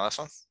right. My last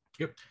one.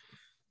 Yep.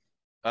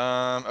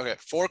 Okay.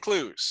 4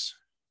 clues.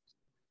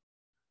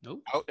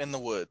 Nope. Out in the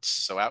woods,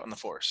 so out in the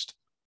forest.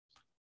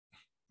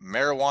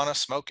 Marijuana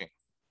smoking.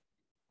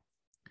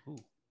 Ooh.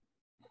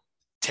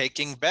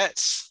 Taking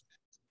bets.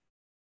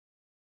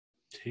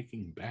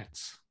 Taking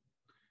bets.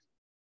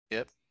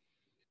 Yep.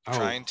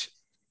 Oh.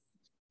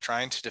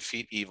 Trying to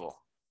defeat evil.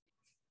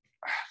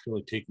 I feel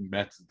like taking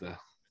bets is the.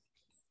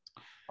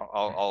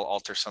 I'll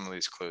alter some of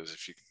these clues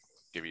if you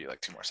give you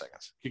like 2 more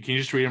seconds. Can you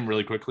just read them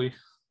really quickly?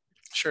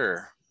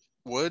 Sure.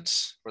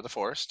 Woods or the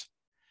forest.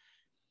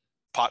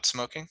 Pot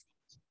smoking.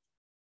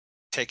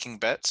 Taking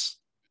bets.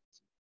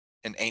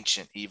 An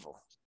ancient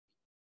evil.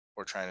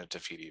 Or trying to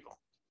defeat evil.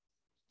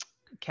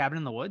 Cabin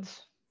in the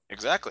Woods.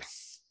 Exactly.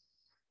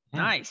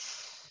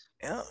 Nice.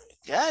 Yeah,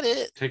 got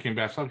it. Taking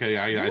bets. Okay,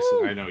 yeah,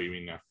 I know what you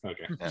mean now.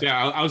 Okay.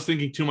 Yeah, I was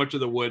thinking too much of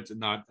the woods and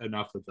not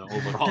enough of the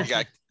overall. You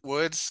got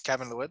woods,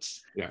 cabin in the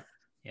woods. Yeah.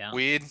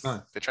 Weed.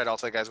 They tried to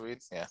alter the guy's weed.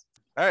 Yeah.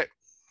 All right.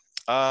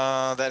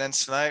 That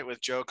ends tonight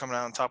with Joe coming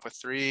out on top with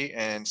 3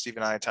 and Steve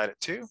and I tied at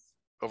 2.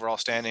 Overall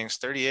standings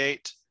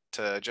 38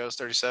 to Joe's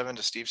 37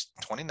 to Steve's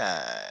 29.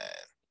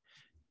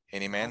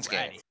 Any man's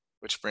game.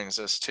 Which brings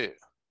us to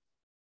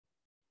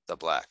the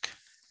black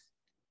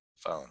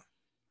phone.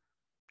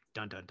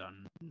 Dun dun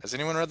dun. Has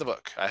anyone read the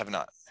book? I have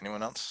not.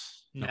 Anyone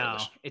else? No.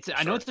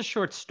 I know it's a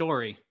short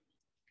story.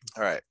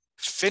 All right.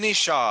 Finney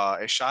Shaw,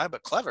 a shy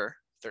but clever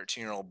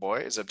 13-year-old boy,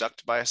 is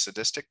abducted by a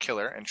sadistic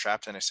killer and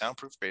trapped in a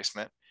soundproof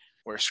basement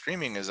where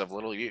screaming is of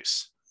little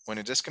use. When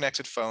a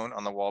disconnected phone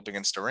on the wall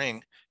begins to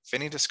ring,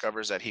 Finney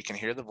discovers that he can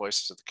hear the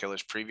voices of the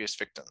killer's previous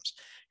victims,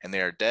 and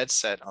they are dead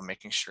set on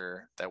making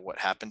sure that what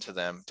happened to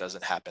them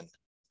doesn't happen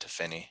to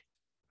Finney.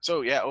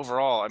 So yeah,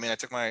 overall, I mean, I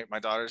took my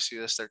daughter to see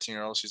this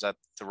 13-year-old. She's at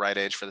the right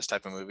age for this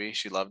type of movie.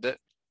 She loved it.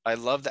 I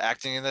love the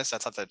acting in this. I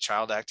thought the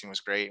child acting was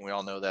great. And we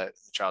all know that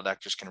child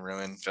actors can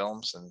ruin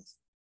films, and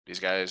these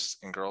guys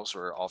and girls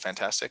were all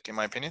fantastic, in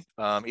my opinion.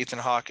 Ethan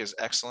Hawke is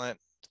excellent.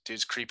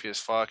 Dude's creepy as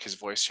fuck. His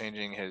voice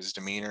changing, his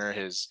demeanor,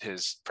 his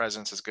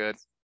presence is good.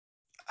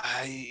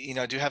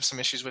 I do have some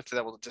issues with it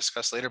that we'll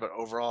discuss later, but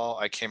overall,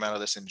 I came out of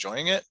this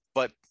enjoying it.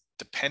 But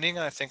depending,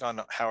 I think,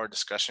 on how our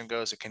discussion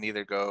goes, it can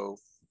either go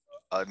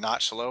a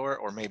notch lower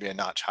or maybe a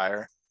notch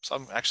higher. So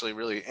I'm actually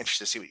really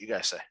interested to see what you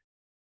guys say.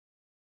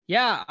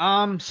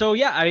 Yeah. So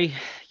yeah,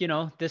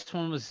 this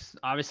one was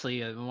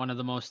obviously one of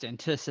the most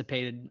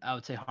anticipated, I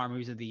would say, horror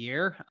movies of the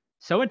year.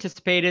 So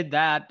anticipated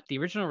that the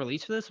original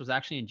release for this was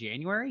actually in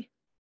January,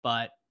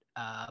 but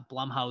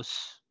Blumhouse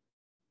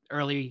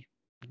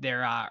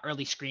their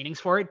early screenings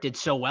for it did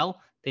so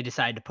well, they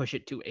decided to push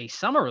it to a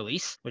summer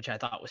release, which I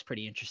thought was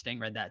pretty interesting.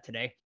 Read that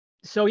today.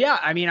 So yeah,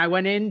 I mean, I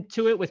went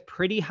into it with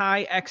pretty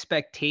high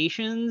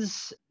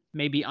expectations,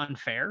 maybe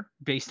unfair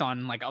based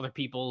on like other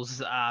people's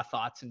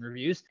thoughts and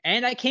reviews,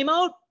 and I came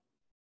out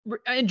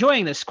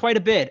enjoying this quite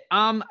a bit.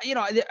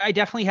 I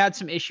definitely had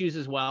some issues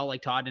as well,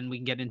 like Todd, and we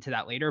can get into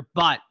that later.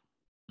 But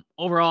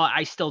overall,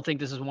 I still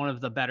think this is one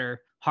of the better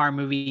horror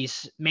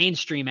movies,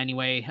 mainstream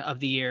anyway, of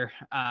the year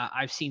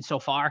I've seen so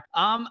far.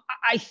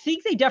 I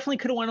think they definitely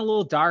could have went a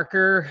little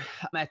darker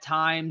at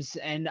times,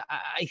 and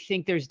I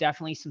think there's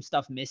definitely some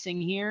stuff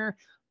missing here.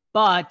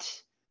 But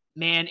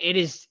man, it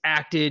is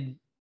acted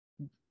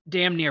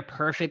damn near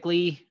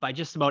perfectly by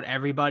just about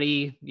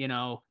everybody.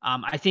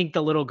 I think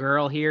the little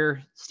girl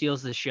here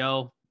steals the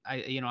show.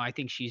 I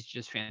think she's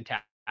just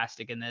fantastic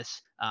in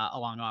this,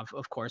 along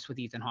of course with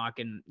Ethan Hawke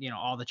and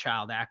all the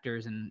child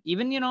actors, and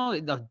even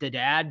the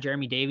dad,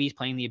 Jeremy Davies,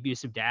 playing the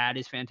abusive dad,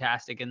 is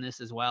fantastic in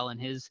this as well in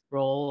his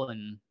role.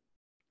 And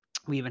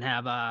we even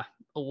have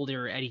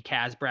older Eddie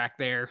Casbrack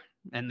there,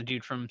 and the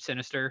dude from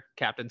Sinister,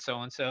 Captain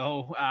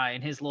So-and-so,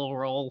 in his little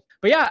role.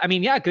 But yeah,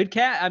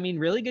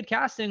 really good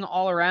casting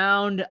all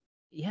around.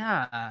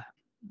 Yeah.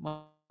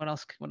 What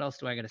else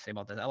do I got to say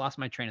about this? I lost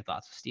my train of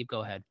thoughts. Steve,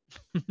 go ahead.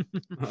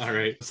 All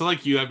right. So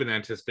like you, I've been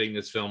anticipating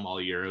this film all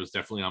year. It was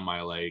definitely on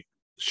my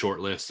short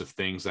list of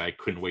things that I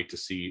couldn't wait to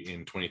see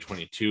in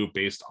 2022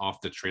 based off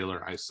the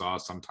trailer I saw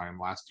sometime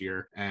last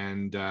year.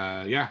 And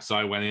so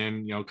I went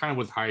in, kind of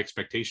with high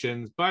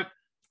expectations, but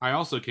I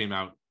also came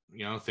out,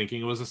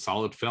 thinking it was a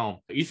solid film.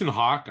 Ethan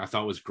Hawke, I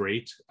thought was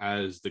great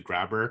as the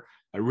grabber.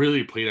 I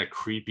really played a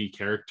creepy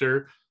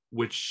character,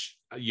 which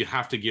you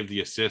have to give the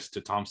assist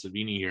to Tom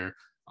Savini here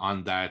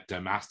on that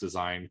mask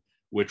design,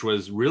 which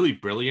was really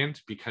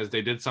brilliant because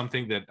they did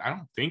something that I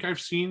don't think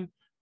I've seen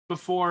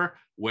before,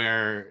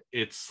 where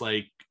it's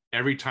like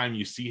every time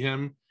you see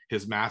him,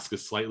 his mask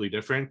is slightly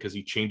different because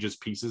he changes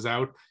pieces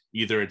out.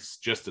 Either it's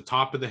just the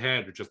top of the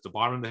head or just the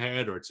bottom of the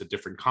head, or it's a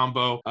different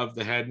combo of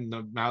the head and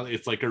the mouth.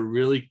 It's like a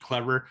really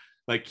clever,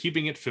 like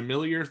keeping it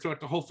familiar throughout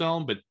the whole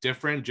film, but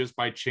different just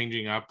by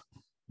changing up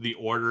the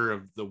order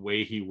of the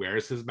way he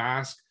wears his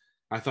mask.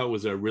 I thought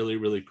was a really,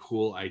 really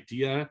cool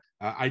idea.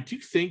 I do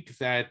think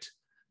that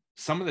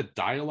some of the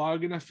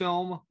dialogue in the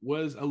film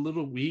was a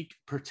little weak,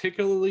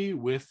 particularly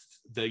with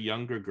the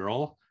younger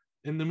girl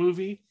in the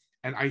movie.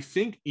 And I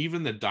think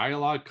even the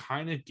dialogue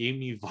kind of gave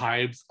me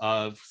vibes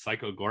of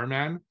Psycho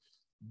Goreman.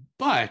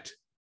 But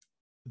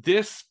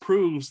this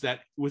proves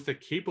that with a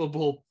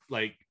capable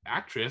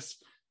actress,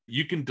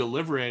 you can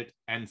deliver it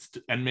and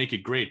make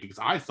it great. Because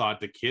I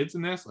thought the kids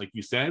in this, like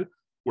you said,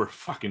 were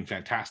fucking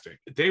fantastic.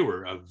 They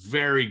were a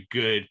very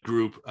good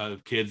group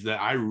of kids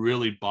that I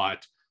really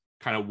bought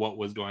kind of what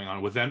was going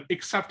on with them,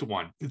 except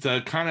one.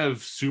 The kind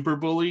of super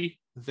bully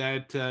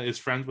that is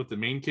friends with the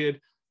main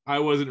kid, I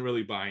wasn't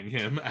really buying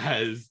him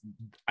as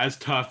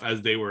tough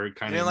as they were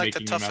kind of making him out to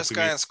be. You didn't like the toughest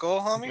guy in school,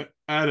 homie?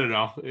 I don't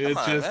know.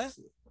 It's just,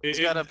 man. He's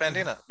got a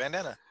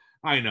bandana.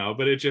 I know,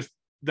 but it just,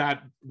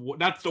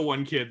 that's the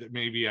one kid that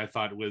maybe I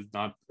thought was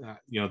not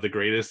the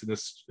greatest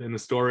in the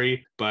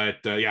story, but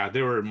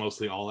they were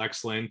mostly all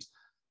excellent.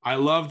 I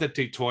love that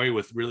they toy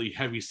with really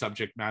heavy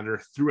subject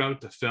matter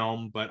throughout the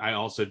film, but I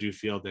also do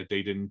feel that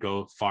they didn't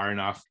go far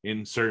enough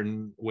in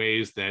certain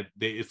ways that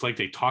it's like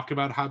they talk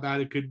about how bad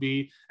it could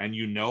be, and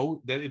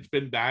that it's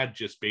been bad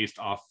just based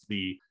off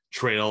the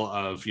trail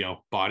of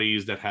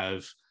bodies that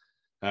have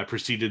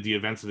preceded the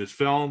events of this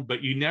film,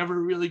 but you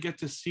never really get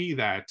to see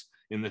that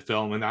in the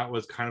film, and that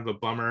was kind of a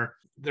bummer.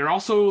 There are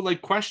also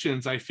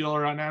questions I feel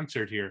are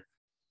unanswered here.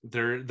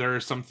 There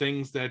are some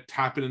things that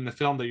happen in the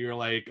film that you're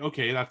like,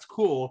 okay, that's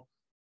cool,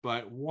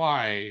 but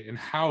why and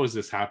how is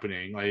this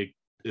happening? Are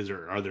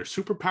there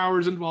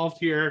superpowers involved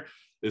here?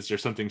 Is there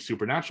something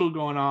supernatural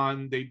going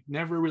on? They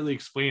never really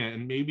explain it,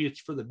 and maybe it's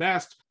for the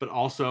best, but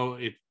also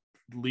it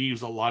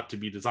leaves a lot to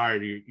be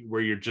desired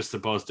where you're just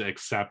supposed to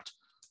accept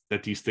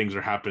that these things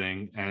are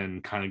happening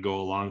and kind of go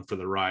along for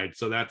the ride.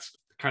 So that's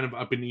kind of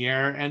up in the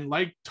air. And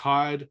like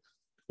Todd,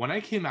 when I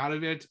came out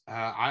of it,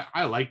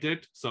 I liked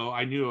it. So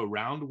I knew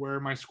around where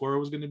my score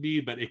was going to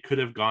be, but it could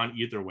have gone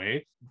either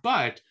way.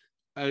 But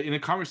in a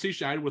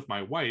conversation I had with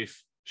my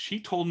wife, she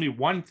told me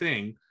one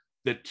thing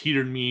that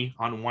teetered me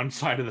on one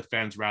side of the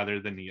fence rather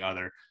than the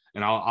other.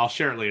 And I'll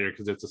share it later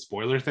because it's a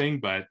spoiler thing.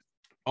 But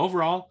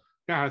overall,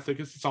 I think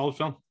it's a solid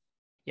film.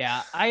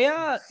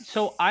 Yeah,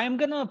 so I'm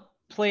gonna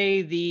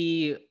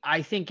play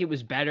I think it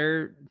was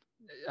better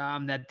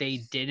that they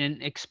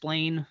didn't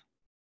explain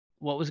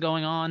what was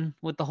going on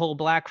with the whole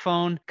black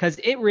phone, because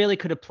it really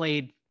could have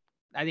played,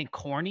 I think,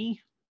 corny,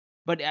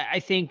 but I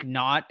think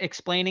not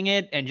explaining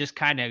it and just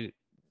kind of,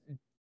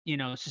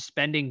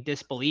 suspending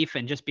disbelief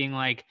and just being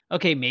like,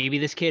 okay, maybe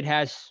this kid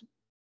has,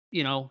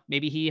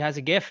 maybe he has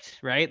a gift,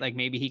 right? Like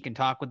maybe he can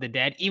talk with the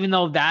dead, even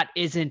though that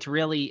isn't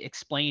really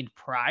explained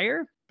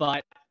prior.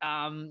 But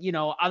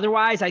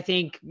otherwise, I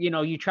think,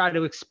 you try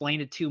to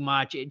explain it too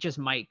much, it just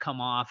might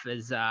come off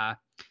as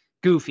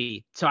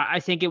goofy. So I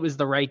think it was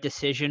the right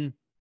decision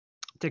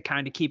to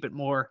kind of keep it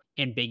more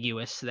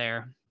ambiguous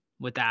there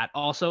with that.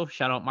 Also,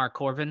 shout out Mark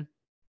Corvin,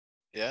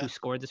 Yeah, who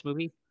scored this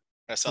movie.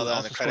 I saw Who that in the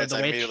also scored credits. The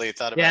I Witch. immediately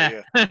thought about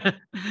you. Yeah.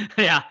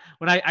 Yeah.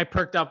 When I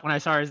perked up when I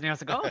saw his name, I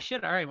was like, oh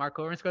shit, all right, Mark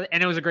Corvin scored it.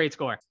 And it was a great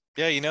score.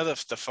 Yeah,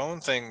 the phone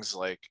thing's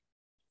like,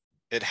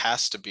 it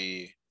has to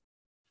be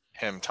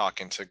him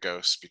talking to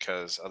ghosts,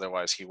 because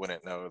otherwise he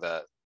wouldn't know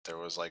that there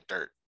was like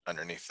dirt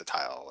underneath the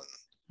tile,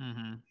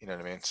 and you know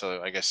what I mean?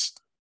 So I guess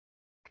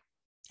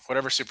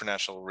whatever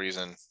supernatural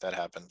reason that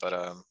happened.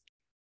 But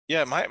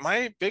yeah, one of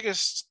my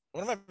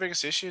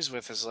biggest issues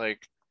with is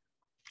like,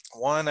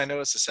 one, I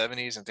know it's the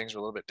 70s and things were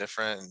a little bit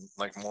different and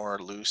like more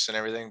loose and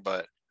everything,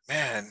 but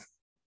man,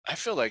 I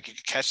feel like you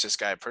could catch this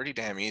guy pretty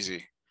damn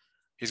easy.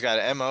 He's got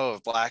an MO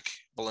of black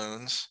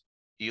balloons.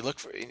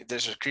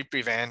 There's a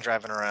creepy van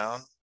driving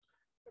around.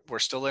 We're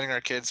still letting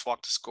our kids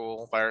walk to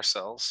school by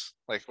ourselves.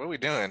 Like, what are we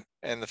doing?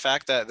 And the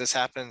fact that this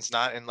happens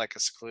not in like a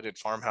secluded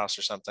farmhouse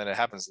or something, it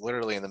happens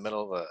literally in the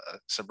middle of a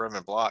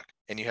suburban block,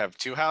 and you have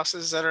two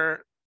houses that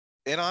are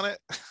in on it.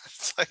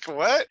 It's like,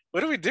 what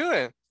are we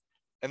doing?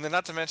 And then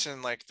not to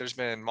mention, like, there's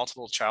been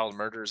multiple child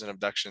murders and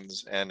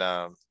abductions, and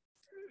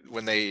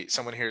when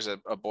someone hears a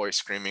boy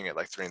screaming at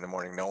like 3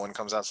 a.m, no one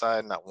comes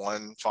outside, not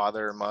one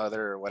father,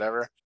 mother, or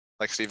whatever.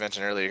 Like Steve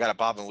mentioned earlier, you got to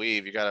bob and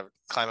weave, you got to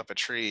climb up a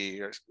tree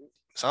or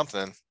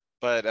something.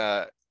 But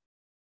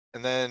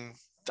and then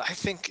I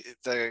think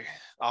the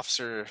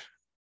officer,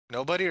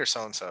 nobody or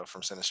so-and-so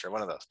from Sinister,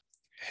 one of those,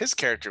 his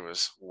character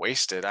was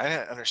wasted. I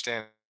didn't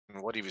understand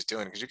what he was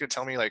doing, because you could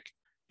tell me like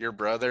your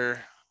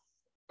brother.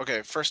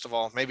 Okay, first of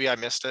all, maybe I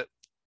missed it,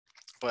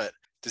 but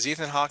does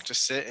Ethan Hawke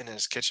just sit in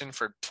his kitchen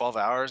for 12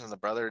 hours and the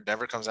brother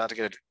never comes out to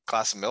get a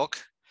glass of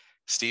milk,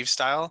 Steve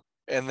style?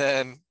 And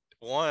then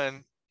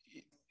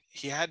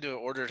he had to have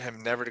ordered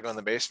him never to go in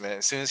the basement.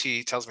 As soon as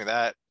he tells me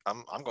that,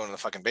 I'm going to the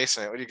fucking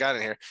basement. What do you got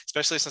in here?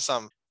 Especially since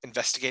I'm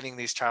investigating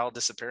these child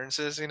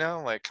disappearances,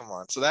 like, come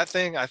on. So that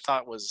thing I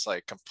thought was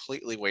like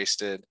completely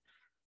wasted.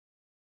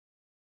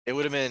 It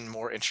would have been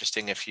more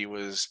interesting if he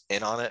was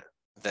in on it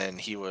than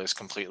he was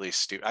completely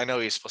stupid. I know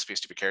he's supposed to be a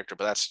stupid character,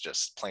 but that's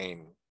just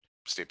plain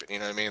stupid. You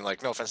know what I mean?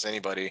 Like, no offense to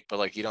anybody, but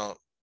like, you don't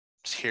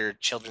hear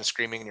children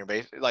screaming in your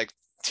base. Like,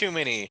 too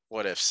many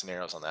what if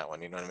scenarios on that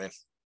one. You know what I mean?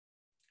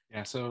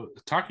 Yeah. So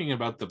talking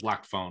about the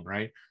black phone,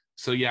 right?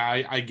 So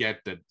yeah, I get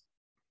that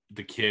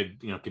the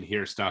kid, can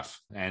hear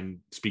stuff and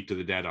speak to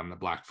the dead on the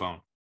black phone.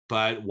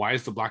 But why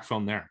is the black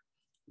phone there?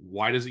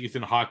 Why does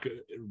Ethan Hawke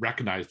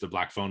recognize the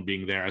black phone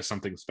being there as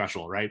something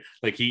special, right?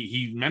 Like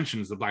he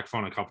mentions the black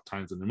phone a couple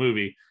times in the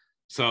movie.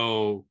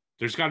 So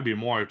there's got to be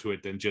more to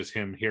it than just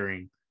him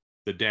hearing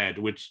the dead,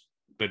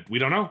 but we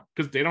don't know,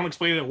 because they don't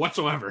explain it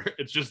whatsoever.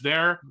 It's just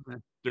there.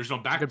 There's no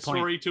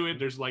backstory to it.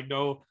 There's like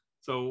no,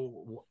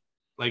 so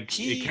like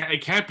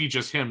it can't be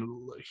just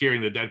him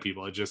hearing the dead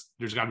people.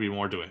 There's got to be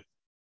more to it.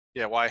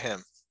 Yeah, why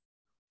him?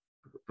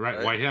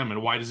 Right? Why him?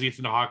 And why does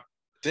Ethan Hawke?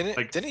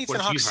 Didn't Ethan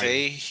Hawke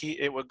say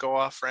it would go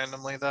off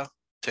randomly though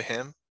to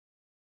him?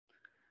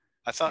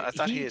 I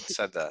thought he had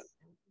said that.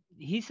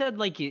 He said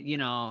like he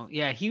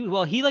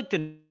like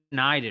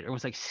denied it or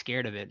was like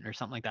scared of it or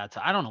something like that.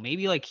 So I don't know.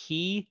 Maybe like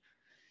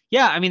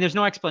I mean, there's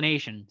no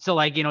explanation. So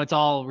like it's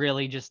all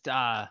really just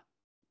I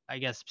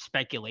guess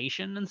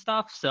speculation and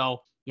stuff. So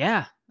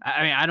yeah,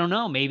 I mean I don't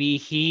know. Maybe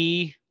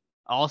he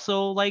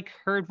also like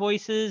heard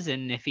voices,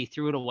 and if he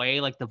threw it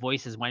away, like the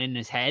voices went in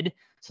his head.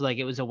 So like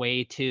it was a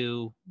way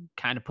to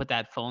kind of put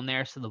that phone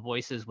there so the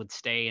voices would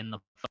stay in the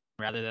phone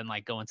rather than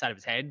like go inside of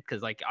his head.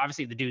 Because like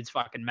obviously the dude's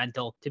fucking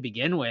mental to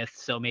begin with.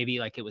 So maybe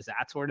like it was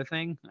that sort of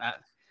thing.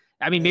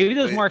 I mean, maybe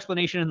there's more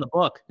explanation in the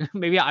book.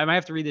 Maybe I might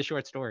have to read the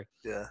short story.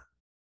 Yeah.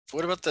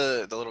 What about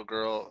the little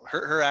girl?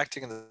 Her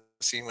acting in the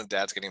scene when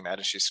Dad's getting mad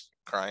and she's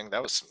crying.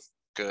 That was some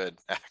good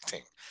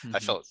acting. Mm-hmm. I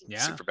felt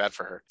super bad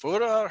for her. But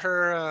what about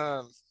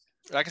her?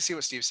 I can see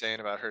what Steve's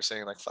saying about her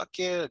saying like "fuck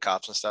yeah,"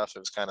 cops and stuff. It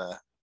was kind of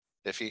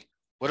iffy.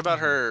 What about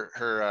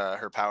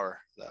her power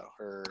though?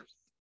 Her,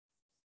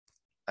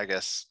 I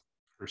guess,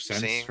 her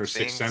sense, her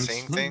sixth sense,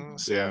 seeing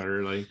things. Yeah,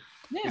 or like.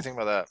 Yeah. What do you think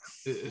about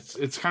that?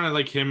 It's kind of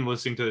like him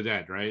listening to the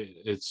dead, right?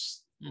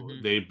 It's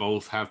they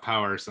both have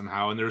power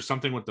somehow, and there's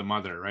something with the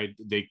mother, right?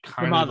 They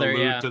kind of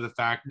allude to the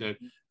fact that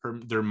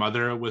their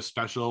mother was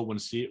special when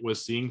she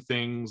was seeing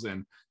things,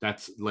 and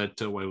that's led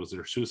to what was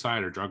it,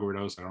 suicide or drug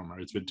overdose? I don't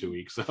remember. It's been 2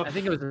 weeks. So I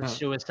think it was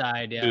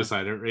suicide. Yeah,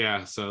 suicide.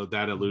 Yeah. So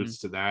that alludes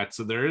to that.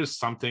 So there is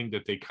something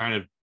that they kind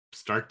of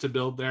start to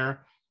build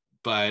there,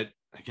 but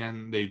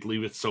again, they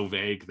leave it so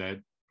vague that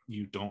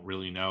you don't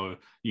really know.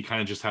 You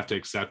kind of just have to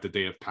accept that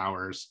they have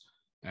powers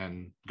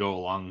and go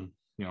along,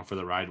 for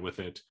the ride with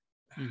it.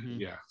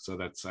 Yeah, so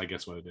that's, I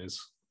guess, what it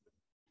is.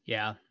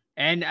 Yeah.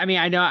 And I mean,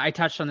 I know I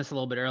touched on this a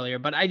little bit earlier,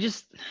 but I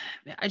just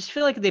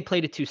feel like they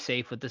played it too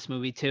safe with this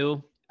movie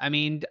too. I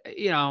mean,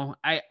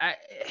 I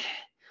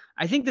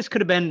think this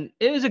could have been,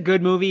 it was a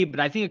good movie, but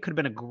I think it could have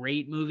been a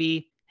great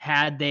movie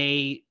had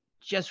they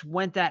just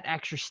went that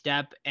extra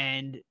step.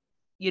 And,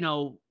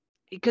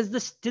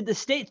 because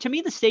to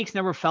me, the stakes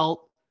never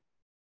felt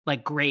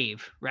like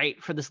grave,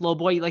 right? For this little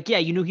boy. Like, yeah,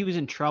 you knew he was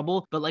in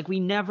trouble, but like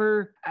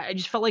I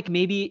just felt like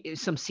maybe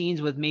some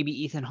scenes with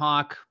maybe Ethan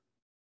Hawke,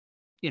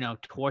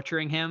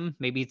 torturing him.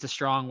 Maybe it's a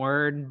strong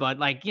word, but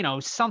like,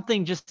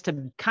 something just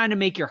to kind of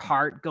make your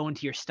heart go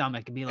into your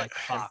stomach and be like,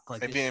 fuck, like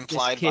maybe this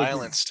implied kid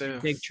violence is in too.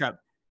 big trouble.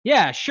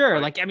 Yeah, sure.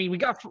 Right. Like, I mean,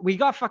 we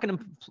got fucking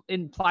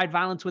implied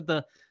violence with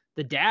the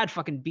dad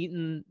fucking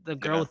beating the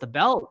girl with the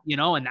belt,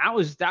 and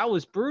that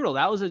was brutal.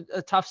 That was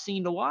a tough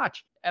scene to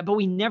watch. But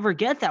we never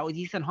get that with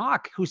Ethan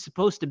Hawke, who's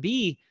supposed to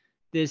be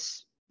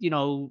this,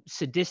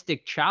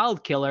 sadistic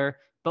child killer,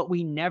 but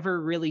we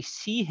never really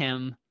see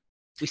him.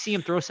 We see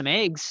him throw some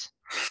eggs,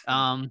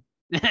 and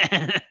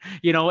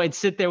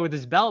sit there with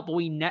his belt, but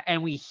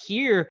we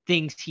hear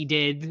things he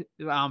did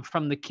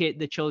from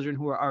the children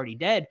who are already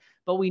dead,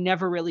 but we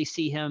never really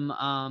see him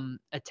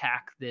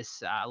attack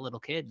this little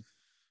kid.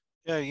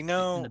 Yeah, in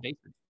the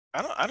basement.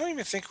 I don't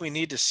even think we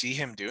need to see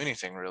him do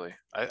anything really.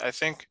 I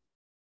think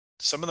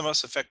some of the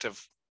most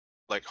effective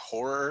like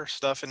horror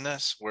stuff in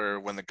this were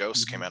when the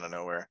ghosts came out of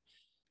nowhere.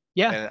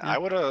 Yeah. And I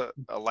would have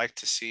liked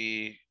to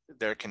see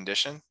their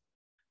condition.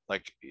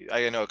 Like,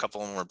 I know a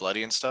couple of them were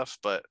bloody and stuff,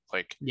 but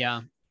like,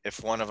 yeah,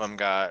 if one of them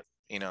got,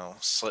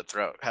 slit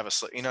throat, have a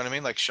slit, you know what I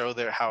mean? Like, show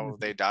how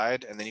they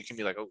died, and then you can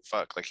be like, oh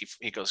fuck, like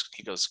he goes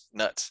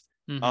nuts.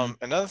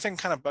 Another thing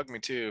kind of bugged me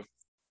too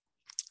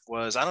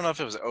was, I don't know if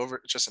it was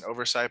just an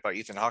oversight by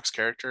Ethan Hawke's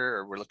character,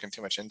 or we're looking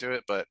too much into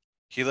it, but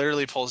he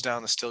literally pulls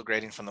down the steel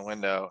grating from the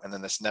window, and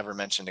then it's never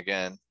mentioned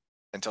again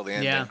until the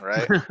ending,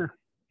 right?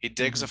 He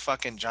digs a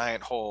fucking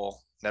giant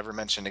hole, never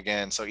mentioned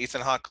again. So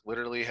Ethan Hawke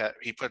literally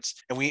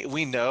and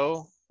we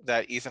know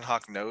that Ethan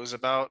Hawke knows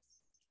about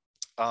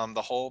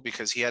the hole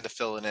because he had to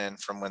fill it in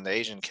from when the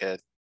Asian kid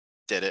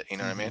did it, you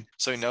know what I mean?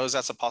 So he knows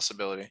that's a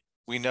possibility.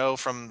 We know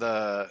from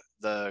the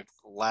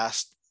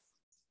last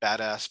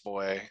badass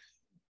boy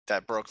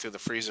that broke through the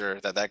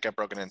freezer that got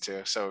broken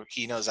into. So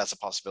he knows that's a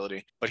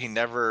possibility, but he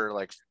never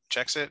like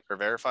checks it or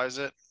verifies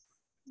it.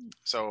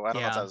 So I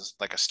don't know if that was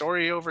like a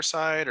story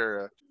oversight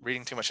or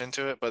reading too much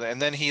into it,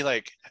 and then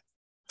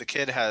the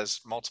kid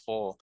has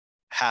multiple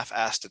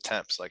half-assed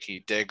attempts. Like,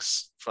 he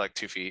digs for like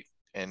 2 feet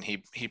and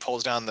he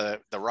pulls down the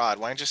rod.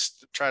 Why don't you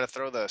just try to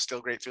throw the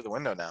steel grate through the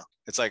window now?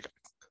 It's like a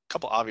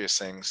couple obvious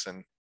things.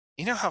 And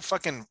you know how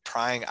fucking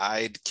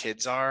prying-eyed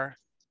kids are,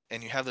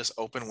 and you have this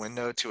open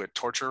window to a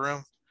torture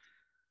room?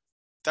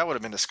 That would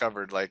have been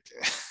discovered like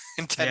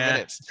in 10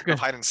 minutes of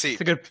hide and seek.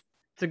 It's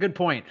a good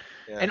point.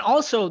 Yeah. And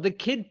also, the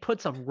kid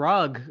puts a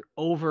rug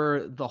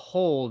over the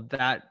hole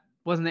that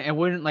wasn't it. It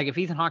wouldn't, like, if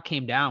Ethan Hawke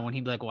came down, wouldn't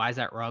he be like, why is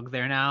that rug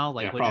there now?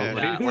 Like,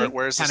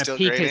 where's the steel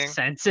pique grating? His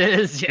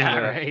senses? Yeah,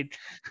 right.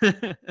 All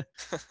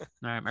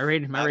right, my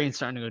rating's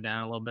starting to go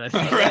down a little bit.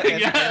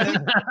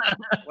 And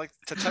like,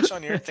 to touch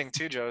on your thing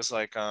too, Joe, is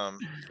like,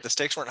 the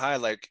stakes weren't high.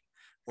 Like,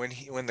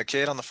 when the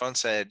kid on the phone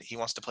said he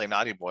wants to play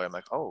Naughty Boy, I'm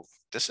like, oh,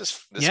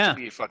 this could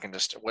be fucking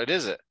just, what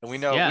is it? And we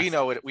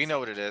know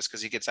what it is,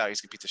 because he gets out,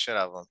 he's gonna beat the shit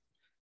out of him.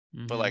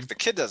 But like, the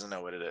kid doesn't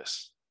know what it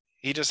is.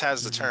 He just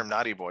has the term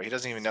Naughty Boy. He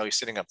doesn't even know he's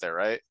sitting up there,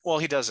 right? Well,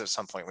 he does at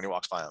some point when he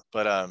walks by him.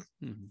 But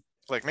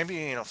like,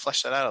 maybe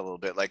flesh that out a little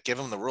bit. Like, give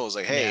him the rules.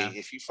 Like, hey,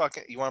 if you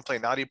want to play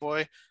Naughty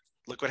Boy,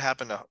 look what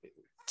happened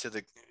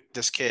to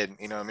this kid.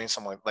 You know what I mean?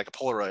 Something like a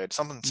Polaroid,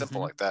 something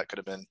simple like that could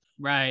have been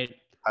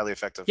highly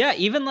effective. Yeah,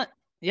 even like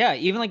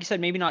you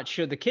said, maybe not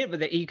show the kid,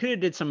 but he could have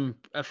did some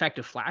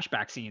effective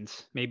flashback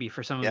scenes, maybe,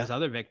 for some of his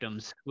other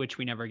victims, which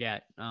we never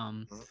get.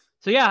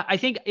 So yeah, I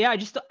think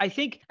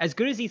as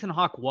good as Ethan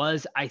Hawke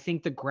was, I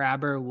think the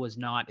grabber was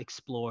not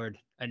explored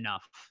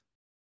enough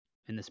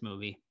in this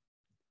movie.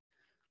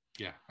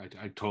 Yeah,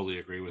 I totally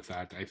agree with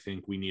that. I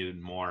think we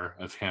needed more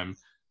of him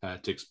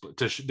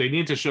they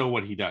need to show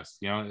what he does.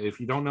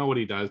 If you don't know what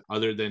he does,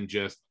 other than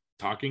just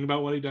talking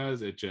about what he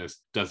does, it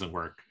just doesn't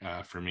work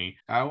for me.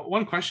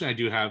 One question I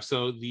do have,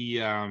 so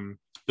the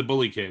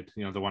bully kid,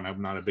 the one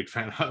I'm not a big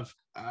fan of,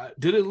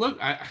 did it look,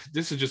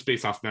 this is just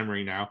based off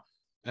memory now,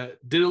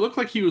 did it look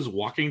like he was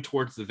walking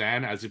towards the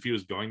van as if he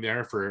was going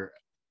there for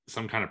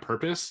some kind of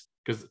purpose?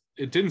 Because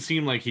it didn't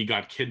seem like he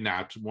got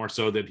kidnapped, more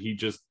so that he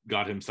just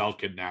got himself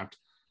kidnapped.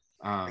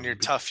 When you're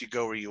tough, you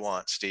go where you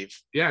want, Steve.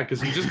 Yeah,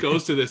 because he just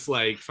goes to this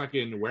like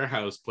fucking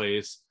warehouse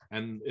place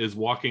and is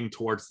walking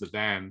towards the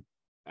van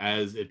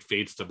as it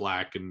fades to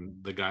black, and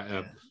the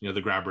guy,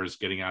 the grabber is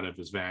getting out of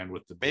his van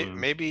with the balloon.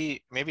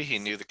 Maybe he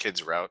knew the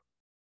kid's route,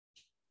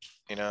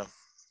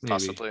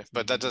 possibly.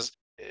 But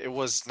it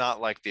was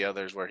not like the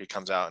others where he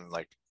comes out and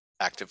like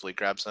actively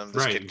grabs them.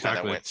 This kid kind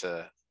of went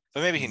to,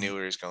 but maybe he knew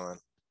where he was going.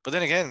 But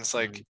then again, it's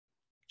like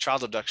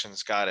child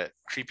abductions, got it.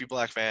 Creepy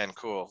black van,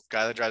 cool.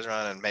 Guy that drives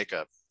around in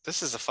makeup.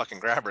 This is a fucking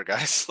grabber,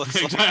 guys.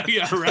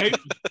 Yeah, right.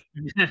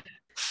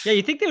 Yeah,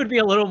 you think they would be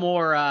a little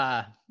more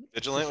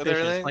Vigilant with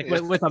suspicious, everything? like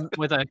Yeah.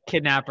 with a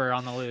kidnapper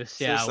on the loose.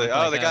 Yeah. Seriously. with Oh,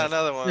 like they got a-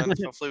 another one.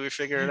 Hopefully we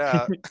figure it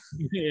out.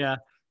 Yeah.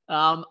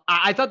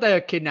 I thought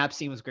the kidnap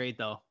scene was great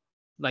though.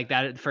 Like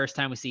that the first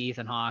time we see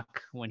Ethan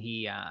Hawke when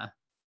he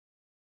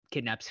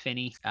kidnaps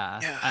Finney.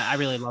 Yeah. I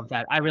really love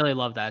that. I really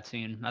love that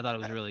scene. I thought it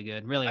was really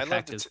good, really I loved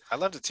effective. it. I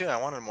loved it too.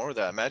 I wanted more of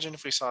that. Imagine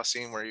if we saw a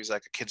scene where he's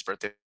like a kid's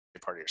birthday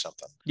party or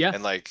something. Yeah.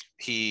 And like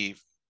he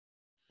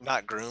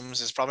not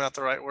grooms is probably not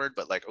the right word,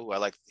 but like,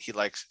 oh, he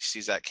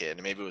sees that kid,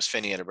 and maybe it was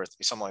Finney at a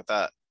birthday, something like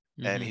that.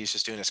 And Mhm. he's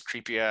just doing this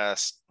creepy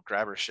ass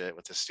grabber shit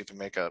with his stupid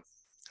makeup.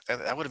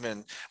 That would have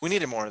been, we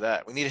needed more of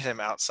that. We needed him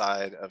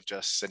outside of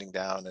just sitting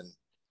down and,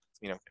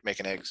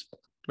 making eggs.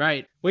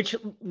 Right. Which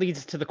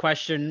leads to the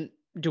question,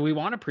 do we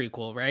want a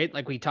prequel, right?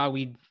 Like we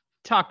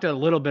talked a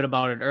little bit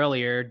about it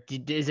earlier.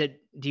 Do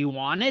you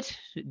want it?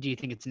 Do you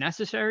think it's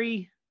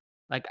necessary?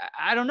 Like,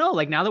 I don't know.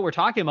 Like now that we're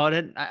talking about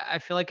it, I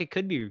feel like it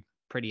could be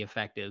pretty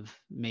effective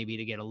maybe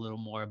to get a little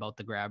more about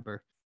the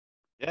grabber.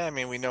 Yeah, I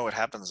mean, we know what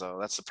happens though.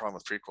 That's the problem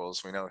with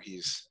prequels. We know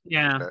he's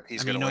Yeah.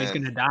 he's I mean, gonna win. he's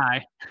going to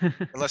die.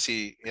 Unless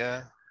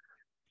yeah.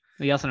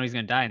 We also know he's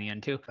going to die in the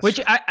end too. That's Which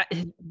true.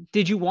 I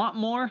did you want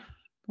more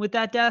with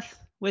that death?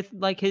 With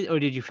like his, or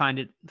did you find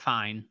it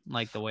fine,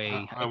 like the way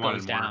I it wanted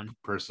goes more down?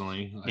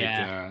 personally. Like,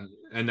 Yeah.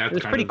 And that's It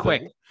was kind pretty of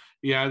quick.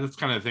 Yeah, that's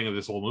kind of the thing of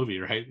this whole movie,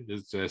 right?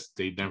 It's just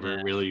they never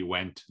Yeah. really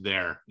went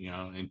there,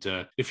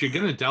 into if you're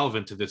gonna delve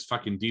into this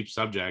fucking deep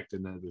subject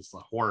and this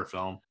horror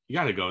film, you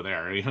got to go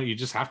there. You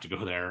just have to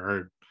go there,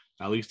 or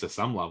at least to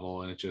some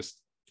level. And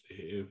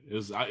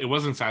it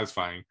wasn't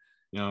satisfying.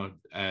 Not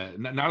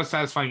a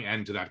satisfying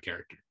end to that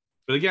character.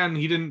 But again,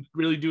 he didn't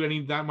really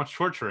do that much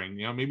torturing.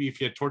 Maybe if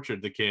he had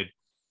tortured the kid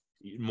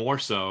more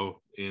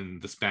so in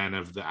the span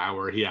of the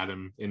hour he had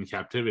him in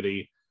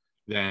captivity,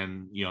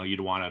 then you'd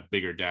want a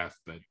bigger death.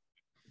 But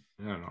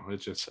I don't know.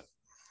 It's just.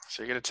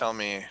 So you're gonna tell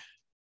me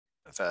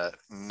that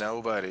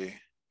nobody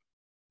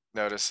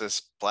noticed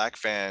this black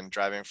van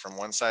driving from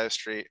one side of the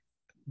street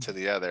to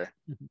the other,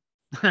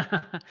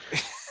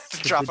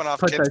 dropping off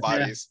Put kids' those- yeah.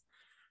 bodies?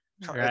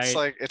 It's Right.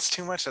 like it's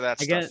too much of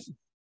that I stuff. get.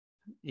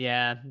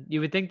 Yeah, you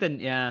would think that.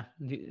 Yeah,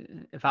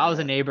 if I was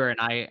a neighbor and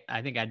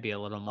I think I'd be a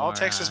little more. All it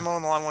takes is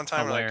mowing the lawn one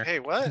time. We're aware. like, hey,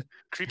 what?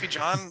 Creepy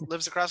John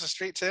lives across the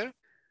street too.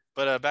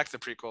 But back to the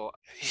prequel.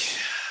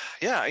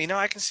 Yeah,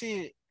 I can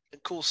see a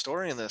cool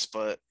story in this,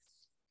 but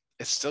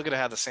it's still gonna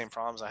have the same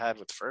problems I had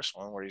with the first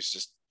one, where he's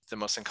just the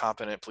most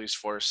incompetent police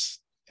force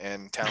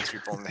and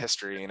townspeople in the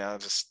history.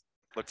 Just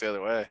look the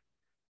other way.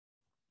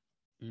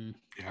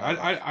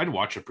 Yeah, I'd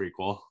watch a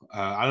prequel.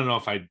 I don't know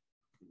if I'd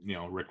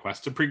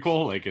request a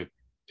prequel. Like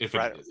if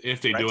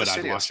they do it,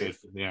 I'd watch it.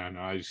 Yeah,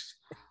 no,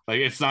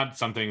 it's not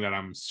something that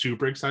I'm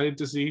super excited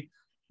to see,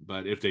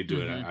 but if they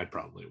do it, I'd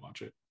probably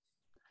watch it.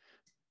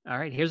 All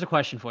right, here's a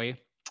question for you.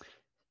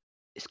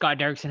 Scott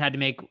Derrickson had to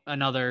make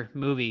another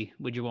movie.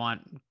 Would you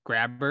want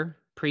Grabber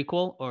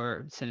prequel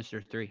or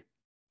Sinister 3?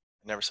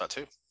 I never saw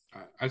 2.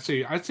 I'd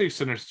say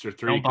Sinister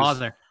 3. Don't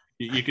bother.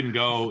 You can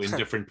go in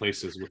different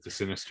places with the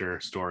Sinister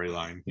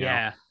storyline.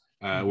 Yeah.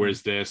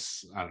 Whereas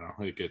this, I don't know,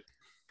 like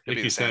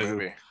you said,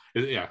 movie.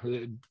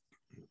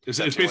 It's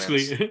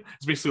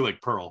basically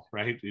like Pearl,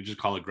 right? You just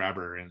call it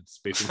Grabber, and it's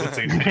basically the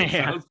same thing.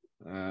 Yeah.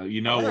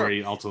 So, where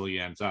he ultimately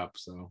ends up.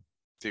 So,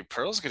 dude,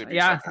 Pearl's gonna be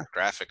fucking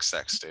graphic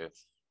sex, dude.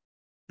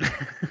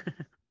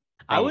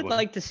 I would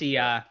like to see.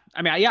 I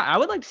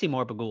would like to see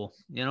more Bagul.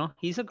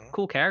 He's a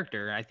cool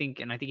character. I think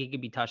he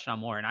could be touched on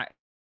more. And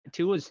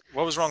 2 was.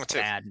 What was wrong with 2?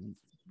 Bad.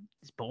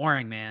 It's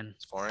boring, man.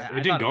 It's boring.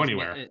 It didn't go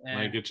anywhere.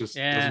 It just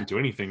doesn't do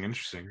anything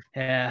interesting.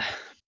 Yeah.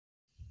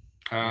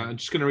 I'm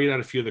just going to read out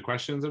a few of the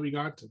questions that we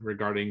got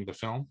regarding the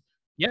film.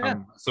 Yeah.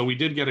 So we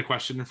did get a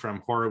question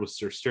from Horror with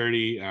Sir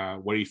Sturdy.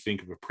 What do you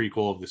think of a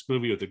prequel of this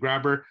movie with the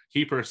Grabber?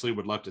 He personally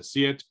would love to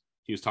see it.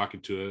 He was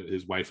talking to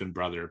his wife and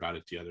brother about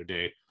it the other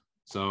day.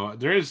 So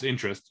there is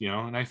interest,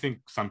 and I think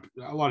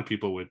a lot of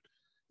people would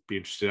be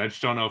interested. I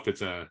just don't know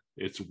if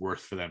it's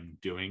worth for them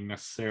doing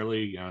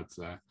necessarily. It's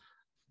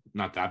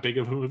not that big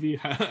of a movie.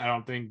 I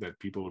don't think that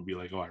people would be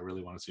like, oh, I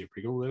really want to see a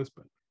prequel of this,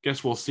 but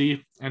guess we'll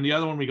see. And the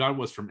other one we got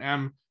was from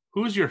M.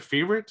 Who's your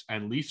favorite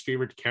and least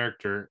favorite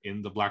character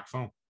in the Black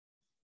Phone?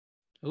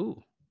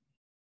 Ooh.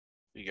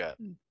 You got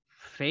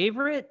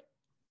favorite?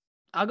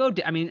 I'll go.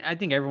 I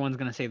think everyone's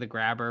gonna say the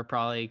Grabber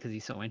probably because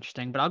he's so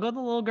interesting. But I'll go the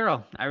little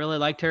girl. I really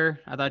liked her.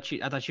 I thought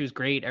she was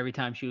great every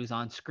time she was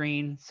on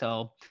screen.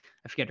 So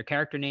I forget her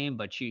character name,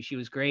 but she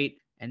was great.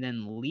 And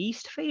then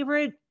least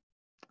favorite,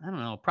 I don't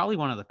know, probably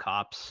one of the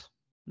cops.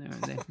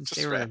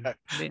 They weren't.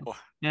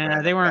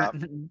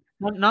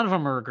 None of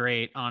them were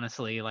great,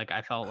 honestly. Like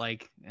I felt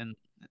like, and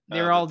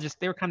they were all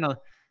they were kind of,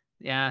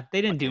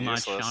 they didn't do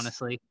much,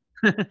 honestly.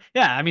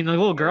 Yeah, I mean the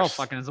little girl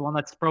fucking is the one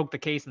that broke the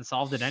case and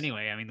solved it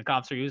anyway. I mean the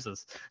cops are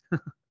useless.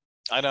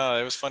 I know,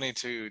 it was funny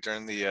too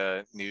during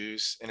the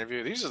news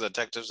interview. These are the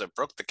detectives that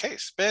broke the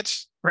case,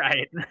 bitch.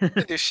 Right.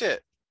 They do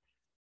shit.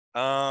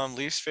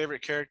 Least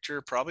favorite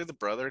character, probably the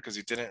brother, because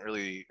he didn't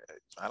really.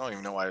 I don't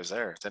even know why he was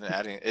there. It didn't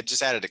add any, it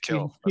just added a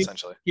kill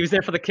essentially. He was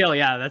there for the kill.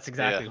 Yeah, that's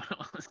exactly what it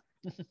was.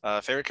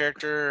 Favorite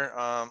character?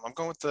 I'm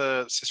going with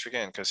the sister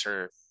again because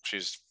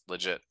she's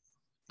legit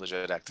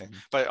acting.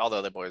 But all the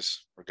other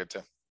boys were good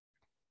too.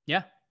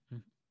 Yeah.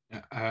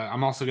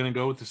 I'm also going to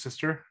go with the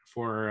sister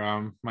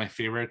for my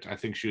favorite. I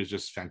think she was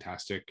just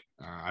fantastic.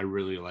 I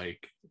really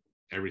like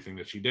everything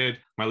that she did.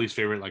 My least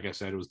favorite, like I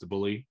said, was the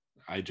bully.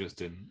 I just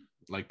didn't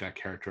like that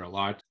character a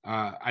lot.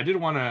 I did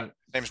want to...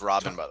 Name's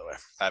Robin, by the way.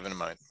 I have it in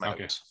my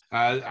okay. notes.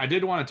 I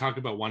did want to talk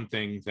about one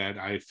thing that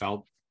I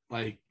felt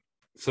like...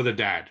 So the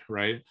dad,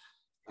 right?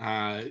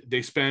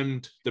 They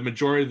spend the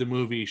majority of the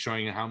movie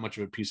showing how much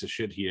of a piece of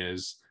shit he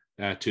is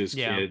to his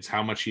kids,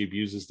 how much he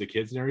abuses the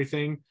kids and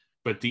everything.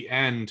 But at the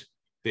end,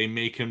 they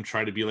make him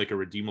try to be like a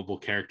redeemable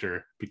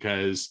character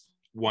because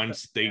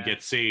once they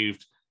get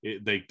saved,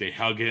 they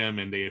hug him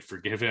and they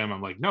forgive him.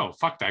 I'm like, no,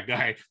 fuck that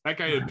guy. That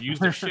guy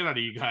abused the shit out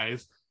of you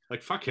guys.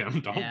 Like, fuck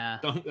him.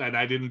 Don't. And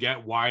I didn't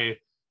get why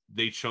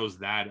they chose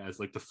that as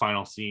like the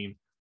final scene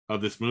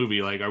of this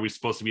movie. Like, are we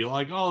supposed to be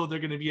like, oh, they're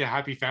gonna be a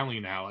happy family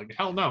now? Like,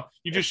 hell no.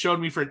 You just showed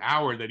me for an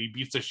hour that he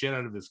beats the shit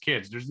out of his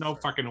kids. There's no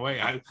fucking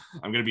way I'm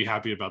gonna be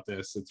happy about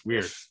this. It's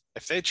weird.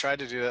 If they tried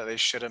to do that, they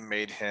should have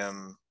made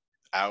him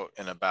out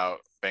and about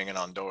banging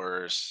on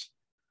doors.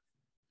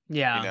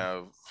 Yeah. You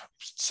know,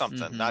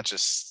 something, not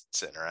just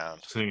sitting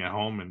around. Sitting at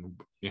home and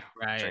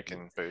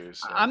drinking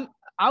booze. Yeah.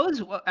 I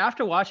was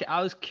after watching,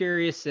 I was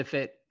curious if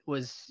it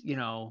was, you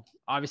know,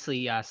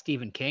 obviously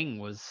Stephen King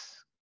was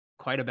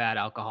quite a bad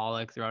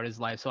alcoholic throughout his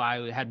life. So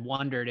I had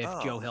wondered if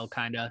Joe Hill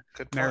kind of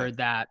mirrored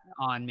that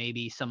on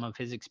maybe some of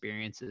his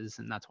experiences,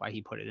 and that's why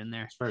he put it in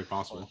there. It's very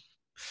possible.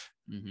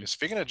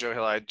 Speaking of Joe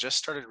Hill, I just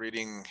started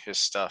reading his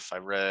stuff.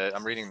 I'm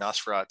reading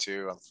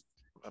Nosferatu. I'm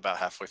about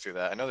halfway through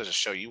that. I know there's a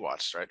show you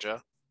watched, right, Joe?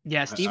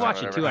 Yeah, Steve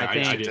watched it too, I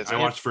think. I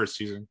watched first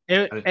season.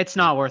 It's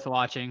not worth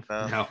watching.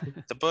 No.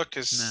 The book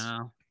is...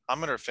 No. I'm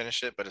going to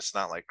finish it, but it's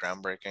not like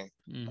groundbreaking.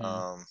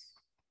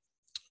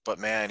 But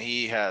man,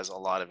 he has a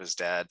lot of his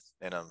dad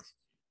in him,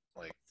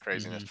 like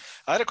craziness.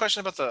 I had a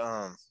question about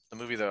the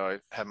movie, though.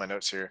 I have my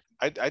notes here.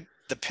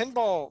 The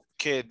pinball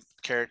kid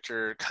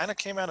character kind of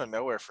came out of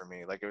nowhere for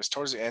me. Like, it was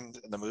towards the end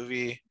of the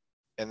movie,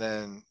 and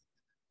then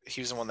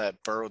he was the one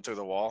that burrowed through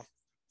the wall.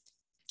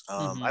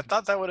 I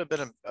thought that would have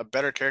been a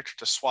better character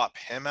to swap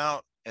him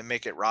out and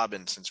make it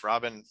Robin, since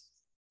Robin,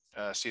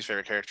 Steve's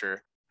favorite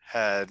character,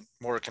 had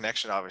more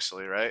connection,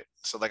 obviously, right?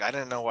 So, like, I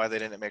didn't know why they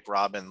didn't make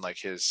Robin like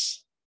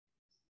his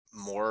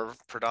more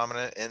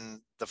predominant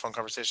in the phone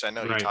conversation. I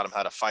know he taught him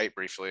how to fight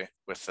briefly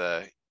with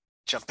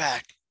jump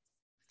back,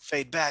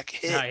 fade back,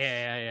 hit. Oh,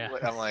 yeah.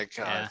 I'm like,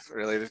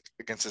 really,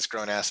 against this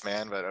grown ass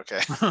man? But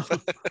okay.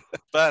 But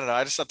I don't know.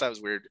 I just thought that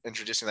was weird,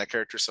 introducing that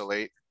character so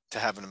late to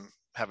having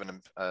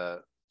him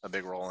a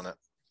big role in it.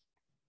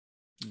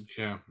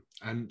 Yeah,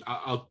 and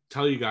I'll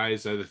tell you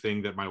guys the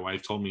thing that my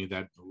wife told me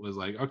that was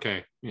like,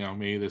 okay, you know,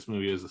 maybe this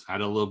movie has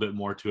had a little bit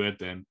more to it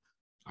than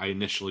I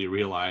initially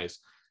realized.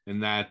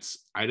 And that's,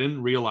 I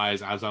didn't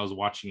realize as I was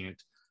watching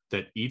it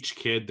that each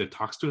kid that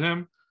talks to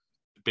him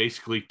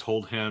basically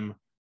told him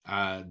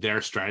their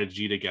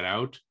strategy to get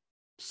out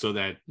so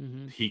that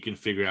he can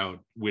figure out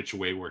which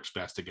way works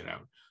best to get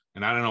out.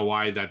 And I don't know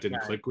why that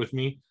didn't click with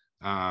me.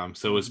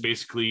 So it was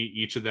basically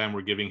each of them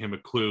were giving him a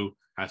clue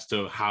as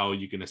to how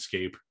you can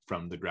escape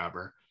from the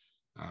grabber.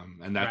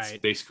 And that's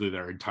basically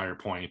their entire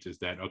point, is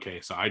that, okay,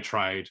 so I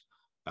tried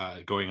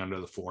going under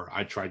the floor.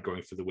 I tried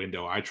going through the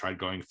window. I tried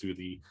going through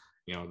the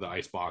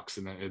ice box.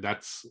 And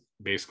that's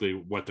basically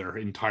what their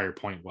entire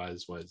point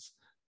was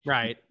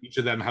each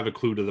of them have a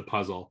clue to the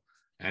puzzle.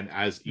 And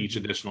as each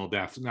additional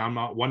death, now I'm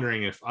not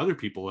wondering if other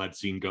people had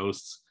seen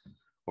ghosts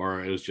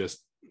or it was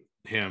just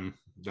him.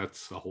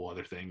 That's a whole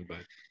other thing,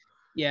 but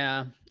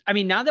yeah. I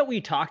mean, now that we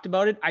talked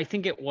about it, I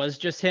think it was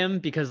just him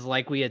because,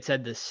 like we had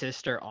said, the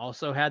sister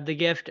also had the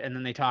gift, and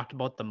then they talked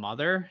about the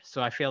mother.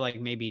 So I feel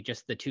like maybe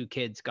just the two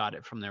kids got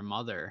it from their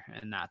mother,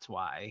 and that's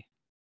why,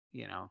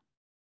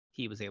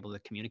 he was able to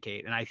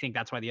communicate. And I think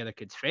that's why the other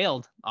kids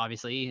failed,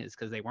 obviously, is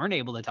because they weren't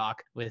able to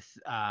talk with,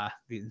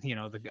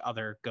 the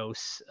other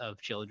ghosts of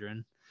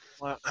children.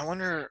 Well, I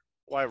wonder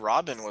why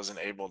Robin wasn't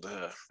able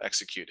to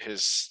execute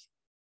his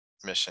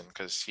mission,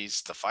 because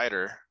he's the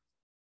fighter,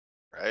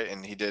 right?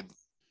 And he did.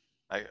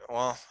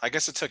 I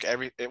guess it took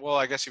I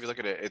guess if you look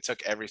at it, it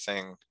took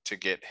everything to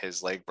get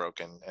his leg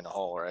broken in a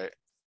hole, right?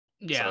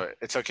 Yeah. So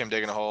it took him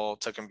digging a hole,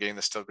 took him getting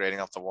the steel grating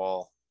off the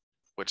wall,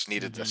 which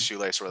needed the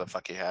shoelace where the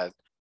fuck he had,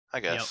 I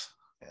guess.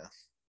 Yep.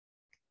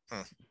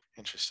 Yeah.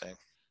 Interesting.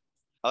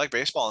 I like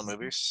baseball in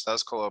movies. That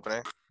was a cool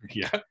opening.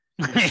 Yeah.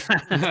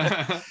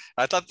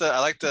 I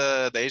liked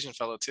the Asian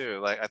fellow too.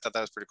 Like, I thought that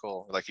was pretty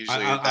cool. Like,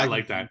 usually I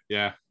like that.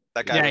 Yeah.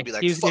 That guy would be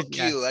like, fuck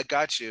you, I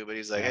got you. But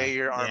he's like, hey,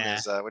 your arm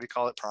is, what do you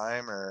call it,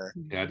 prime? Or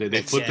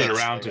they flipped it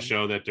around to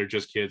show that they're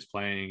just kids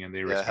playing and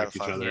they respect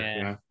each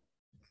other.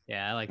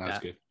 Yeah, I like that. That's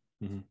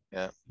good.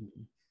 Yeah.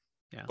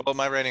 Well,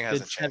 my rating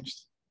hasn't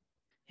changed.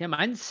 Yeah,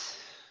 mine's...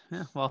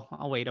 Yeah, well,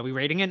 I'll wait. Are we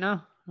rating it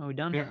now? Are we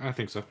done? Yeah, I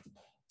think so.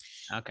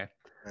 Okay.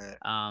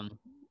 Right.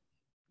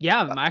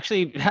 Yeah,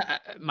 actually,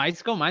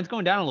 mine's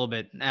going down a little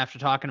bit after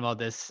talking about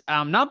this.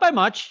 Not by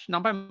much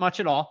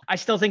at all. I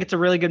still think it's a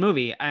really good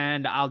movie,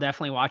 and I'll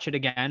definitely watch it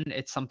again.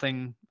 It's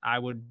something I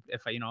would,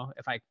 if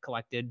I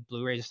collected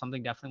Blu-rays or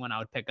something, definitely one I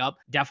would pick up.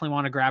 Definitely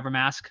want to grab a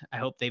mask. I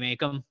hope they make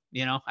them.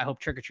 I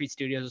hope Trick or Treat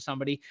Studios or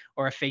somebody,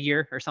 or a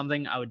figure or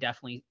something. I would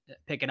definitely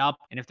pick it up.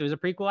 And if there's a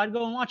prequel, I'd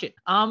go and watch it.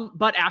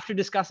 But after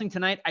discussing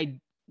tonight, I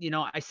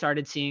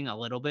started seeing a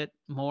little bit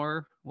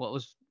more what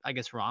was, I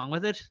guess, wrong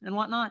with it and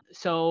whatnot.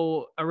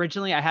 So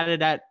originally I had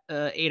it at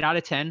 8 out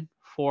of 10,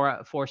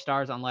 four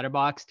stars on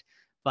Letterboxd.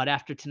 But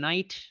after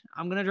tonight,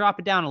 I'm going to drop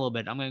it down a little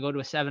bit. I'm going to go to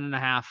a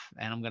 7.5,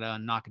 and I'm going to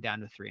knock it down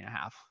to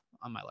 3.5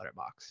 on my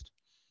Letterboxd.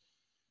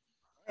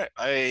 All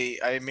right.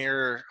 I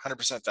mirror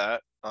 100%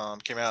 that.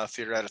 Came out of the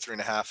theater at a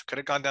 3.5. Could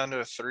have gone down to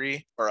a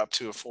 3 or up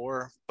to a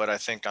 4, but I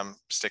think I'm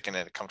sticking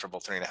at a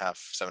comfortable 3.5,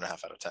 7.5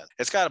 out of 10.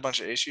 It's got a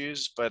bunch of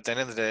issues, but at the end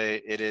of the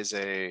day, it is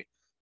a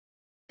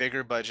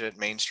bigger budget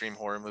mainstream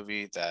horror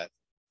movie that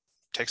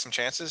takes some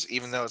chances,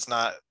 even though it's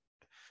not.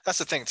 That's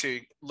the thing too.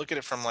 Look at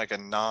it from like a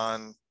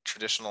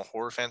non-traditional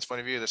horror fan's point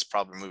of view. This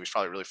movie's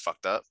probably really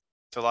fucked up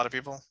to a lot of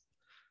people.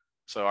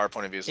 So our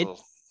point of view is a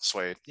little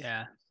swayed.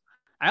 Yeah.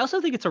 I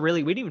also think we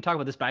didn't even talk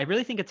about this, but I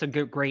really think it's a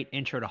great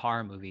intro to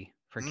horror movie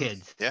for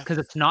kids. Yeah. Because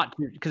it's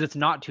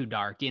not too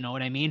dark, you know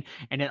what I mean?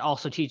 And it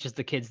also teaches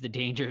the kids the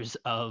dangers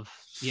of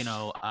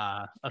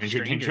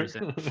strangers.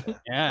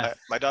 Yeah.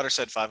 My daughter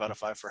said 5 out of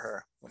 5 for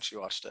her when she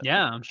watched it.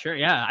 Yeah, I'm sure.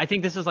 Yeah. I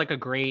think this is like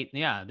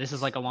this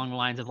is like along the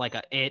lines of like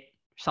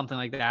something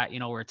like that,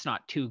 where it's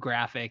not too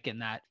graphic,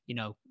 and that,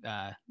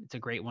 it's a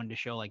great one to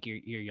show like your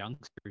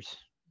youngsters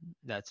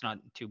that's not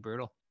too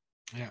brutal.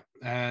 Yeah,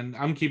 and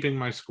I'm keeping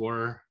my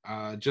score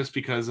just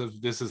because of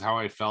this is how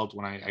I felt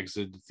when I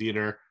exited the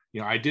theater.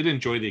 I did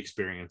enjoy the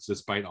experience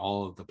despite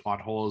all of the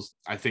plot holes.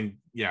 I think,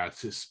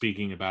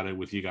 speaking about it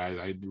with you guys,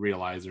 I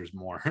realize there's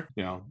more,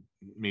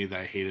 me that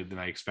I hated than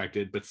I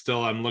expected. But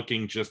still, I'm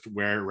looking just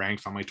where it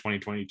ranks on my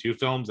 2022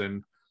 films,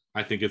 and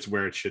I think it's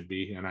where it should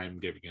be, and I'm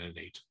giving it an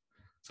 8.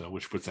 So,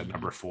 which puts at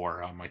number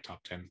 4 on my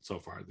top 10 so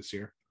far this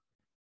year.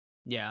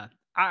 Yeah.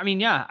 I mean,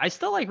 yeah, I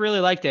still really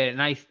liked it,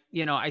 and I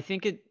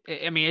think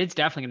it's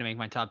definitely going to make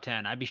my top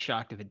 10. I'd be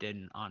shocked if it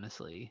didn't,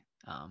 honestly,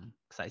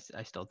 because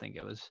I still think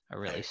it was a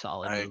really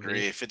solid movie. I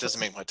agree. If it doesn't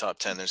make my top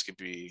 10, there's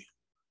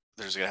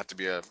gonna have to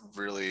be a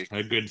really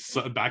good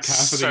back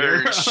half of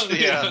the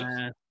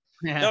year.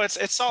 Yeah. No,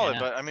 it's solid,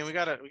 but I mean, we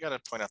gotta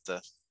point out the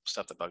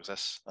stuff that bugs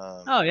us.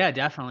 Oh yeah,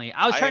 definitely.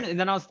 I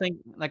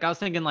was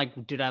thinking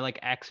like, did I like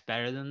X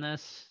better than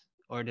this?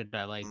 Or did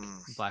I like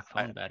Black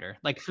Phone better?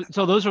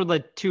 So those were the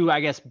two, I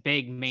guess,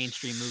 big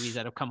mainstream movies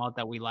that have come out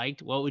that we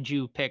liked. What would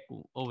you pick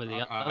over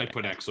the other? I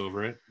put X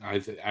over it. I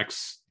think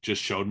X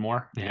just showed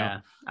more. Yeah.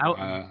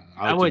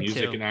 I like the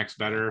music in X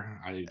better.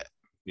 I think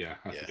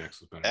X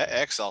was better.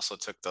 X also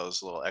took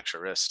those little extra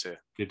risks too.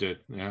 It did.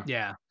 Yeah.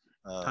 Yeah.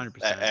 100%.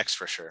 X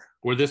for sure.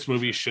 Where this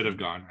movie should have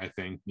gone, I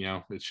think.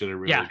 It should have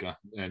really gone.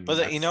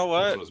 But you know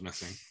what was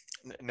missing.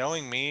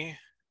 Knowing me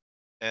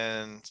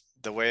and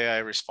the way I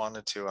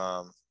responded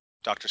to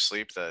Dr.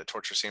 Sleep, the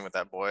torture scene with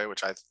that boy,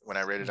 which when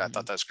I rated, I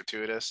thought that was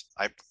gratuitous.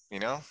 I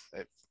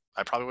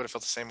probably would have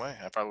felt the same way.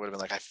 I probably would have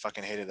been like, I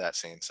fucking hated that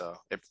scene. So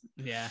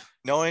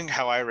knowing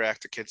how I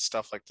react to kids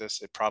stuff like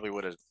this, it probably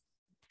would have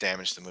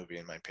damaged the movie,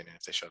 in my opinion,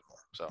 if they showed more.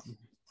 So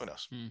who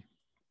knows?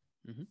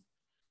 Mm-hmm.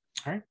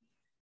 All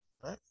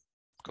right.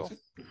 Cool.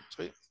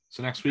 Sweet.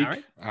 So next week,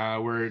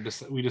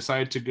 we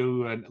decided to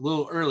go a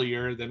little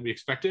earlier than we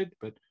expected,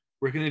 but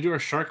we're going to do our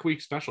Shark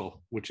Week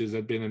special, which has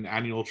been an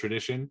annual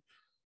tradition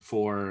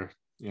for,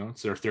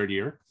 it's their 3rd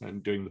year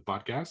and doing the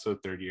podcast. So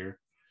 3rd year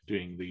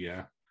doing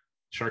the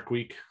Shark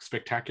Week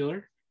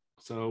spectacular.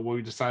 So what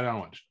we decided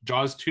on what?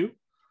 Jaws 2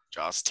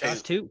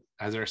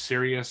 as our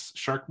serious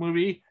shark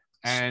movie,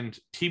 and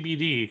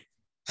TBD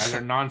as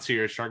our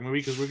non-serious shark movie,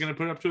 because we're going to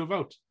put it up to a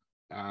vote.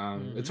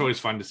 It's always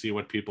fun to see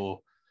what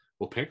people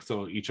will pick.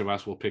 So each of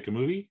us will pick a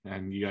movie,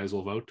 and you guys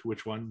will vote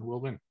which one will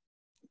win.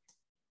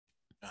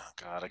 Oh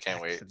God, I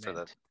can't wait for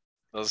that.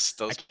 Those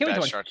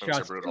bad shark movies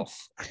are brutal.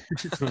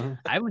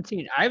 I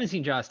haven't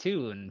seen Jaws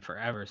 2 in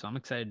forever, so I'm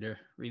excited to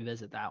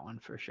revisit that one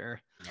for sure.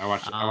 I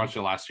watched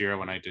it last year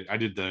when I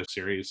did the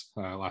series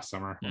last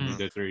summer when we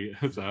did 3.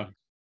 So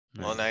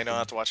well, now you don't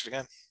have to watch it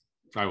again.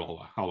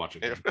 I'll watch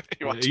it again.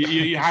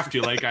 You have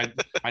to. Like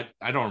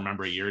I don't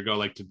remember a year ago,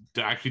 like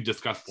to actually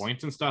discuss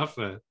points and stuff.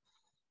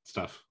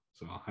 So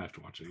I have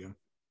to watch it again.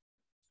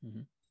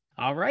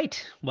 All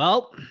right.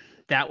 Well,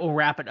 that will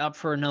wrap it up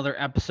for another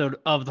episode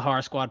of the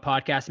Horror Squad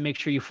podcast. Make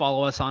sure you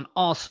follow us on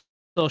all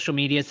social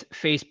medias,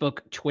 Facebook,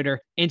 Twitter,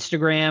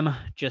 Instagram.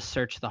 Just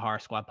search the Horror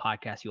Squad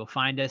podcast. You will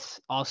find us.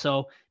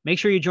 Also, make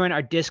sure you join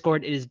our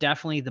Discord. It is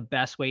definitely the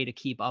best way to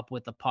keep up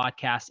with the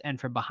podcast and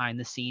for behind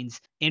the scenes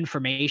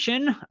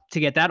information. To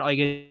get that, all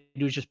you gotta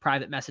do is just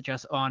private message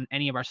us on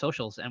any of our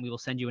socials, and we will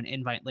send you an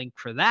invite link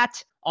for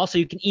that. Also,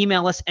 you can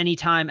email us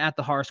anytime at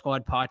the Horror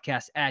Squad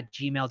podcast at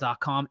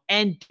gmail.com.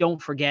 And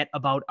don't forget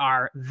about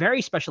our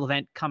very special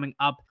event coming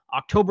up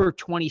October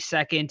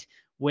 22nd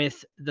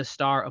with the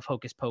star of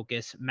Hocus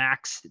Pocus,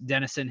 Max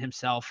Dennison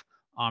himself,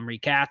 Omri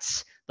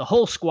Katz. The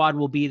whole squad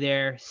will be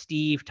there.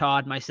 Steve,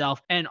 Todd,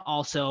 myself, and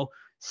also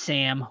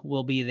Sam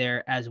will be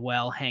there as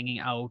well, hanging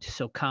out.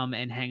 So come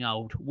and hang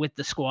out with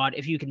the squad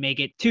if you can make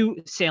it to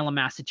Salem,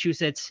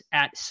 Massachusetts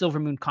at Silver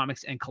Moon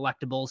Comics and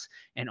Collectibles,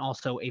 and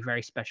also a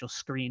very special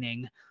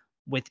screening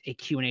with a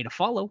Q&A to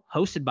follow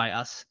hosted by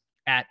us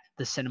at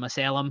the Cinema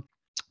Salem.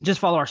 Just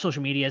follow our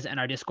social medias and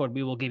our Discord.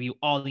 We will give you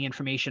all the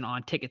information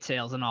on ticket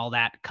sales and all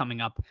that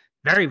coming up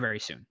very, very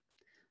soon.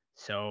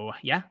 So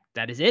yeah,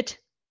 that is it.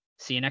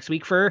 See you next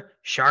week for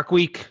Shark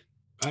Week.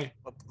 Bye.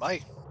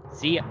 Bye.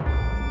 See ya.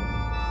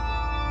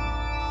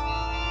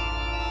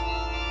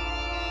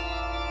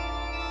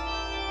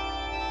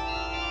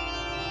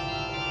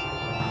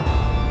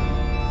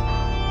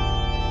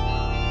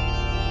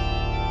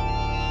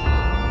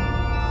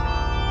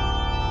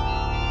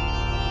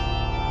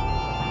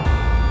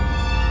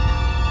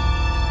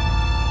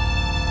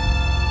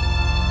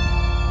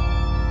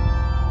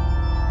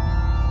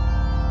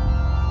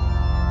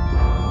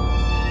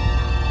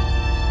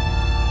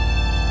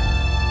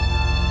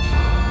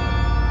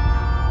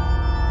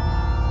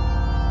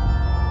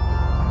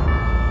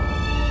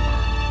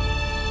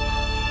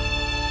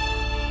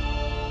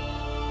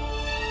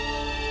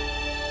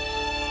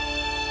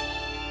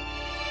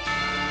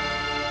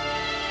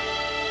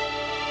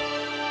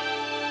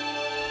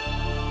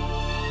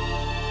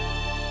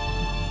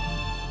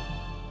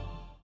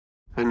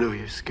 I know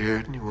you're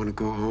scared and you want to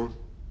go home.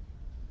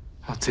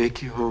 I'll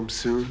take you home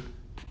soon.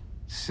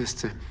 It's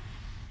just that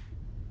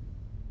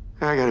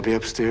I gotta be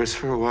upstairs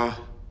for a while.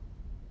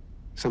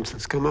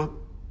 Something's come up.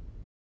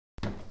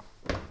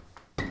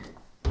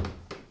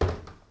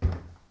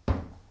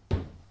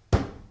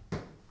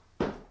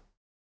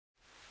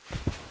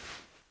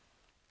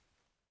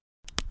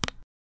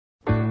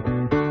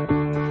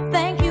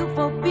 Thank you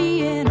for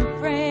being a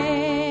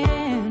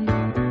friend.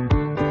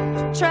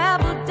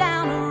 Travel